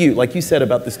just you. Like you said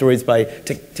about the stories by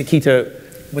Taika.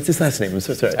 What's his last name? I'm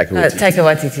so sorry. Taika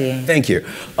Waititi. Thank you.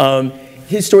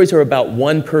 His stories are about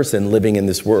one person living in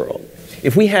this world.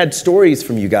 If we had stories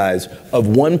from you guys of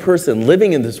one person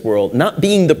living in this world, not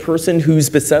being the person who's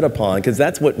beset upon, because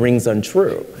that's what rings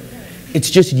untrue. It's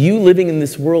just you living in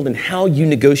this world and how you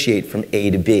negotiate from A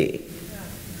to B.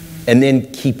 And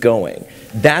then keep going.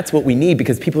 That's what we need,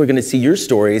 because people are going to see your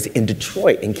stories in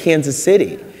Detroit, in Kansas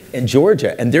City, in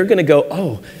Georgia, and they're going to go,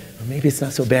 oh, maybe it's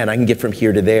not so bad. I can get from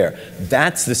here to there.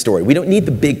 That's the story. We don't need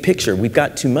the big picture. We've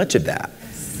got too much of that.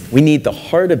 We need the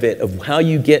heart of it, of how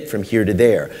you get from here to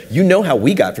there. You know how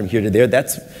we got from here to there.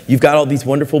 You've got all these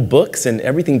wonderful books and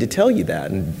everything to tell you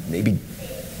that, and maybe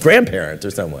grandparents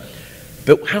or someone.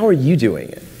 But how are you doing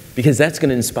it? Because that's going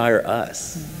to inspire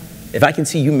us. If I can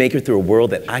see you make it through a world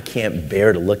that I can't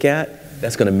bear to look at,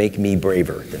 that's going to make me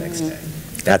braver the next day.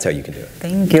 That's how you can do it.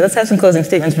 Thank you. Let's have some closing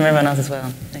statements from everyone else as well.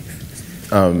 Thanks.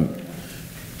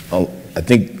 I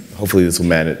think hopefully this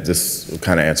will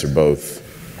kind of answer both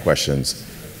questions.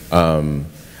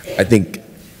 I think,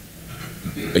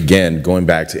 again, going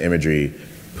back to imagery,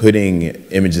 putting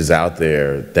images out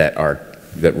there that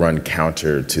run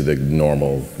counter to the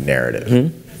normal narrative.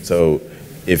 Mm-hmm. So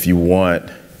if you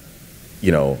want,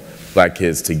 Black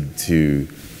kids to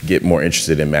get more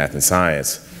interested in math and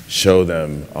science, show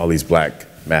them all these Black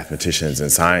mathematicians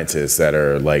and scientists that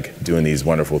are like doing these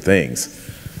wonderful things.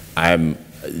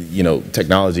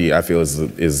 Technology, I feel,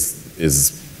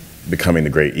 is becoming the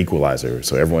great equalizer.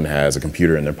 So everyone has a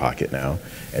computer in their pocket now,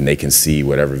 and they can see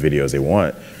whatever videos they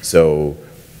want. So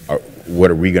what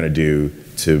are we going to do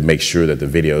to make sure that the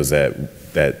videos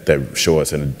that show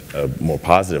us in a more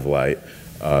positive light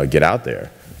get out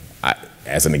there?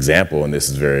 As an example, and this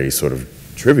is very sort of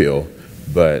trivial,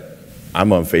 but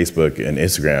I'm on Facebook and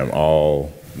Instagram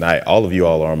all night. All of you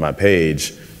all are on my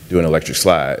page doing electric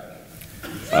slide.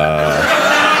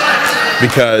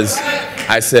 Because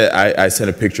I sent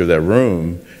a picture of that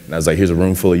room, and I was like, here's a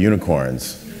room full of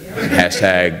unicorns,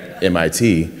 hashtag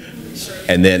MIT.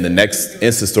 And then the next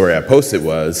Insta story I posted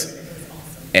was,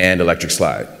 and electric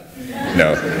slide.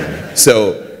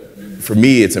 So for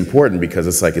me, it's important because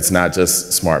it's like, it's not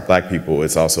just smart Black people,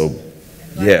 it's also,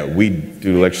 yeah, we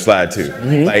do electric slide too.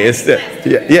 Mm-hmm. Like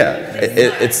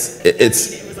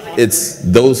it's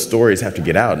those stories have to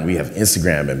get out, and we have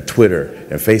Instagram and Twitter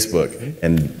and Facebook,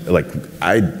 and like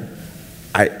I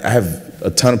have a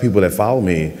ton of people that follow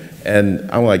me, and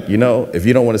I'm like, if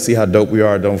you don't want to see how dope we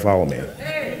are, don't follow me.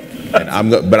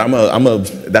 And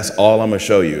that's all I'm gonna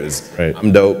show you is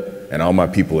I'm dope and all my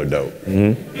people are dope.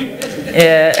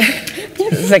 Yeah,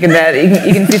 second that.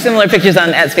 You can see similar pictures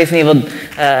on @Space.enabled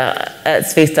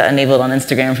on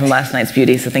Instagram from last night's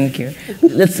beauty, so thank you.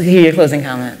 Let's hear your closing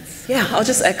comments. Yeah, I'll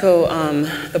just echo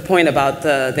the point about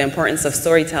the importance of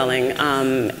storytelling.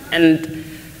 And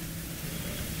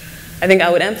I think I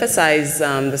would emphasize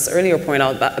this earlier point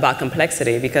about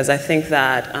complexity, because I think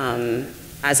that,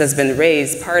 as has been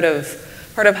raised, part of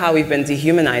how we've been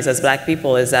dehumanized as Black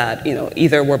people is that, you know,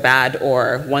 either we're bad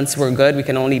or once we're good, we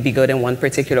can only be good in one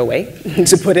particular way,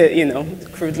 to put it, you know,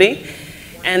 crudely.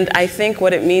 And I think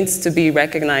what it means to be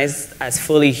recognized as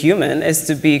fully human is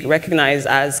to be recognized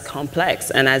as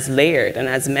complex and as layered and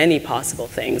as many possible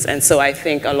things. And so I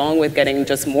think along with getting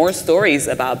just more stories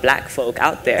about Black folk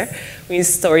out there, we need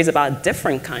stories about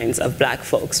different kinds of Black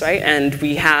folks, right? And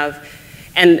we have,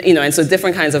 and you know, and so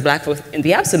different kinds of Black folks in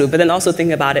the absolute, but then also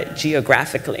thinking about it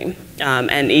geographically,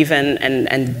 and even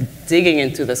and digging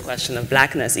into this question of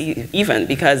Blackness, even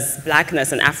because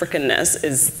Blackness and Africanness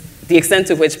is, the extent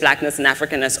to which Blackness and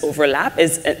Africanness overlap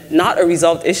is not a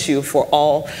resolved issue for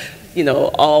all, you know,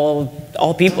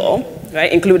 all people,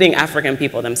 right, including African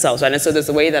people themselves, right? And so there's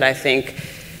a way that I think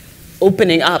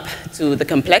opening up to the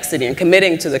complexity and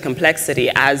committing to the complexity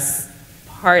as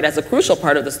a crucial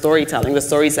part of the storytelling, the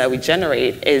stories that we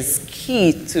generate, has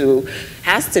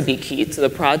to be key to the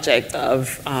project of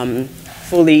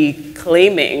fully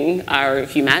claiming our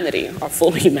humanity, our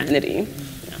full humanity.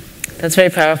 That's very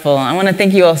powerful. I want to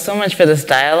thank you all so much for this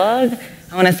dialogue.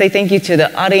 I want to say thank you to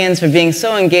the audience for being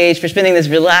so engaged, for spending this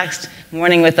relaxed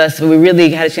morning with us. We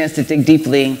really had a chance to dig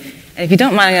deeply. And if you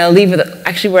don't mind, I'll leave with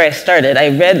actually where I started. I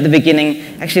read at the beginning,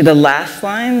 actually the last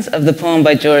lines of the poem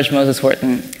by George Moses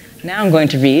Horton. Now I'm going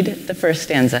to read the first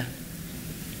stanza.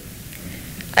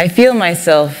 I feel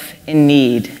myself in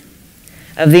need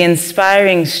of the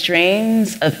inspiring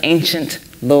strains of ancient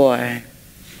lore.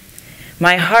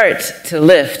 My heart to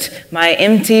lift, my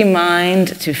empty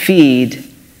mind to feed,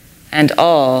 and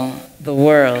all the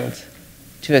world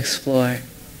to explore.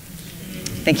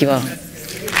 Thank you all.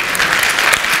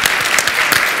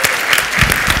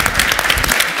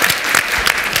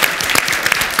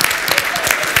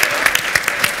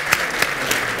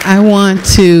 I want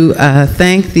to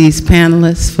thank these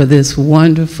panelists for this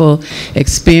wonderful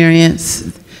experience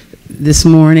this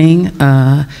morning.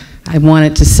 I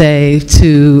wanted to say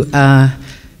to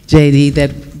JD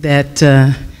that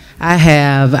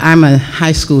I'm a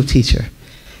high school teacher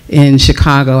in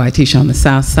Chicago. I teach on the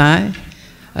South Side.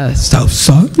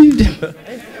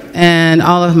 And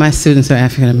all of my students are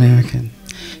African American.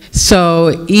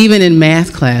 So even in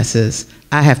math classes,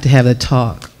 I have to have a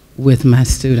talk with my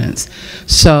students.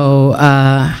 So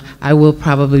I will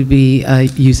probably be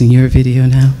using your video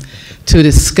now to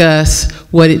discuss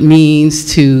what it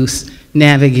means to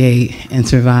navigate and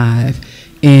survive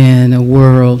in a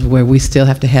world where we still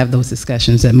have to have those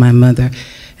discussions that my mother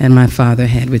and my father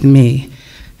had with me.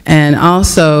 And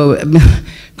also,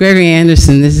 Gregory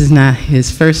Anderson, this is not his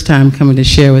first time coming to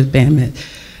share with BAMIT.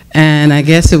 And I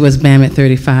guess it was BAMIT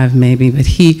 35 maybe, but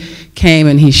he came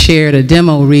and he shared a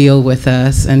demo reel with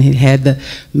us, and he had the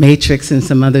Matrix and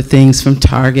some other things from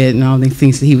Target and all the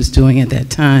things that he was doing at that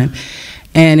time.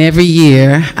 And every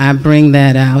year, I bring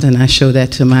that out and I show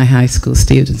that to my high school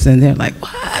students, and they're like,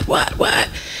 what?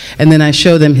 And then I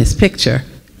show them his picture.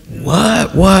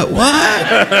 What?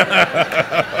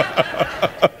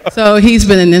 So he's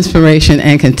been an inspiration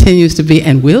and continues to be,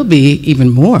 and will be even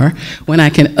more when I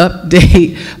can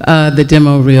update the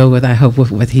demo reel with, I hope,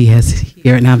 with what he has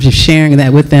here. And I'm just sharing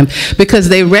that with them because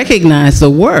they recognize the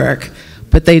work,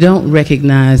 but they don't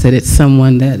recognize that it's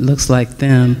someone that looks like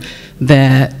them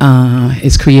that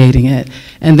is creating it.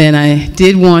 And then I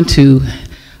did want to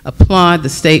applaud the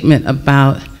statement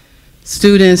about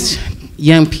students,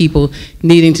 young people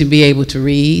needing to be able to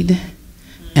read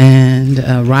and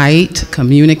write,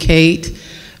 communicate,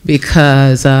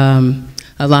 because a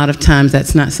lot of times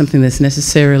that's not something that's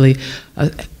necessarily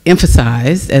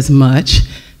emphasized as much.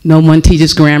 No one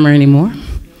teaches grammar anymore.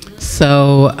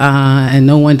 So, and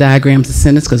no one diagrams a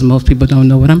sentence because most people don't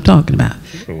know what I'm talking about.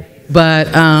 Cool.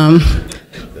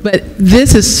 But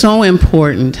this is so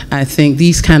important, I think,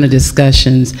 these kind of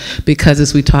discussions, because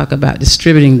as we talk about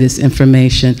distributing this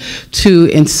information to,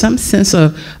 in some sense,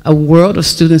 a world of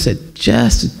students that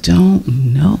just don't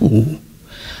know.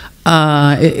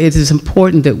 It is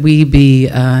important that we be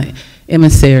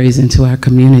emissaries into our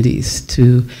communities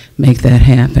to make that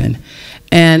happen.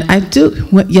 And I do,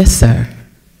 yes, sir.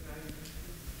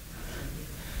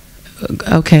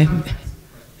 Okay.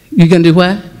 You're gonna do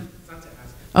what?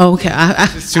 Okay,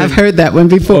 I've heard that one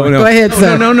before. Oh, no. Go ahead,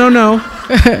 sir. No.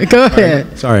 Go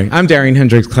ahead. Sorry, I'm Darian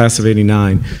Hendricks, class of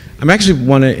 '89. I actually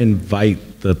want to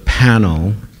invite the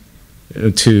panel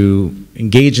to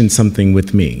engage in something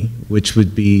with me, which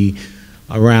would be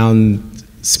around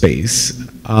space.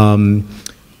 And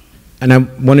I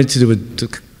wanted to do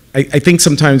it. I think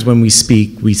sometimes when we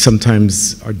speak, we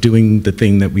sometimes are doing the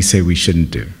thing that we say we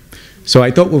shouldn't do. So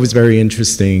I thought what was very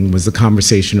interesting was the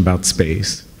conversation about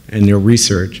space and your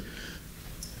research,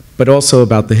 but also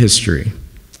about the history.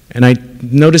 And I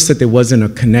noticed that there wasn't a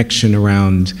connection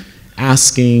around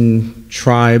asking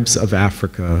tribes of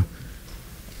Africa,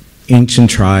 ancient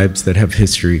tribes that have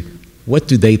history, what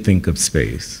do they think of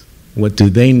space? What do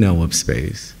they know of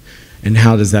space? And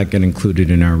how does that get included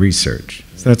in our research?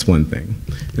 So that's one thing.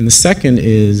 And the second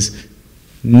is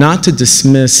not to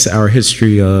dismiss our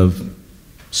history of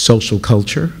social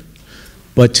culture,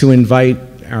 but to invite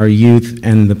our youth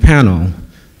and the panel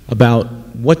about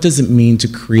what does it mean to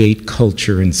create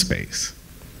culture in space.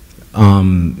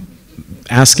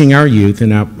 Asking our youth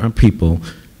and our people,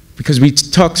 because we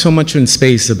talk so much in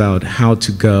space about how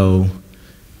to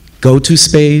go to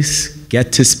space,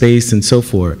 get to space, and so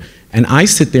forth. And I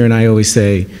sit there and I always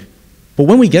say, but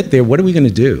when we get there, what are we going to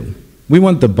do? We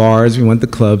want the bars, we want the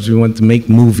clubs, we want to make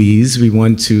movies, we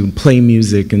want to play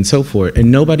music and so forth.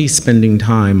 And nobody's spending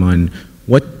time on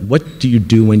what do you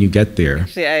do when you get there?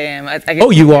 Actually, I am.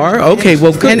 Oh, you are? Okay,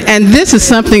 well, good. And this is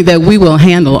something that we will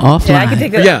handle offline. Yeah, I can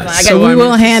take it offline. So we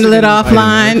will handle it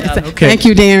offline. Okay. Thank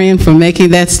you, Darian, for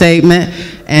making that statement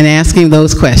and asking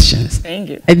those questions. Thank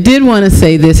you. I did want to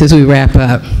say this as we wrap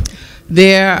up.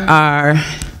 There are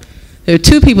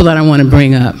two people that I want to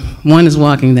bring up. One is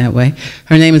walking that way.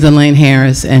 Her name is Elaine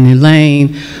Harris, and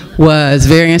Elaine was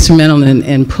very instrumental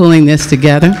in pulling this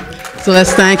together. So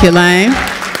let's thank Elaine.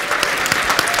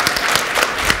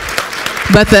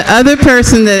 But the other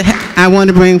person that I want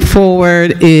to bring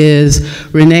forward is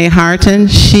Renee Harton.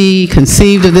 She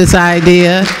conceived of this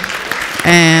idea,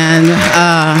 and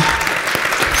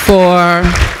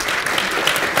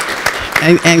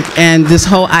and this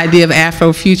whole idea of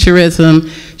Afro-futurism,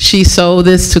 she sold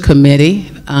this to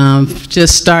committee,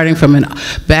 just starting from a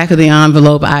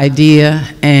back-of-the-envelope idea,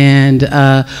 and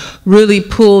really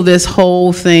pulled this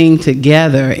whole thing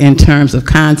together in terms of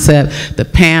concept, the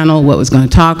panel, what was going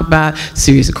to talk about,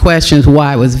 series of questions,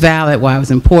 why it was valid, why it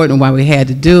was important, why we had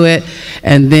to do it,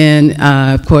 and then,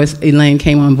 of course, Elaine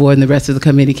came on board and the rest of the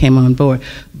committee came on board.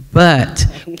 But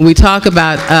when we talk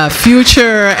about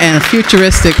future and a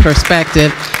futuristic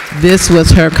perspective, this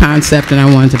was her concept, and I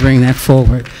wanted to bring that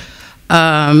forward.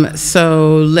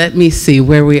 So let me see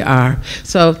where we are.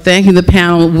 So thank you, the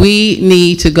panel. We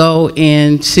need to go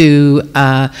into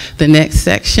the next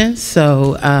section.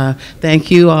 So thank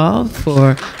you all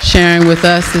for sharing with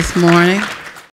us this morning.